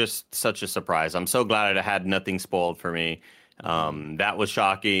 but just such a surprise. I'm so glad it had nothing spoiled for me. That was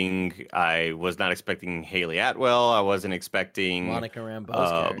shocking. I was not expecting Haley Atwell. I wasn't expecting Monica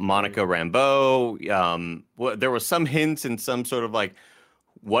Rambeau. Monica Rambeau. There was some hints and some sort of like,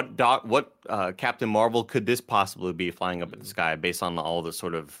 what Captain Marvel could this possibly be flying up in the sky based on all the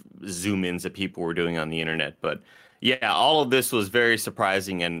sort of zoom ins that people were doing on the internet. But yeah, all of this was very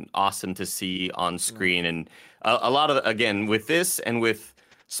surprising and awesome to see on screen. And a lot of, again, with this and with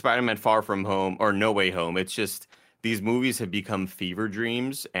Spider-Man Far From Home or No Way Home, it's just these movies have become fever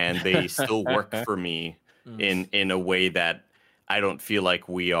dreams and they still work for me in a way that I don't feel like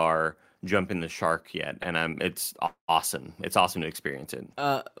we are jumping the shark yet. And it's awesome. It's awesome to experience it.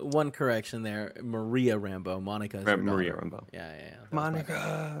 One correction there. Maria Rambeau. Monica. Maria Rambeau. Yeah.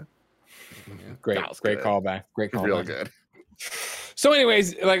 Monica. Great callback. Great callback. Real good. So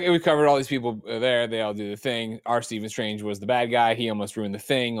anyways, like we covered all these people there, they all do the thing. Our Stephen Strange was the bad guy. He almost ruined the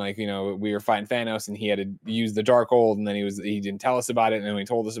thing. Like, you know, we were fighting Thanos and he had to use the Darkhold and then he didn't tell us about it and then he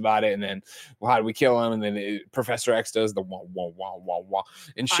told us about it and then how did we kill him? And then Professor X does the wah wah wah wah wah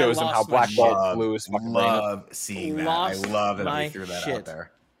and shows him how Black Bolt flew his fucking brain up. Seeing that. I love that they threw that out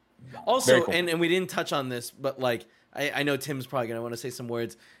there. Also, cool. and we didn't touch on this, but like I know Tim's probably gonna want to say some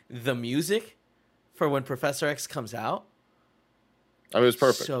words. The music for when Professor X comes out. I mean, it was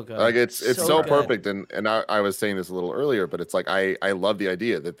perfect. So good. Like it's so good. perfect, and I was saying this a little earlier, but it's like I love the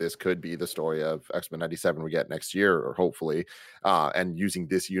idea that this could be the story of X-Men 97 we get next year, or hopefully, and using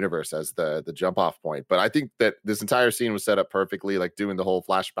this universe as the jump off point. But I think that this entire scene was set up perfectly, like doing the whole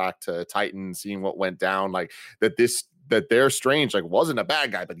flashback to Titan, seeing what went down, like that their Strange like wasn't a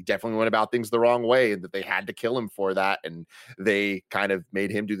bad guy, but he definitely went about things the wrong way, and that they had to kill him for that, and they kind of made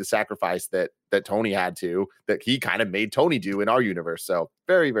him do the sacrifice that Tony had to, that he kind of made Tony do in our universe. So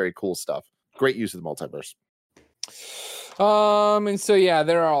very, very cool stuff. Great use of the multiverse. And so yeah,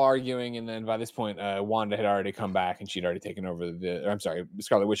 they're all arguing, and then by this point, Wanda had already come back, and she'd already taken over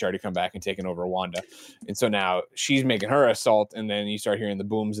Scarlet Witch had already come back and taken over Wanda, and so now she's making her assault, and then you start hearing the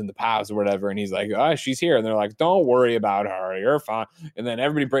booms and the pows or whatever, and he's like, "Oh, she's here," and they're like, "Don't worry about her, you're fine." And then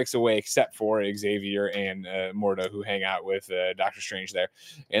everybody breaks away except for Xavier and Mordo, who hang out with Doctor Strange there,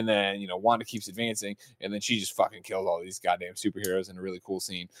 and then Wanda keeps advancing, and then she just fucking kills all these goddamn superheroes in a really cool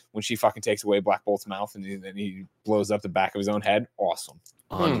scene when she fucking takes away Black Bolt's mouth, and then he blows up the back of his own head. Awesome.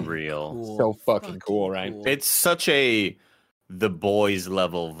 Unreal. Cool. So fucking cool, right? Cool. It's such a The Boys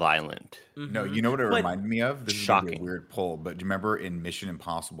level violent. No, you know what it reminded me of? This shocking. is gonna be a weird pull, but do you remember in Mission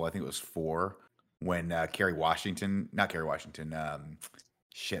Impossible, I think it was 4, when not Kerry Washington, remember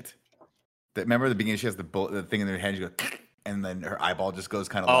the beginning, she has the thing in her hand, she goes, and then her eyeball just goes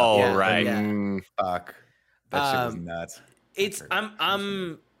kind of right. Fuck. That shit was nuts.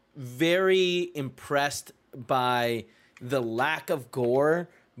 I'm very impressed by the lack of gore,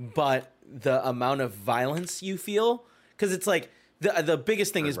 but the amount of violence you feel. Because it's like the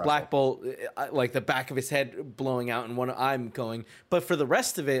biggest thing is Black Bolt, like the back of his head blowing out and one eye going. But for the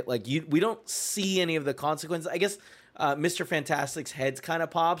rest of it, like we don't see any of the consequences. I guess Mr. Fantastic's head kind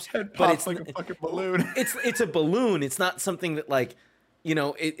of pops, but it's like a fucking balloon. It's a balloon. It's not something that like, you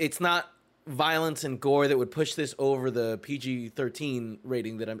know, it's not violence and gore that would push this over the PG-13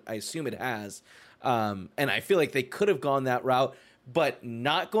 rating that I assume it has. And I feel like they could have gone that route, but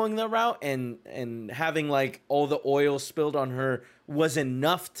not going that route and having like all the oil spilled on her was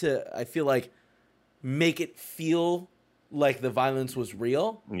enough to, I feel like, make it feel like the violence was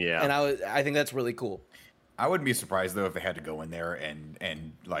real. Yeah. And I think that's really cool. I wouldn't be surprised though if they had to go in there and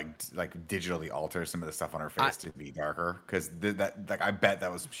like digitally alter some of the stuff on her face to be darker, because that like I bet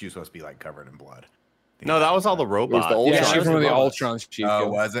she was supposed to be like covered in blood. No, that was all the robots. Yeah, she was one of the Ultrons. Oh,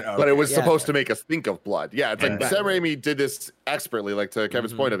 was it? Okay. But it was supposed to make us think of blood. Yeah, it's like Sam Raimi did this expertly, like to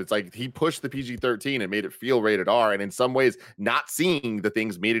Kevin's point of, it's like he pushed the PG-13 and made it feel rated R, and in some ways not seeing the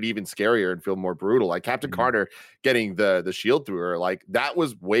things made it even scarier and feel more brutal. Like Captain Carter getting the shield through her, like that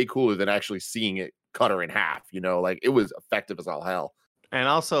was way cooler than actually seeing it cut her in half, you know, like it was effective as all hell. And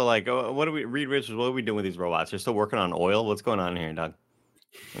also, like, what do we, Reed Richards, what are we doing with these robots? They're still working on oil? What's going on here, Doug?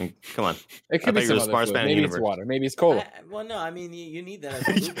 I mean, come on. It could be some other fluid. Maybe it's water. Maybe it's cola. Well, no, I mean, you need that.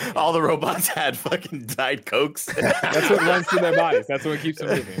 As a all the robots had fucking Diet Cokes. That's what runs through their bodies. That's what keeps them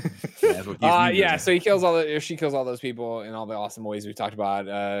moving. Yeah, so she kills all those people in all the awesome ways we talked about.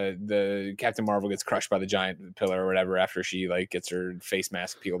 The Captain Marvel gets crushed by the giant pillar or whatever after she like gets her face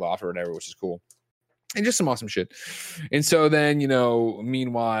mask peeled off or whatever, which is cool. And just some awesome shit. And so then, you know,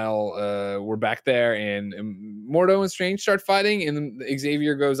 meanwhile, we're back there and Mordo and Strange start fighting and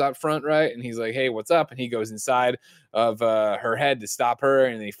Xavier goes out front, right? And he's like, hey, what's up? And he goes inside of her head to stop her.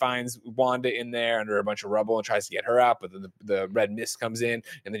 And then he finds Wanda in there under a bunch of rubble and tries to get her out. But then the red mist comes in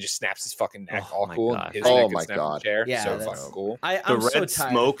and then just snaps his fucking neck all cool. Oh my God. Yeah, so fucking cool. The red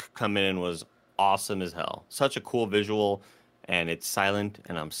smoke coming in was awesome as hell. Such a cool visual. And it's silent,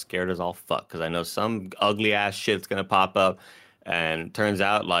 and I'm scared as all fuck because I know some ugly ass shit's gonna pop up, and turns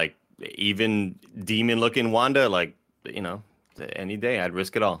out like even demon looking Wanda, like you know, any day I'd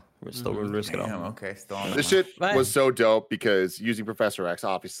risk it all. Still risk it all. Okay, still on this shit was so dope because using Professor X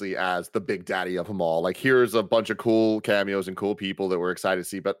obviously as the big daddy of them all. Like here's a bunch of cool cameos and cool people that we're excited to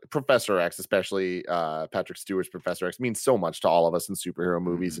see. But Professor X, especially Patrick Stewart's Professor X, means so much to all of us in superhero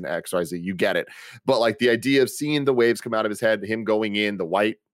movies and X, Y, Z. You get it. But like the idea of seeing the waves come out of his head, him going in, the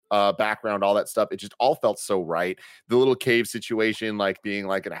white background, all that stuff, it just all felt so right. The little cave situation, like being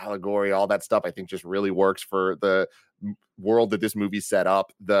like an allegory, all that stuff, I think just really works for the world that this movie set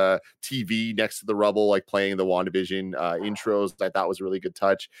up. The TV next to the rubble, like playing the WandaVision intros, I thought was a really good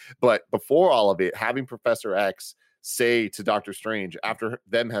touch. But before all of it, having Professor X say to Doctor Strange, after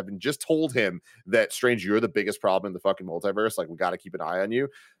them having just told him that Strange, you're the biggest problem in the fucking multiverse, like we got to keep an eye on you,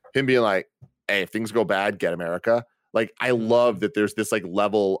 him being like, hey, if things go bad, get America. Like I love that there's this like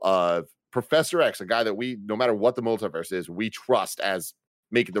level of Professor X, a guy that we, no matter what the multiverse is, we trust as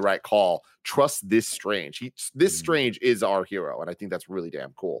making the right call. Trust this Strange. This Strange is our hero, and I think that's really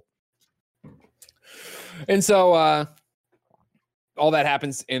damn cool. And so all that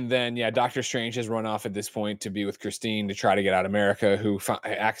happens, and then Doctor Strange has run off at this point to be with Christine to try to get out America, who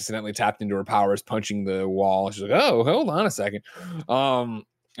accidentally tapped into her powers, punching the wall. She's like, "Oh, hold on a second." And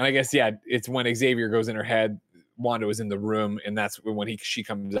I guess it's when Xavier goes in her head. Wanda was in the room, and that's when she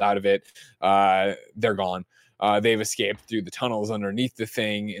comes out of it. They're gone. They've escaped through the tunnels underneath the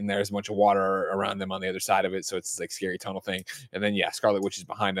thing, and there's a bunch of water around them on the other side of it. So it's like scary tunnel thing. And then Scarlet Witch is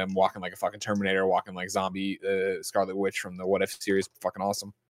behind them, walking like a fucking Terminator, walking like zombie Scarlet Witch from the What If series. Fucking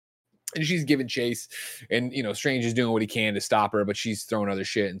awesome. And she's giving chase, and Strange is doing what he can to stop her, but she's throwing other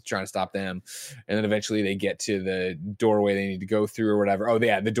shit and trying to stop them. And then eventually they get to the doorway they need to go through or whatever. Oh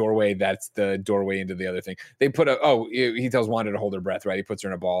yeah, the doorway, that's the doorway into the other thing. They put he tells Wanda to hold her breath, right? He puts her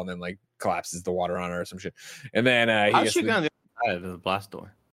in a ball and then like collapses the water on her or some shit. And then how's she on the other side of the blast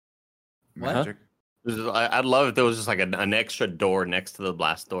door? Magic. I'd love if there was just like an extra door next to the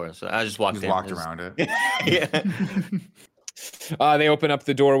blast door. So I just walked around it. Yeah. They open up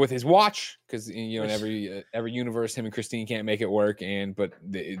the door with his watch because in every universe, him and Christine can't make it work, but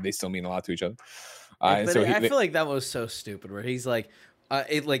they still mean a lot to each other. I feel like that was so stupid. Where he's like,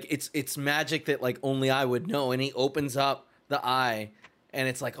 it's magic that like only I would know, and he opens up the eye, and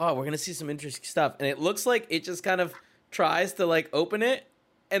it's like, oh, we're gonna see some interesting stuff, and it looks like it just kind of tries to like open it,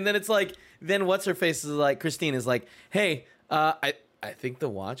 and then it's like, then what's her face is like, Christine is like, hey, I think the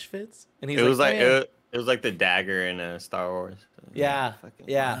watch fits, and he's It was like the dagger in Star Wars. Yeah,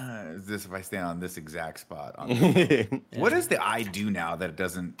 yeah. Is this if I stand on this exact spot? Yeah. What does the eye do now that it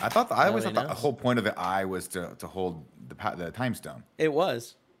doesn't? I always thought the knows. whole point of the eye was to hold the time stone. It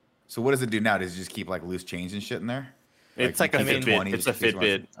was. So what does it do now? Does it just keep like loose change and shit in there? It's like a Fitbit. It's a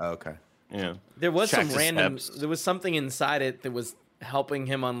Fitbit. Oh, okay. Yeah. There was Tracks some his random. steps. There was something inside it that was helping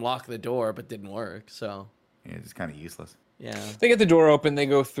him unlock the door, but didn't work. So Yeah, it's kind of useless. yeah. They get the door open, they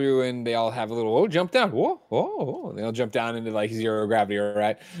go through, and they all have a little, jump down. Whoa. They all jump down into like zero gravity,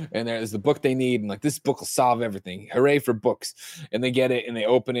 right? And there's the book they need, and like this book will solve everything. Hooray for books. And they get it, and they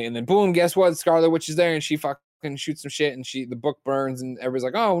open it, and then boom, guess what? Scarlet Witch is there, and she fucking shoots some shit, and the book burns, and everybody's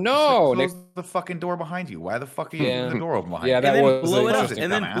like, oh no. Close the fucking door behind you. Why the fuck are you leaving the door open behind you? Yeah, that And then was blow it up. interesting,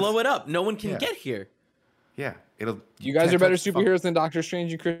 And then dumbass. blow it up. No one can Yeah. get here. Yeah, it'll. You guys can't are better touch the fuck- superheroes than Doctor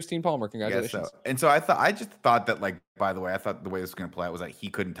Strange and Christine Palmer. I guess Congratulations. so. And so I just thought that, like, by the way, I thought the way this was gonna play out was that he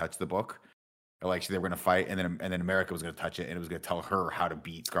couldn't touch the book, or like they were gonna fight, and then America was gonna touch it, and it was gonna tell her how to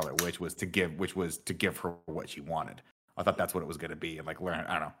beat Scarlet Witch, was to give her what she wanted. I thought that's what it was gonna be, and like learn.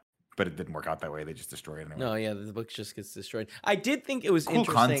 I don't know, but it didn't work out that way. They just destroyed it. Anyway. No, yeah, the book just gets destroyed. I did think it was Cool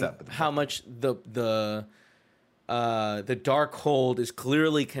interesting concept, but the how fuck- much the dark hold is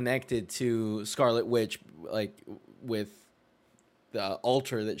clearly connected to Scarlet Witch, like with the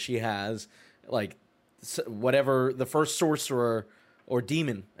altar that she has, like whatever the first sorcerer or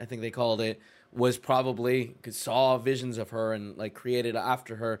demon, I think they called it, was probably saw visions of her and like created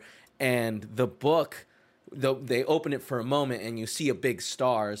after her. And the book, they open it for a moment and you see a big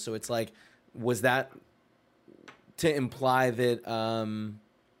star. So it's like, was that to imply that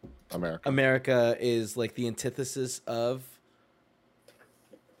America is like the antithesis of?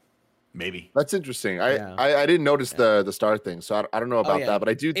 Maybe. That's interesting. Yeah. I didn't notice the star thing, so I don't know about yeah. that, but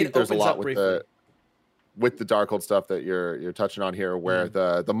I do think It there's a opens lot up with briefly. the Darkhold stuff that you're touching on here, where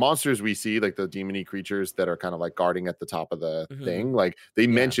the monsters we see, like the demony creatures that are kind of like guarding at the top of the thing, like they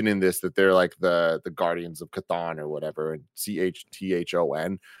mention in this that they're like the guardians of Chthon or whatever, and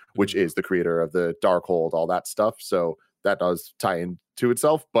Chthon, which is the creator of the Darkhold, all that stuff. So that does tie into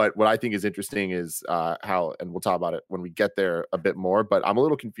itself. But what I think is interesting is how, and we'll talk about it when we get there a bit more, but I'm a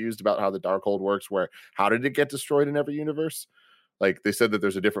little confused about how the Darkhold works, where how did it get destroyed in every universe? Like they said that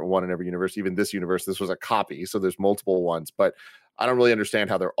there's a different one in every universe. Even this universe, this was a copy, so there's multiple ones. But I don't really understand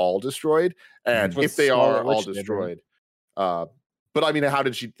how they're all destroyed, and if they are all destroyed. But I mean, how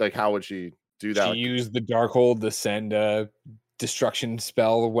would she do that? She used the Darkhold to send a destruction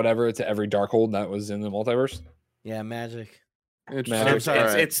spell or whatever to every Darkhold that was in the multiverse. Yeah, magic. Interesting. It's, All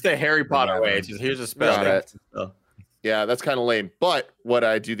right. it's the Harry Potter way. It's just here's a spell. Got it. Yeah, that's kind of lame. But what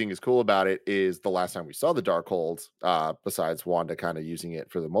I do think is cool about it is the last time we saw the Darkhold, besides Wanda kind of using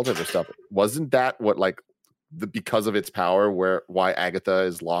it for the multiverse stuff, wasn't that what like because of its power, why Agatha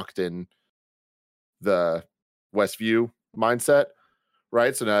is locked in the Westview mindset,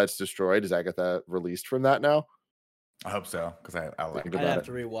 right? So now it's destroyed. Is Agatha released from that now? I hope so, because I like Think I'd about have it.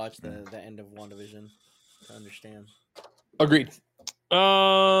 to rewatch the end of WandaVision to understand. Agreed.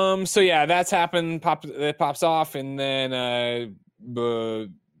 So yeah, that's happened. It pops off, and then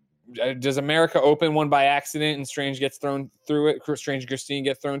does America open one by accident, and Strange gets thrown through it? Strange and Christine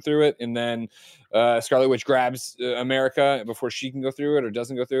get thrown through it, and then Scarlet Witch grabs America before she can go through it, or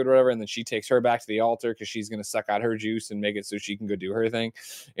doesn't go through it, or whatever, and then she takes her back to the altar because she's going to suck out her juice and make it so she can go do her thing.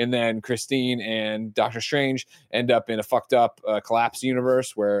 And then Christine and Doctor Strange end up in a fucked up collapsed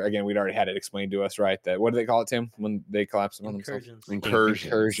universe where, again, we'd already had it explained to us, right? That what do they call it, Tim, when they collapse on themselves?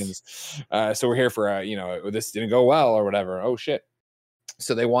 Incursions. So we're here for this didn't go well or whatever. Oh shit.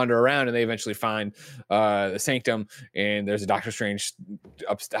 So they wander around and they eventually find the sanctum, and there's a Doctor Strange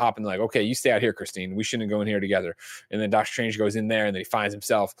hopping like, okay, you stay out here, Christine. We shouldn't go in here together. And then Doctor Strange goes in there and then he finds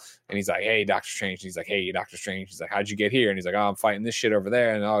himself and he's like, hey, Doctor Strange. And he's like, hey, Doctor Strange. He's like, how'd you get here? And he's like, oh, I'm fighting this shit over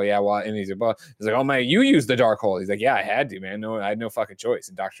there. And oh yeah, well, and he's like, well, oh man, you used the Darkhold. He's like, yeah, I had to, man. No, I had no fucking choice.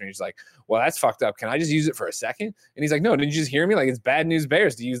 And Doctor Strange is like, well, that's fucked up. Can I just use it for a second? And he's like, no, didn't you just hear me? Like, it's bad news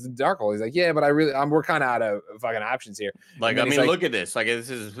bears to use the Darkhold. He's like, yeah, but we're kind of out of fucking options here. Like, I mean, look at this. Like, this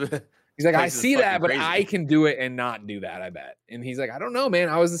is. He's like, I see that, but crazy. I can do it and not do that, I bet. And he's like, I don't know, man.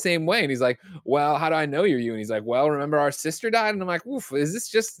 I was the same way. And he's like, well, how do I know you're you? And he's like, well, remember our sister died? And I'm like, oof, is this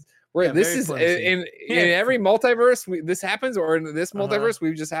just where this is in every multiverse this happens, or in this multiverse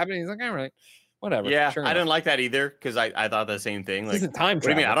we've just happened? He's like, all right, whatever. Yeah, sure I didn't like that either because I thought the same thing. Like, this isn't time what do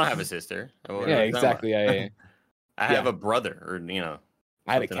you travel. mean? I don't have a sister. Yeah, exactly. Yeah. I have a brother, or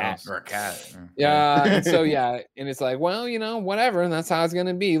I had a cat. else. or a cat. Yeah. And so yeah, and it's like, well, whatever, and that's how it's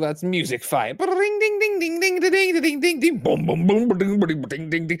gonna be. Let's music fight. Ding ding ding ding ding ding ding ding ding ding boom boom boom ding ding ding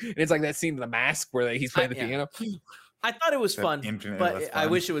ding ding. And it's like that scene in The Mask where he's playing the piano. I thought it was fun, infinitely but less I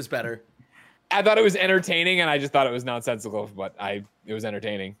fun. wish it was better. I thought it was entertaining, and I just thought it was nonsensical, but it was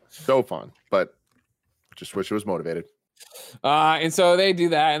entertaining. So fun, but just wish it was motivated. And so they do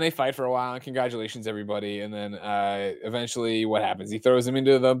that, and they fight for a while. And congratulations, everybody. And then eventually, what happens? He throws him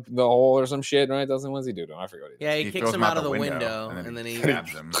into the hole or some shit, right? Doesn't what does he do to him? I forget what he does. Yeah, he kicks him out of the window, and then he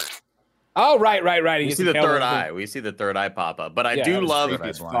stabs him. Oh, right. He We gets see the impaled third on eye. We see the third eye pop up. But I Yeah, do that was love. creepy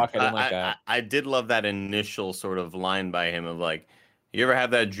as fuck. I didn't like that. I did love that initial sort of line by him of like, you ever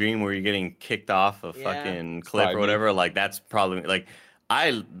have that dream where you're getting kicked off a fucking cliff or whatever? Like that's probably like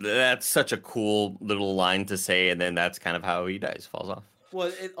that's such a cool little line to say, and then that's kind of how he dies, falls off.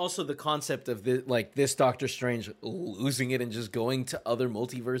 Well, also the concept of this Doctor Strange losing it and just going to other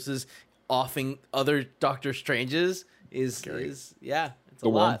multiverses, offing other Doctor Stranges is it's a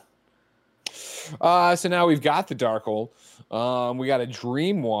lot. So now we've got the Darkhold. We got a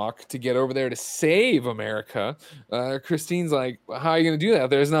dream walk to get over there to save America. Christine's like, how are you going to do that?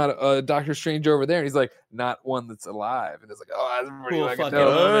 There's not a Doctor Strange over there. And he's like, not one that's alive. And it's like, oh, that's pretty fucking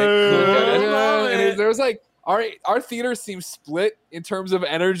dope. And there was like, our theater seems split in terms of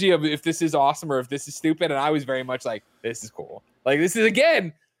energy of if this is awesome or if this is stupid. And I was very much like, this is cool. Like, this is,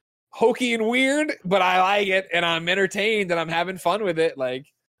 again, hokey and weird, but I like it. And I'm entertained and I'm having fun with it.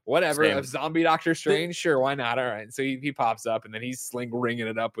 Like, whatever. A zombie Doctor Strange, sure, why not? All right. So he pops up and then he's ringing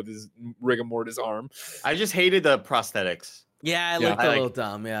it up with his rigor mortis arm. I just hated the prosthetics. Yeah, it looked a little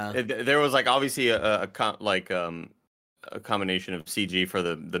dumb. Yeah, there was like obviously a combination of CG for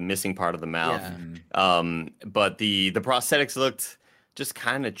the missing part of the mouth. Yeah. But the prosthetics looked just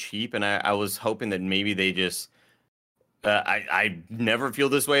kind of cheap, and I was hoping that maybe they just. I never feel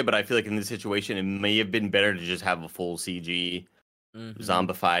this way, but I feel like in this situation it may have been better to just have a full CG.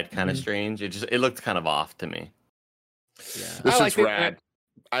 Zombified kind of strange. It looked kind of off to me. Yeah, This is rad.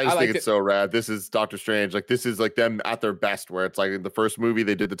 I just think it's so rad. This is Doctor Strange. Like this is like them at their best, where it's like in the first movie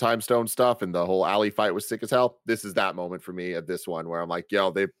they did the time stone stuff and the whole alley fight was sick as hell. This is that moment for me of this one where I'm like,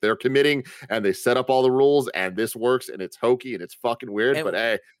 yo, they're committing and they set up all the rules and this works and it's hokey and it's fucking weird. But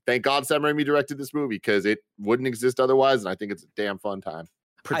hey, thank God Sam Raimi directed this movie because it wouldn't exist otherwise, and I think it's a damn fun time.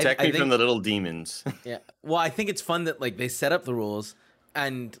 Protect me from the little demons. Yeah. Well, I think it's fun that like they set up the rules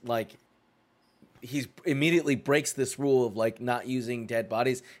and like he immediately breaks this rule of like not using dead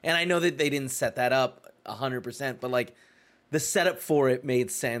bodies. And I know that they didn't set that up 100%, but like the setup for it made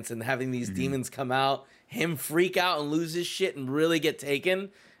sense. And having these demons come out, him freak out and lose his shit and really get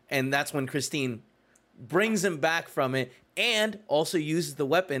taken. And that's when Christine brings him back from it and also uses the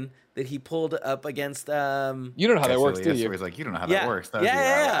weapon that he pulled up against. You don't know how that works, do you? He's like, you don't know how that works.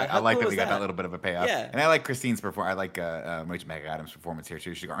 Yeah. I like that we got that little bit of a payoff. Yeah. And I like Christine's performance. I like Rachel McAdams' performance here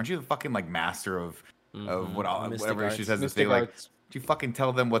too. She's like, aren't you the fucking like master of whatever she says this thing like? Do you fucking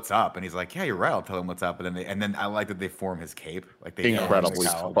tell them what's up? And he's like, yeah, you're right. I'll tell them what's up. And then I like that they form his cape. Like they incredibly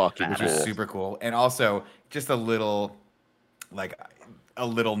fucking which is super cool. And also just a little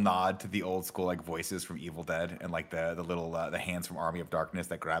nod to the old school like voices from Evil Dead and like the little the hands from Army of Darkness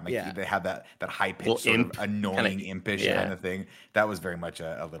that grab. Like, they have that high pitched sort of annoying impish kind of thing. That was very much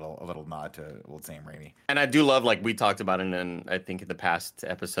a little nod to old Sam Raimi. And I do love, like we talked about in I think in the past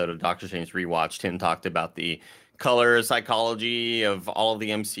episode of Doctor Strange Rewatch, Tim talked about the color psychology of all of the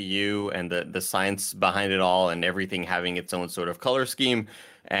MCU and the science behind it all and everything having its own sort of color scheme.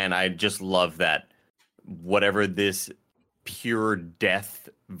 And I just love that whatever this pure death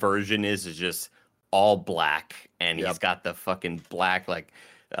version is just all black, and he's got the fucking black like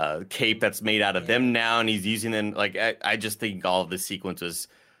cape that's made out of them now, and he's using them like I just think all of the sequences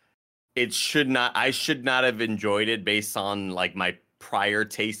I should not have enjoyed it based on like my prior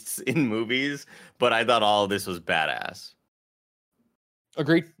tastes in movies, but I thought all of this was badass.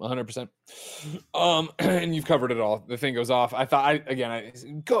 Agreed, 100%. And you've covered it all. The thing goes off. I thought,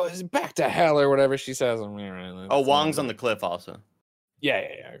 goes back to hell or whatever she says. Oh, Wong's on the cliff also. Yeah,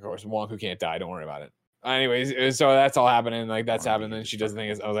 of course. Wong who can't die. Don't worry about it. Anyways, so that's all happening. Like that's happening. And she does the thing.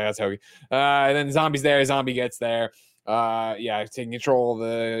 I was like, that's hokey. And then Zombie's there. Zombie gets there. Taking control of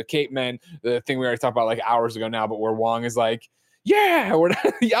the Cape Men. The thing we already talked about like hours ago now, but where Wong is like, yeah, we're not,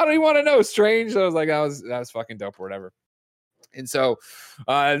 I don't even want to know. Strange. So I was like, that was fucking dope or whatever. And so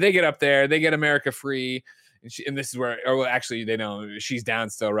they get up there, they get America free, and this is where, actually, they know she's down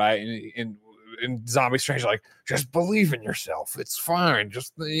still, right? And Zombie Strange like, just believe in yourself, it's fine.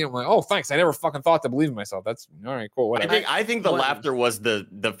 Just I'm like, oh, thanks. I never fucking thought to believe in myself. That's all right, cool. Whatever. I think the laughter was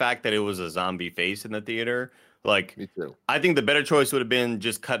the fact that it was a zombie face in the theater. Like, me too. I think the better choice would have been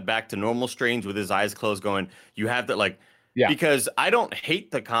just cut back to normal Strange with his eyes closed, going, you have to because I don't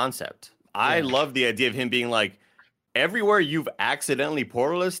hate the concept. I love the idea of him being like, everywhere you've accidentally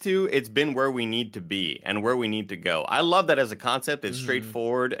portaled us to, it's been where we need to be and where we need to go. I love that as a concept. It's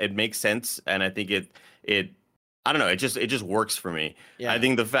straightforward. It makes sense, and I think it I don't know. It just works for me. Yeah. I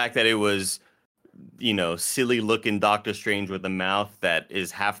think the fact that it was, silly looking Doctor Strange with a mouth that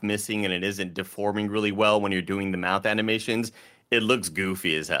is half missing and it isn't deforming really well when you're doing the mouth animations, it looks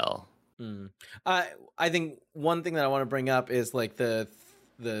goofy as hell. I think one thing that I want to bring up is like the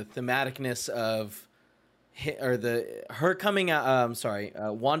thematicness of her coming out.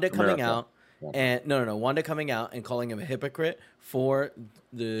 Wanda coming out, and Wanda coming out and calling him a hypocrite for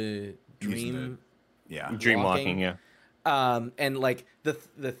the dream walking, yeah. And like the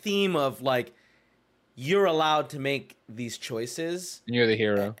theme of like, you're allowed to make these choices, and you're the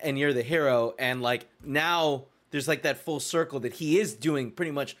hero, and like now there's like that full circle that he is doing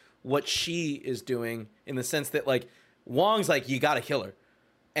pretty much what she is doing, in the sense that like Wong's like, you gotta kill her,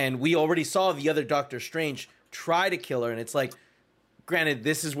 and we already saw the other Doctor Strange try to kill her, and it's like, granted,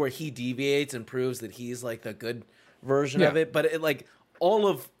 this is where he deviates and proves that he's like the good version of it, but it, like, all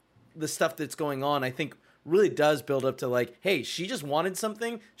of the stuff that's going on, I think really does build up to like, hey, she just wanted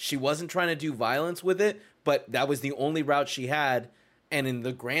something, she wasn't trying to do violence with it, but that was the only route she had, and in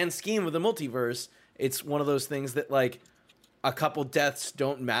the grand scheme of the multiverse, it's one of those things that like, a couple deaths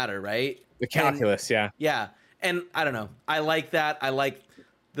don't matter, right? The calculus, yeah. And I don't know, I like that. I like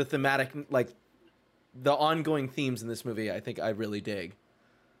the thematic, like the ongoing themes in this movie. I think I really dig.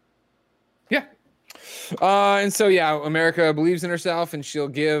 Yeah. And so, America believes in herself, and she'll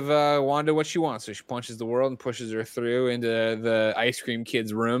give Wanda what she wants. So she punches the world and pushes her through into the ice cream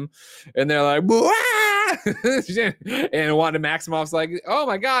kid's room, and they're like, and Wanda Maximoff's like, "Oh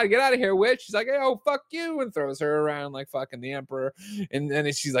my god, get out of here, witch!" She's like, "Oh, fuck you," and throws her around like fucking the emperor. And then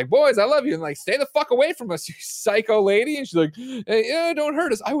she's like, "Boys, I love you," and like, "Stay the fuck away from us, you psycho lady." And she's like, "Hey, don't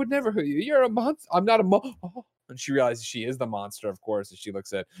hurt us. I would never hurt you. You're a monster. I'm not a oh. And she realizes she is the monster, of course, and she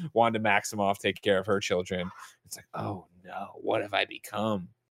looks at Wanda Maximoff take care of her children. It's like, oh no, what have I become?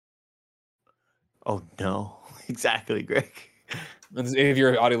 Oh no, exactly, Greg. And if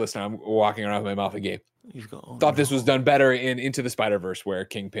you're an audio listener, I'm walking around with my mouth agape. Thought this was done better in Into the Spider-Verse, where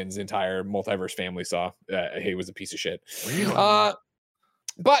Kingpin's entire multiverse family saw he was a piece of shit. Really? But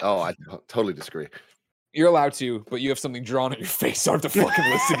I totally disagree. You're allowed to, but you have something drawn on your face. So I have to fucking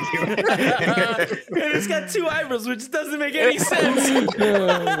listen to you. And it's got two eyebrows, which doesn't make any sense.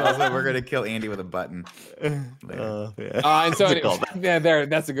 Also, we're gonna kill Andy with a button. And so, that's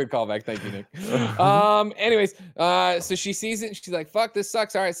a good callback. Thank you, Nick. Anyways, so she sees it and she's like, "Fuck, this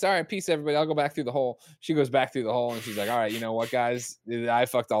sucks. All right, sorry, peace, everybody. I'll go back through the hole." She goes back through the hole and she's like, "All right, you know what, guys? I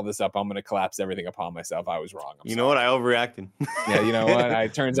fucked all this up. I'm gonna collapse everything upon myself. I was wrong. You know what? I overreacted. Yeah, you know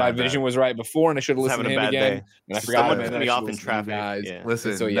what? Turns out Vision was right before, and I should have listened to him again. Day. And I forgot Someone cut me off in traffic. Yeah.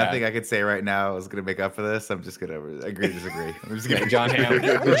 Listen, nothing I could say right now is gonna make up for this. I'm just gonna agree to disagree. I'm just gonna John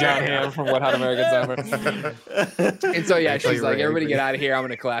Hamm from What Hot American Summer. And so she's like, "Everybody get out of here. I'm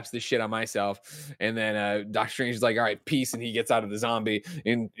gonna collapse this shit on myself." And then Doctor Strange is like, "All right, peace," and he gets out of the zombie.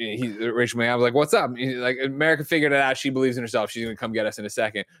 And Rachel McAdams was like, "What's up?" He's like, America figured it out. She believes in herself. She's gonna come get us in a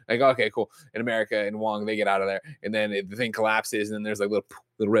second. Like, okay, cool. And America and Wong, they get out of there, and then the thing collapses, and then there's like little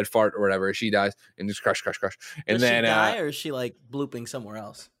red fart or whatever. She dies and just crush. And Does then she die, or is she like blooping somewhere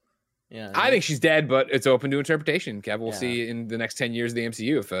else? Yeah, I think she's dead, but it's open to interpretation. Kev, we'll see in the next 10 years of the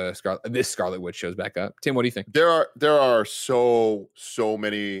MCU if this Scarlet Witch shows back up. Tim, what do you think? There are so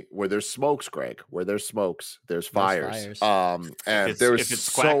many where there's smokes, Greg. Where there's smokes, there's fires. And there's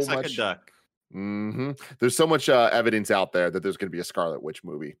so much. Like a duck. Mm-hmm. There's so much evidence out there that there's going to be a Scarlet Witch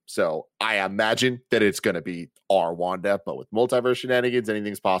movie. So I imagine that it's going to be our Wanda, but with multiverse shenanigans,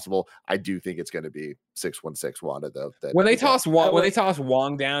 anything's possible. I do think it's going to be 616 Wanda, though. When they toss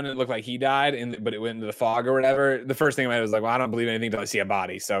Wong down, and it looked like he died, but it went into the fog or whatever. The first thing I was like, well, I don't believe anything until I see a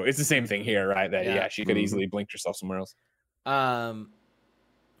body. So it's the same thing here, right? That she could easily blink herself somewhere else. Oh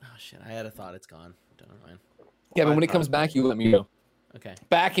shit! I had a thought. It's gone. Don't mind. Yeah, but when it comes back, you let me know. Okay.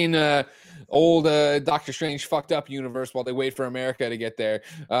 Back in old Doctor Strange fucked up universe, while they wait for America to get there,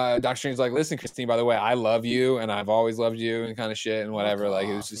 Doctor Strange's like, "Listen, Christine, by the way, I love you, and I've always loved you," and kind of shit and whatever. Like,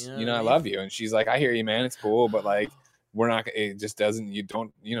 it was just, I love you. And she's like, "I hear you, man. It's cool, but like, we're not. It just doesn't. You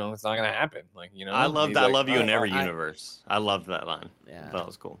don't. It's not gonna happen. Like, I loved. I love you in every universe. I loved that line. Yeah, that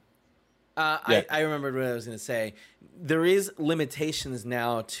was cool. I remembered what I was going to say. There is limitations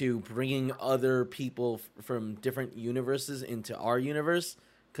now to bringing other people from different universes into our universe,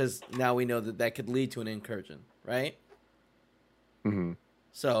 because now we know that could lead to an incursion, right? Mm-hmm.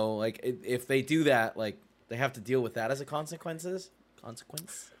 So, like, if they do that, like, they have to deal with that as a consequence.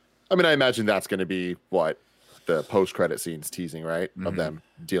 I mean, I imagine that's going to be what the post-credit scenes teasing, right? Mm-hmm. Of them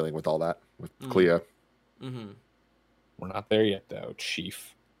dealing with all that with Clea. Mm-hmm. We're not there yet, though,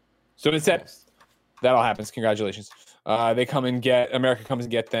 Chief. So instead, that all happens. Congratulations. They come and America comes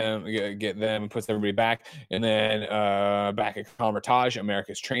and get them and puts everybody back. And then back at Comertage,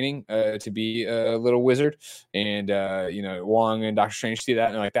 America's training to be a little wizard. And, Wong and Doctor Strange see that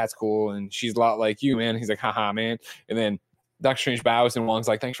and they're like, that's cool. And she's a lot like you, man. He's like, haha, man. And then Doctor Strange bows and Wong's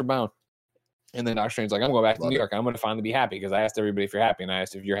like, thanks for bowing. And then Doctor Strange's like, I'm going back to New York. I'm going to finally be happy because I asked everybody if you're happy. And I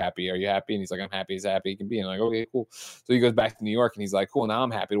asked if you're happy. Are you happy? And he's like, I'm happy as happy he can be. And I'm like, okay, cool. So he goes back to New York and he's like, cool. Now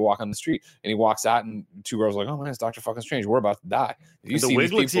I'm happy to walk on the street. And he walks out and two girls are like, oh, man, it's Dr. fucking Strange. We're about to die. The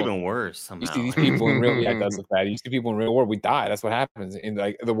wig looks even worse somehow. You see these people in real it does look bad. You see people in real world, we die. That's what happens. And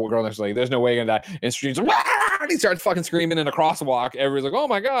like the girl next to like, there's no way you're going to die. And Strange's like, and he starts fucking screaming in a crosswalk. Everybody's like, oh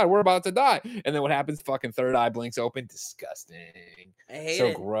my God, we're about to die. And then what happens? Fucking third eye blinks open. Disgusting. I hate so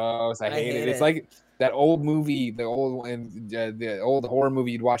it. Gross. I hate it. It's like that old movie, the old horror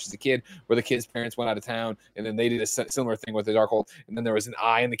movie you'd watch as a kid, where the kid's parents went out of town, and then they did a similar thing with the Darkhold, and then there was an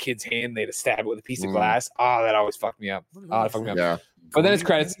eye in the kid's hand. They had to stab it with a piece of glass. Oh, that always fucked me up. Yeah. But then it's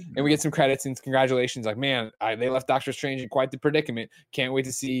credits, and we get some credits and congratulations. Like, man, they left Doctor Strange in quite the predicament. Can't wait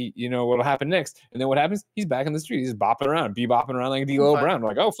to see, what'll happen next. And then what happens? He's back in the street. He's bopping around like D-Lo Brown. We're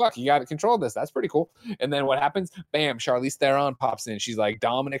like, oh fuck, you got to control this. That's pretty cool. And then what happens? Bam, Charlize Theron pops in. She's like,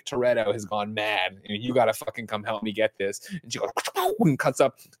 Dominic Toretto has gone mad, and you got to fucking come help me get this. And she goes and cuts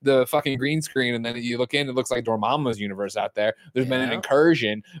up the fucking green screen, and then you look in, it looks like Dormammu's universe out there. There's been an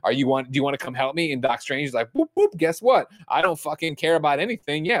incursion. Do you want to come help me? And Doc Strange is like, boop boop. Guess what? I don't fucking care about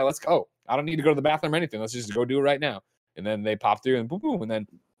anything. Yeah, let's go. I don't need to go to the bathroom or anything. Let's just go do it right now. And then they pop through and boom, boom. And then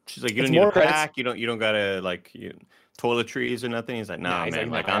she's like, you don't need a pack. You don't gotta toiletries or nothing. He's like, nah, man.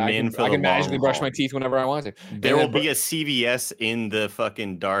 Like, I'm in for the long haul. I can magically brush my teeth whenever I want to. There will be a CVS in the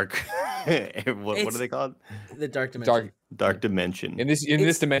fucking dark. what are they called? The dark dimension. Dark dimension. In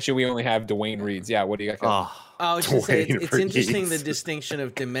this dimension, we only have Dwayne Reeds. Yeah, what do you got? I was just saying, it's interesting the distinction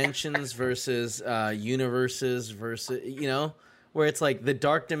of dimensions versus universes versus where it's like the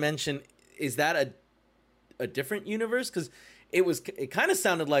dark dimension, is that a different universe? Because it kind of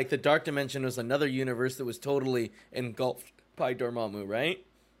sounded like the dark dimension was another universe that was totally engulfed by Dormammu, right?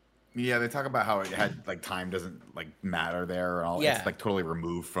 Yeah, they talk about how it had time doesn't matter there or all. Yeah. It's totally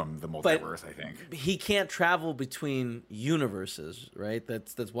removed from the multiverse, I think. He can't travel between universes, right?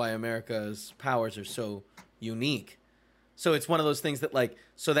 That's why America's powers are so unique. So it's one of those things that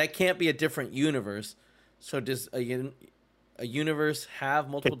so that can't be a different universe. So does a universe have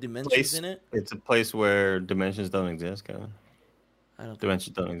multiple dimensions in it? It's a place where dimensions don't exist, Kevin.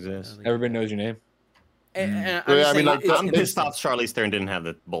 Dimensions don't exist. Everybody knows your name. I'm pissed off Charlize Theron didn't have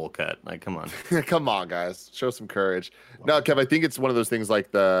the bowl cut. Like, come on. Come on, guys. Show some courage. No, Kev, I think it's one of those things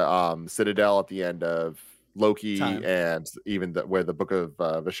like the Citadel at the end of Loki and even where the Book of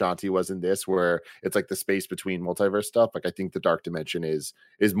Vishanti was in this, where it's like the space between multiverse stuff. Like, I think the Dark Dimension is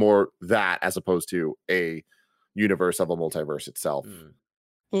more that as opposed to a universe of a multiverse itself.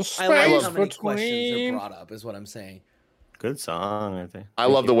 I like how many questions are brought up, is what I'm saying. Good song, I think. I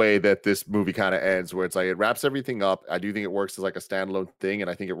love the way that this movie kind of ends, where it's like it wraps everything up. I do think it works as like a standalone thing,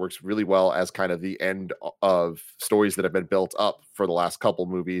 and I think it works really well as kind of the end of stories that have been built up for the last couple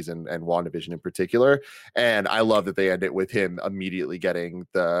movies and WandaVision in particular. And I love that they end it with him immediately getting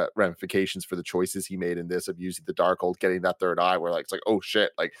the ramifications for the choices he made in this of using the Darkhold, getting that third eye, where it's like, oh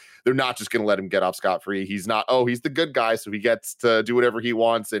shit, like they're not just going to let him get off scot-free. He's not, he's the good guy, so he gets to do whatever he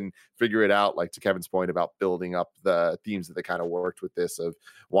wants and figure it out. Like to Kevin's point about building up the themes that they kind of worked with this of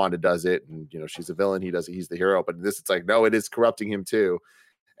Wanda does it and she's a villain, he does it, he's the hero, but in this it's like no, it is corrupting him too.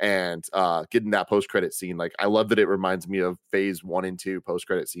 And getting that post-credit scene, like I love that it reminds me of phase 1 and 2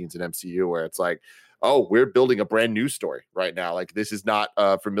 post-credit scenes in MCU, where it's like, oh, we're building a brand new story right now. Like this is not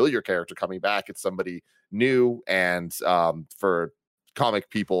a familiar character coming back, it's somebody new. And for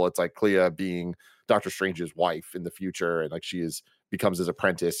comic people, it's like Clea being Doctor Strange's wife in the future, and like becomes his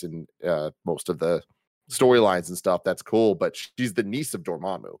apprentice in most of the storylines and stuff. That's cool, but she's the niece of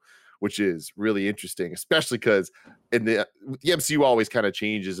Dormammu, which is really interesting, especially because in the MCU always kind of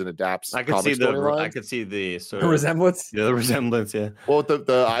changes and adapts. I could see the sort of resemblance. Yeah, the resemblance. Yeah. Well,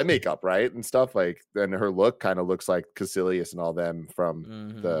 the eye makeup, right, and stuff like, and her look kind of looks like Caecilius and all them from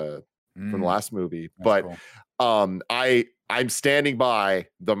the last movie. That's but cool. I'm standing by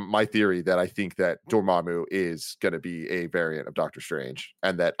my theory that I think that Dormammu is going to be a variant of Doctor Strange,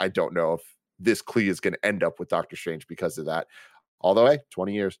 and that I don't know if this Clea is going to end up with Doctor Strange because of that. Although, hey,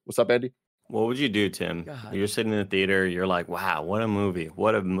 20 years. What's up, Andy? What would you do, Tim? God. You're sitting in the theater. You're like, wow, what a movie.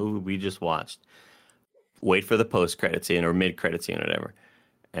 What a movie we just watched. Wait for the post-credit scene or mid-credit scene or whatever.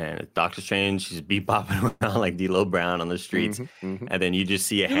 And Doctor Strange, she's bebopping around like D-Lo Brown on the streets. And then you just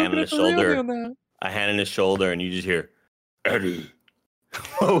see a hand on his shoulder. A hand on his shoulder, and you just hear, Eddie.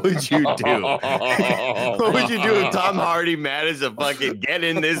 What would you do? What would you do if Tom Hardy managed to fucking get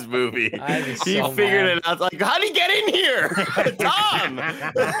in this movie? He figured it out. Like, how'd he get in here? Tom!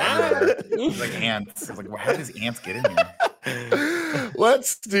 It's like ants. It's like, well, how does ants get in here?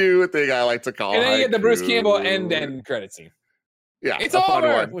 Let's do a thing I like to call. And then you get the Bruce haiku. Campbell end credit scene. Yeah, It's a fun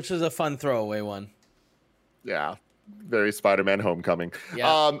over! one. Which is a fun throwaway one. Yeah, very Spider-Man Homecoming. Yeah.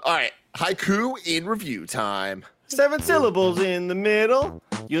 All right, haiku in review time. 7 syllables in the middle.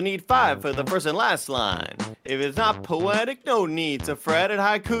 You'll need 5 for the first and last line. If it's not poetic, no need to fret it.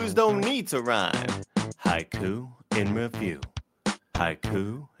 Haikus don't need to rhyme. Haiku in review.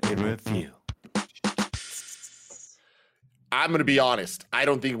 Haiku in review. I'm going to be honest. I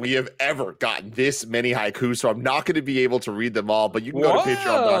don't think we have ever gotten this many haikus, so I'm not going to be able to read them all, but you can go to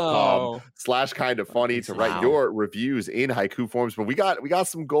patreon.com/kindafunny to write your reviews in haiku forms. But we got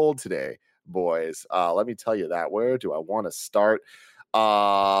some gold today, boys. Let me tell you that. Where do I want to start?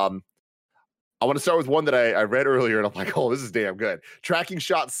 I want to start with one that I read earlier, and I'm like, oh, this is damn good. Tracking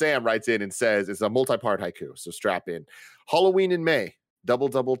Shot Sam writes in and says, it's a multi-part haiku, so strap in. Halloween in May,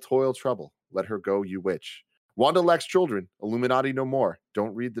 double toil trouble. Let her go, you witch. Wanda lacks children. Illuminati no more.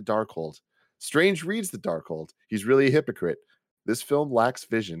 Don't read the Darkhold. Strange reads the Darkhold. He's really a hypocrite. This film lacks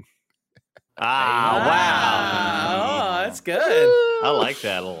vision. Wow. Oh, that's good. I like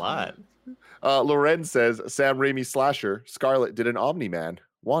that a lot. Loren says, Sam Raimi slasher. Scarlet did an Omni-Man.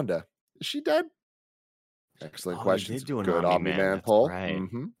 Wanda, is she dead? Excellent questions. Do an Good Omni-Man that's poll. right.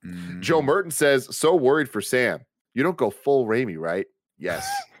 Joe Merton says, so worried for Sam. You don't go full Raimi, right? Yes.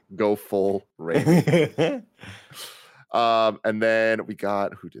 Go full Raimi. And then we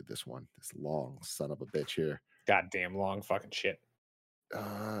got, who did this one? This long son of a bitch here. Goddamn long fucking shit.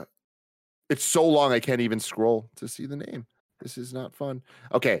 It's so long I can't even scroll to see the name. This is not fun.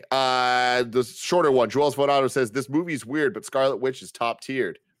 Okay. The shorter one, Joel's Vonato says, this movie's weird, but Scarlet Witch is top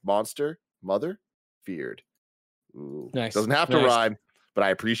tiered. Monster, mother, feared. Ooh. Nice. Doesn't have to rhyme, but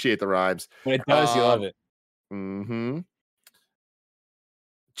I appreciate the rhymes. When it does, you love it. Mm-hmm.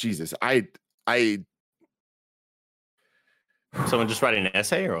 Jesus, I Someone just writing an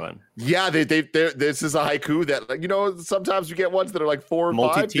essay or what? yeah, this is a haiku that, like, you know, sometimes you get ones that are like 4 or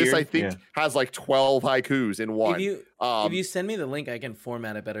 5. This I think has like 12 haikus in one. If you send me the link, I can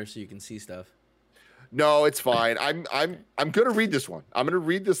format it better so you can see stuff. No, it's fine. I'm gonna read this one. I'm gonna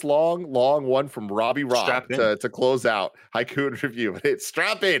read this long one from Robbie Rob to close out haiku and review. It's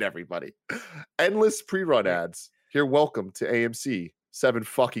strap in, everybody. Endless pre-run ads. You're welcome to AMC 7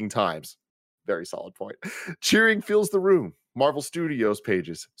 fucking times. Very solid point. Cheering fills the room. Marvel Studios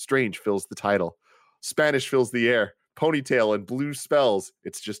pages. Strange fills the title. Spanish fills the air. Ponytail and blue spells.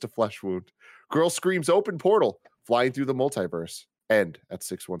 It's just a flesh wound. Girl screams open portal. Flying through the multiverse. End at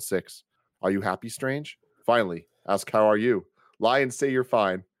 616. Are you happy, Strange? Finally, ask how are you? Lie and say you're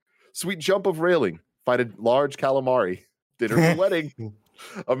fine. Sweet jump of railing. Find a large calamari. Dinner for wedding.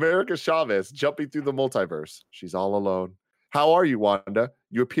 America Chavez jumping through the multiverse. She's all alone. How are you, Wanda?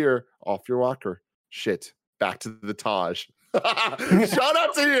 You appear off your rocker. Shit. Back to the Taj. Shout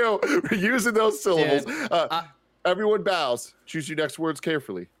out to you for using those syllables. Everyone bows. Choose your next words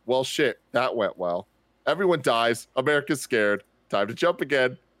carefully. Well, shit. That went well. Everyone dies. America's scared. Time to jump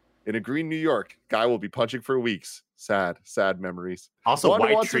again. In a green New York, guy will be punching for weeks. Sad memories. Also,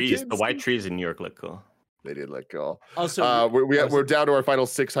 white trees. The white trees in New York look cool. They did let go. Also, we're down to our final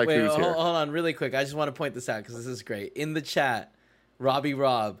 6 haikus here. Hold on, really quick. I just want to point this out because this is great. In the chat, Robbie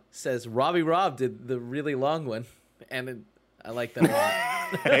Rob says Robbie Rob did the really long one, and I like that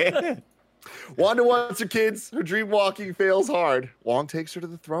a lot. Wanda wants her kids. Her dream walking fails hard. Wong takes her to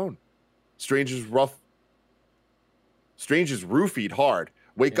the throne. Strange is roofied hard.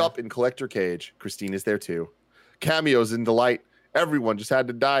 Wake up in collector cage. Christine is there too. Cameos in delight. Everyone just had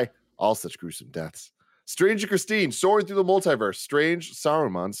to die. All such gruesome deaths. Strange and Christine soaring through the multiverse. Strange,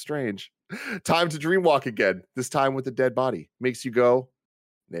 Saruman, strange. Time to dream walk again. This time with a dead body. Makes you go,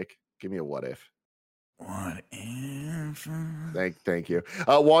 Nick, give me a what if. What if? Thank you.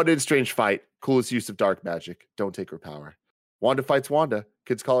 Wanda and Strange fight. Coolest use of dark magic. Don't take her power. Wanda fights Wanda.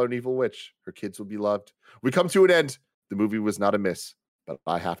 Kids call her an evil witch. Her kids will be loved. We come to an end. The movie was not a miss, but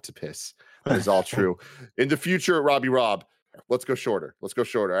I have to piss. That is all true. In the future, Robbie Rob, let's go shorter.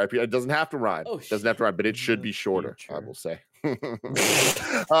 It doesn't have to rhyme. But it should be shorter, I will say.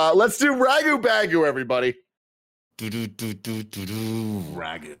 Let's do Ragu Bagu, everybody.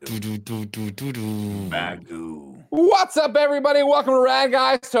 Bagu. What's up, everybody? Welcome to Rad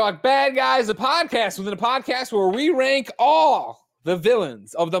Guys Talk Bad Guys, a podcast within a podcast where we rank all the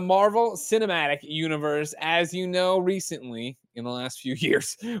villains of the Marvel Cinematic Universe. As you know, recently, in the last few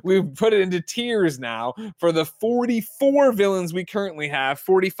years, we've put it into tiers now for the 44 villains we currently have.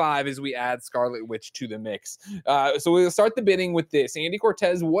 45 as we add Scarlet Witch to the mix. So we'll start the bidding with this. Andy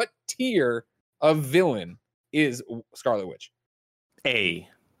Cortez, what tier of villain is Scarlet Witch? A.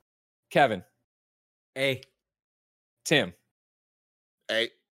 Kevin. A. Tim. A.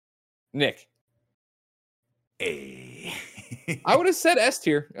 Nick. A. I would have said S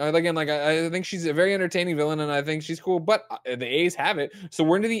tier. Again, I think she's a very entertaining villain, and I think she's cool. But the A's have it, so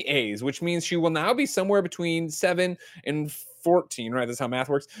we're into the A's, which means she will now be somewhere between 7 and 14. Right, that's how math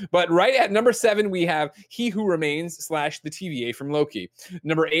works. But right at number 7, we have He Who Remains / the TVA from Loki.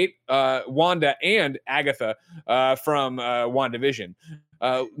 Number 8, Wanda and Agatha from WandaVision.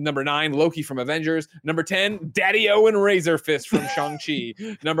 Number 9, Loki from Avengers. Number 10, Daddy-O and Razor Fist from Shang-Chi.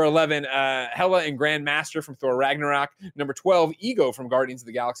 Number 11, Hela and Grandmaster from Thor Ragnarok. Number 12, Ego from Guardians of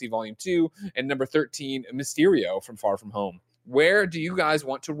the Galaxy Volume 2. And number 13, Mysterio from Far From Home. Where do you guys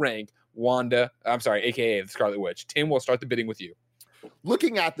want to rank Wanda? I'm sorry, aka the Scarlet Witch. Tim, we'll start the bidding with you.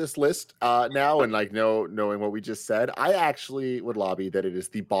 Looking at this list now and knowing what we just said, I actually would lobby that it is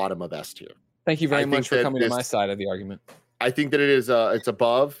the bottom of S tier. Thank you very much for coming to my side of the argument. I think that it is it's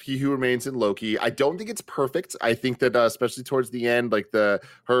above He Who Remains in Loki. I don't think it's perfect. I think that especially towards the end, like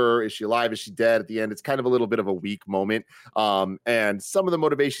is she alive? Is she dead? At the end, it's kind of a little bit of a weak moment. And some of the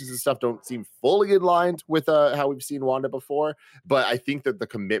motivations and stuff don't seem fully in line with how we've seen Wanda before. But I think that the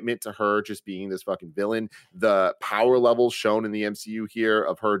commitment to her just being this fucking villain, the power levels shown in the MCU here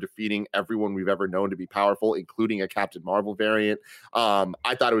of her defeating everyone we've ever known to be powerful, including a Captain Marvel variant.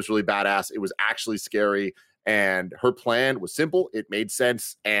 I thought it was really badass. It was actually scary. And her plan was simple. It made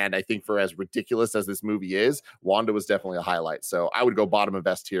sense. And I think for as ridiculous as this movie is, Wanda was definitely a highlight. So I would go bottom of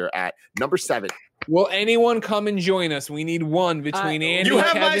S tier at number 7. Will anyone come and join us? We need one between Andy and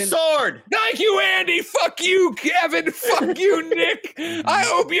Kevin. You have my sword. Thank you, Andy. Fuck you, Kevin. Fuck you, Nick. I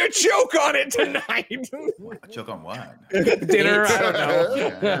hope you choke on it tonight. Choke on what? Dinner. I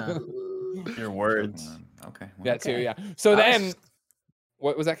don't know. Your words. Okay. Well, That too, yeah. So then...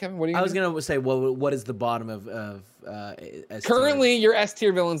 What was that, Kevin? What are you? I was gonna say, what is the bottom of S currently your S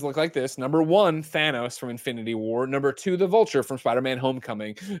tier villains look like this: number 1, Thanos from Infinity War; number 2, the Vulture from Spider-Man: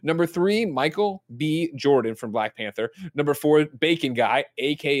 Homecoming; number 3, Michael B. Jordan from Black Panther; number 4, Bacon Guy,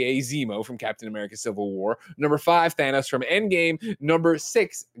 aka Zemo from Captain America: Civil War; number 5, Thanos from Endgame; number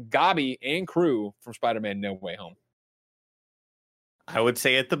 6, Gabi and crew from Spider-Man: No Way Home. I would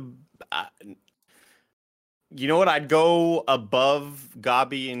say at the. You know what? I'd go above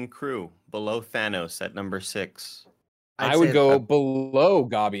Gabi and crew, below Thanos at number 6. I would go below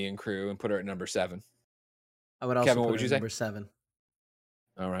Gabi and crew and put her at number 7. I would also Kevin, put what would her you at say? number 7.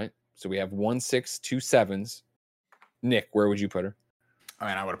 All right. So we have 1, 6, 2 7s. Nick, where would you put her? I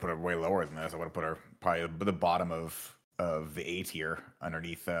mean, I would have put her way lower than this. I would have put her probably the bottom of the A tier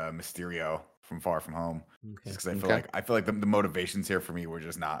underneath Mysterio from Far From Home. Okay. Because I feel like the motivations here for me were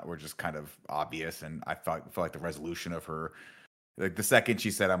just kind of obvious, and I feel like the resolution of her, like the second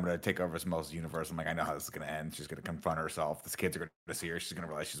she said, "I'm going to take over this most universe," I'm like, I know how this is going to end. She's going to confront herself. These kids are going to see her. She's going to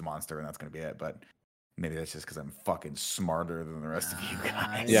realize she's a monster, and that's going to be it. But maybe that's just because I'm fucking smarter than the rest of you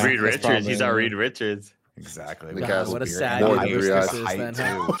guys. Yeah, Reed that's Richards. He's our probably- Reed Richards. Exactly. God, what a Beard sad and more than universe three this eyes. is then,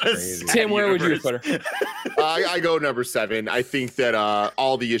 Height, huh? too. It's crazy. Tim, where would you put her? I go number 7. I think that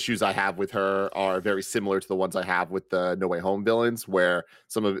all the issues I have with her are very similar to the ones I have with the No Way Home villains, where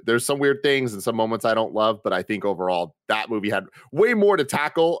there's some weird things and some moments I don't love, but I think overall that movie had way more to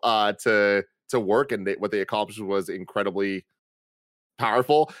tackle to work, and what they accomplished was incredibly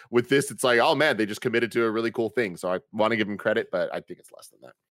powerful. With this, it's like, oh man, they just committed to a really cool thing. So I want to give them credit, but I think it's less than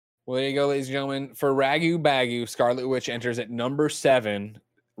that. Well, there you go, ladies and gentlemen. For Ragu Bagu, Scarlet Witch enters at number 7,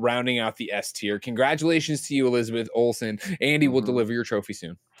 rounding out the S tier. Congratulations to you, Elizabeth Olsen. Andy will deliver your trophy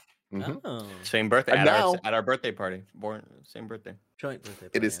soon. Mm-hmm. Oh, Same birthday And at our birthday party. Same birthday. joint birthday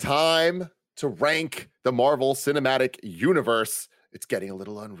It is party. time to rank the Marvel Cinematic Universe. It's getting a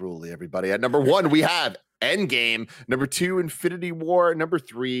little unruly, everybody. At number 1, we have Endgame. Number 2, Infinity War. Number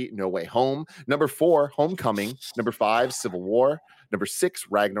 3, No Way Home. Number 4, Homecoming. Number 5, Civil War. Number 6,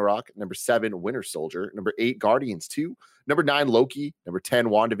 Ragnarok. Number 7, Winter Soldier. Number 8, Guardians 2. Number 9, Loki. Number 10,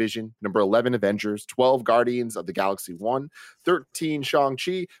 WandaVision. Number 11, Avengers. 12, Guardians of the Galaxy 1. 13,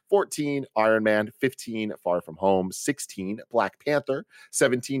 Shang-Chi. 14, Iron Man. 15, Far From Home. 16, Black Panther.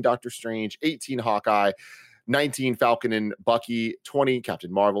 17, Doctor Strange. 18, Hawkeye. 19, Falcon and Bucky. 20,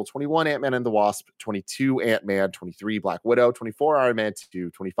 Captain Marvel. 21, Ant-Man and the Wasp. 22, Ant-Man. 23, Black Widow. 24, Iron Man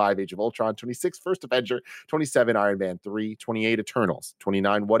 2. 25, Age of Ultron. 26, First Avenger. 27, Iron Man 3. 28, Eternals.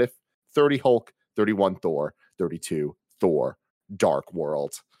 29, What If. 30, Hulk. 31, Thor. 32, Thor dark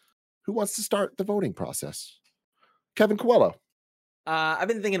world. Who wants to start the voting process? Kevin Coelho. I've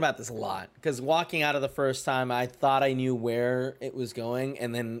been thinking about this a lot because walking out of the first time, I thought I knew where it was going,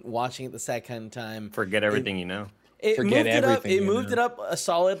 and then watching it the second time, forget everything you know. It moved it up a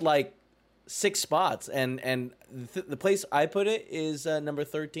solid like 6 spots, and the place I put it is number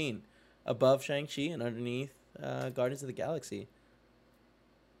 13, above Shang-Chi and underneath Guardians of the Galaxy.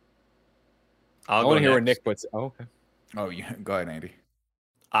 I want to hear where Nick puts it. Oh, okay. Oh, yeah. Go ahead, Andy.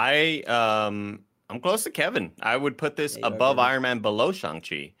 I'm close to Kevin. I would put this above Iron Man, below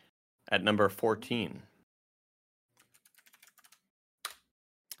Shang-Chi at number 14.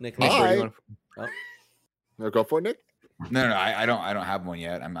 Nick, No, go for it, Nick. No, I don't have one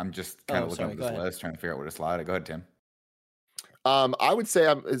yet. I'm just kind of looking at this list, trying to figure out where to slide it. Go ahead, Tim. I would say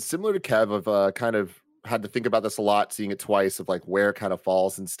I'm similar to Kev. I've kind of had to think about this a lot, seeing it twice, of like where it kind of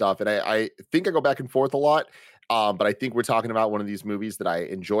falls and stuff. And I think I go back and forth a lot. But I think we're talking about one of these movies that I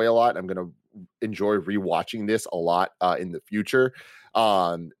enjoy a lot. I'm going to enjoy rewatching this a lot in the future.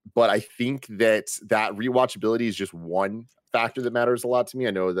 But I think that rewatchability is just one factor that matters a lot to me.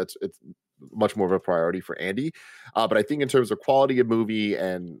 I know it's much more of a priority for Andy. But I think in terms of quality of movie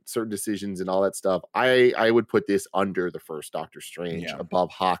and certain decisions and all that stuff, I would put this under the first Doctor Strange,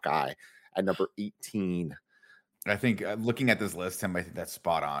 above Hawkeye at number 18. I think looking at this list, Tim, I think that's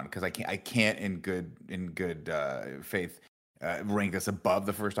spot on because I can't in good faith rank this above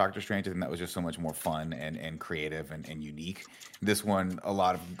the first Doctor Strange. I think that was just so much more fun and creative and unique. This one, a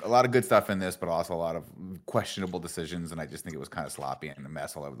lot of good stuff in this, but also a lot of questionable decisions, and I just think it was kind of sloppy and a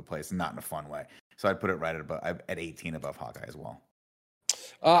mess all over the place, and not in a fun way. So I'd put it right at 18 above Hawkeye as well.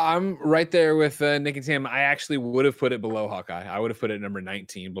 I'm right there with Nick and Tim. I actually would have put it below Hawkeye. I would have put it at number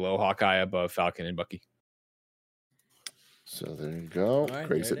 19, below Hawkeye, above Falcon and Bucky. So there you go. Right,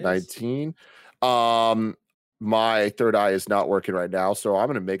 Craig's at 19. My third eye is not working right now, so I'm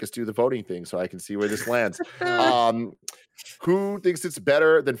going to make us do the voting thing so I can see where this lands. Who thinks it's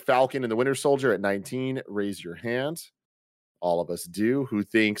better than Falcon and the Winter Soldier at 19? Raise your hand. All of us do. Who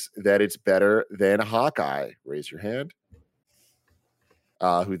thinks that it's better than Hawkeye? Raise your hand.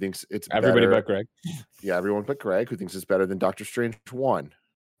 Who thinks it's everybody better? But Greg? Yeah, everyone but Greg. Who thinks it's better than Doctor Strange 1?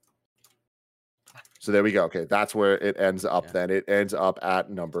 So there we go. Okay, that's where it ends up then. It ends up at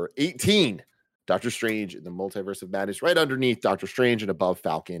number 18. Doctor Strange in the Multiverse of Madness, right underneath Doctor Strange and above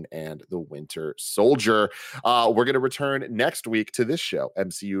Falcon and the Winter Soldier. We're going to return next week to this show,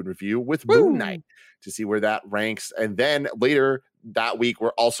 MCU in Review, with Moon Knight to see where that ranks. And then later that week, we're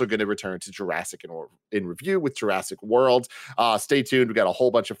also going to return to Jurassic in Review with Jurassic World. Stay tuned. We got a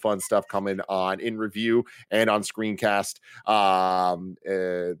whole bunch of fun stuff coming on in review and on Screencast.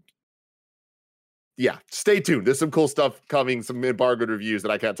 Yeah, stay tuned. There's some cool stuff coming, some embargoed reviews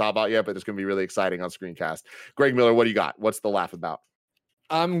that I can't talk about yet, but it's going to be really exciting on Screencast. Greg Miller, what do you got? What's the laugh about?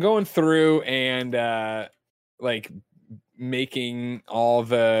 I'm going through and like making all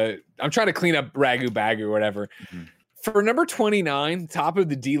I'm trying to clean up Ragu Bagu or whatever. Mm-hmm. For number 29, top of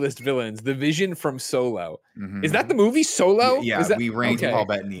the D-list villains, the Vision from Solo. Mm-hmm. Is that the movie Solo? Yeah, that, we ranked Paul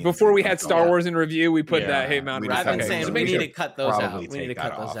Bettany. Before we had Star Wars in review, we put that, hey, Mount I've been saying we need to cut those out. We need to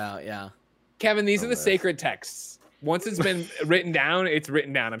cut those out, yeah. Kevin, these are the sacred texts. Once it's been written down, it's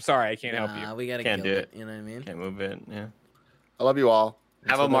written down. I'm sorry, I can't help you. We gotta can't do it. You know what I mean? Can't move it. Yeah. I love you all.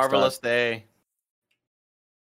 Have a marvelous day.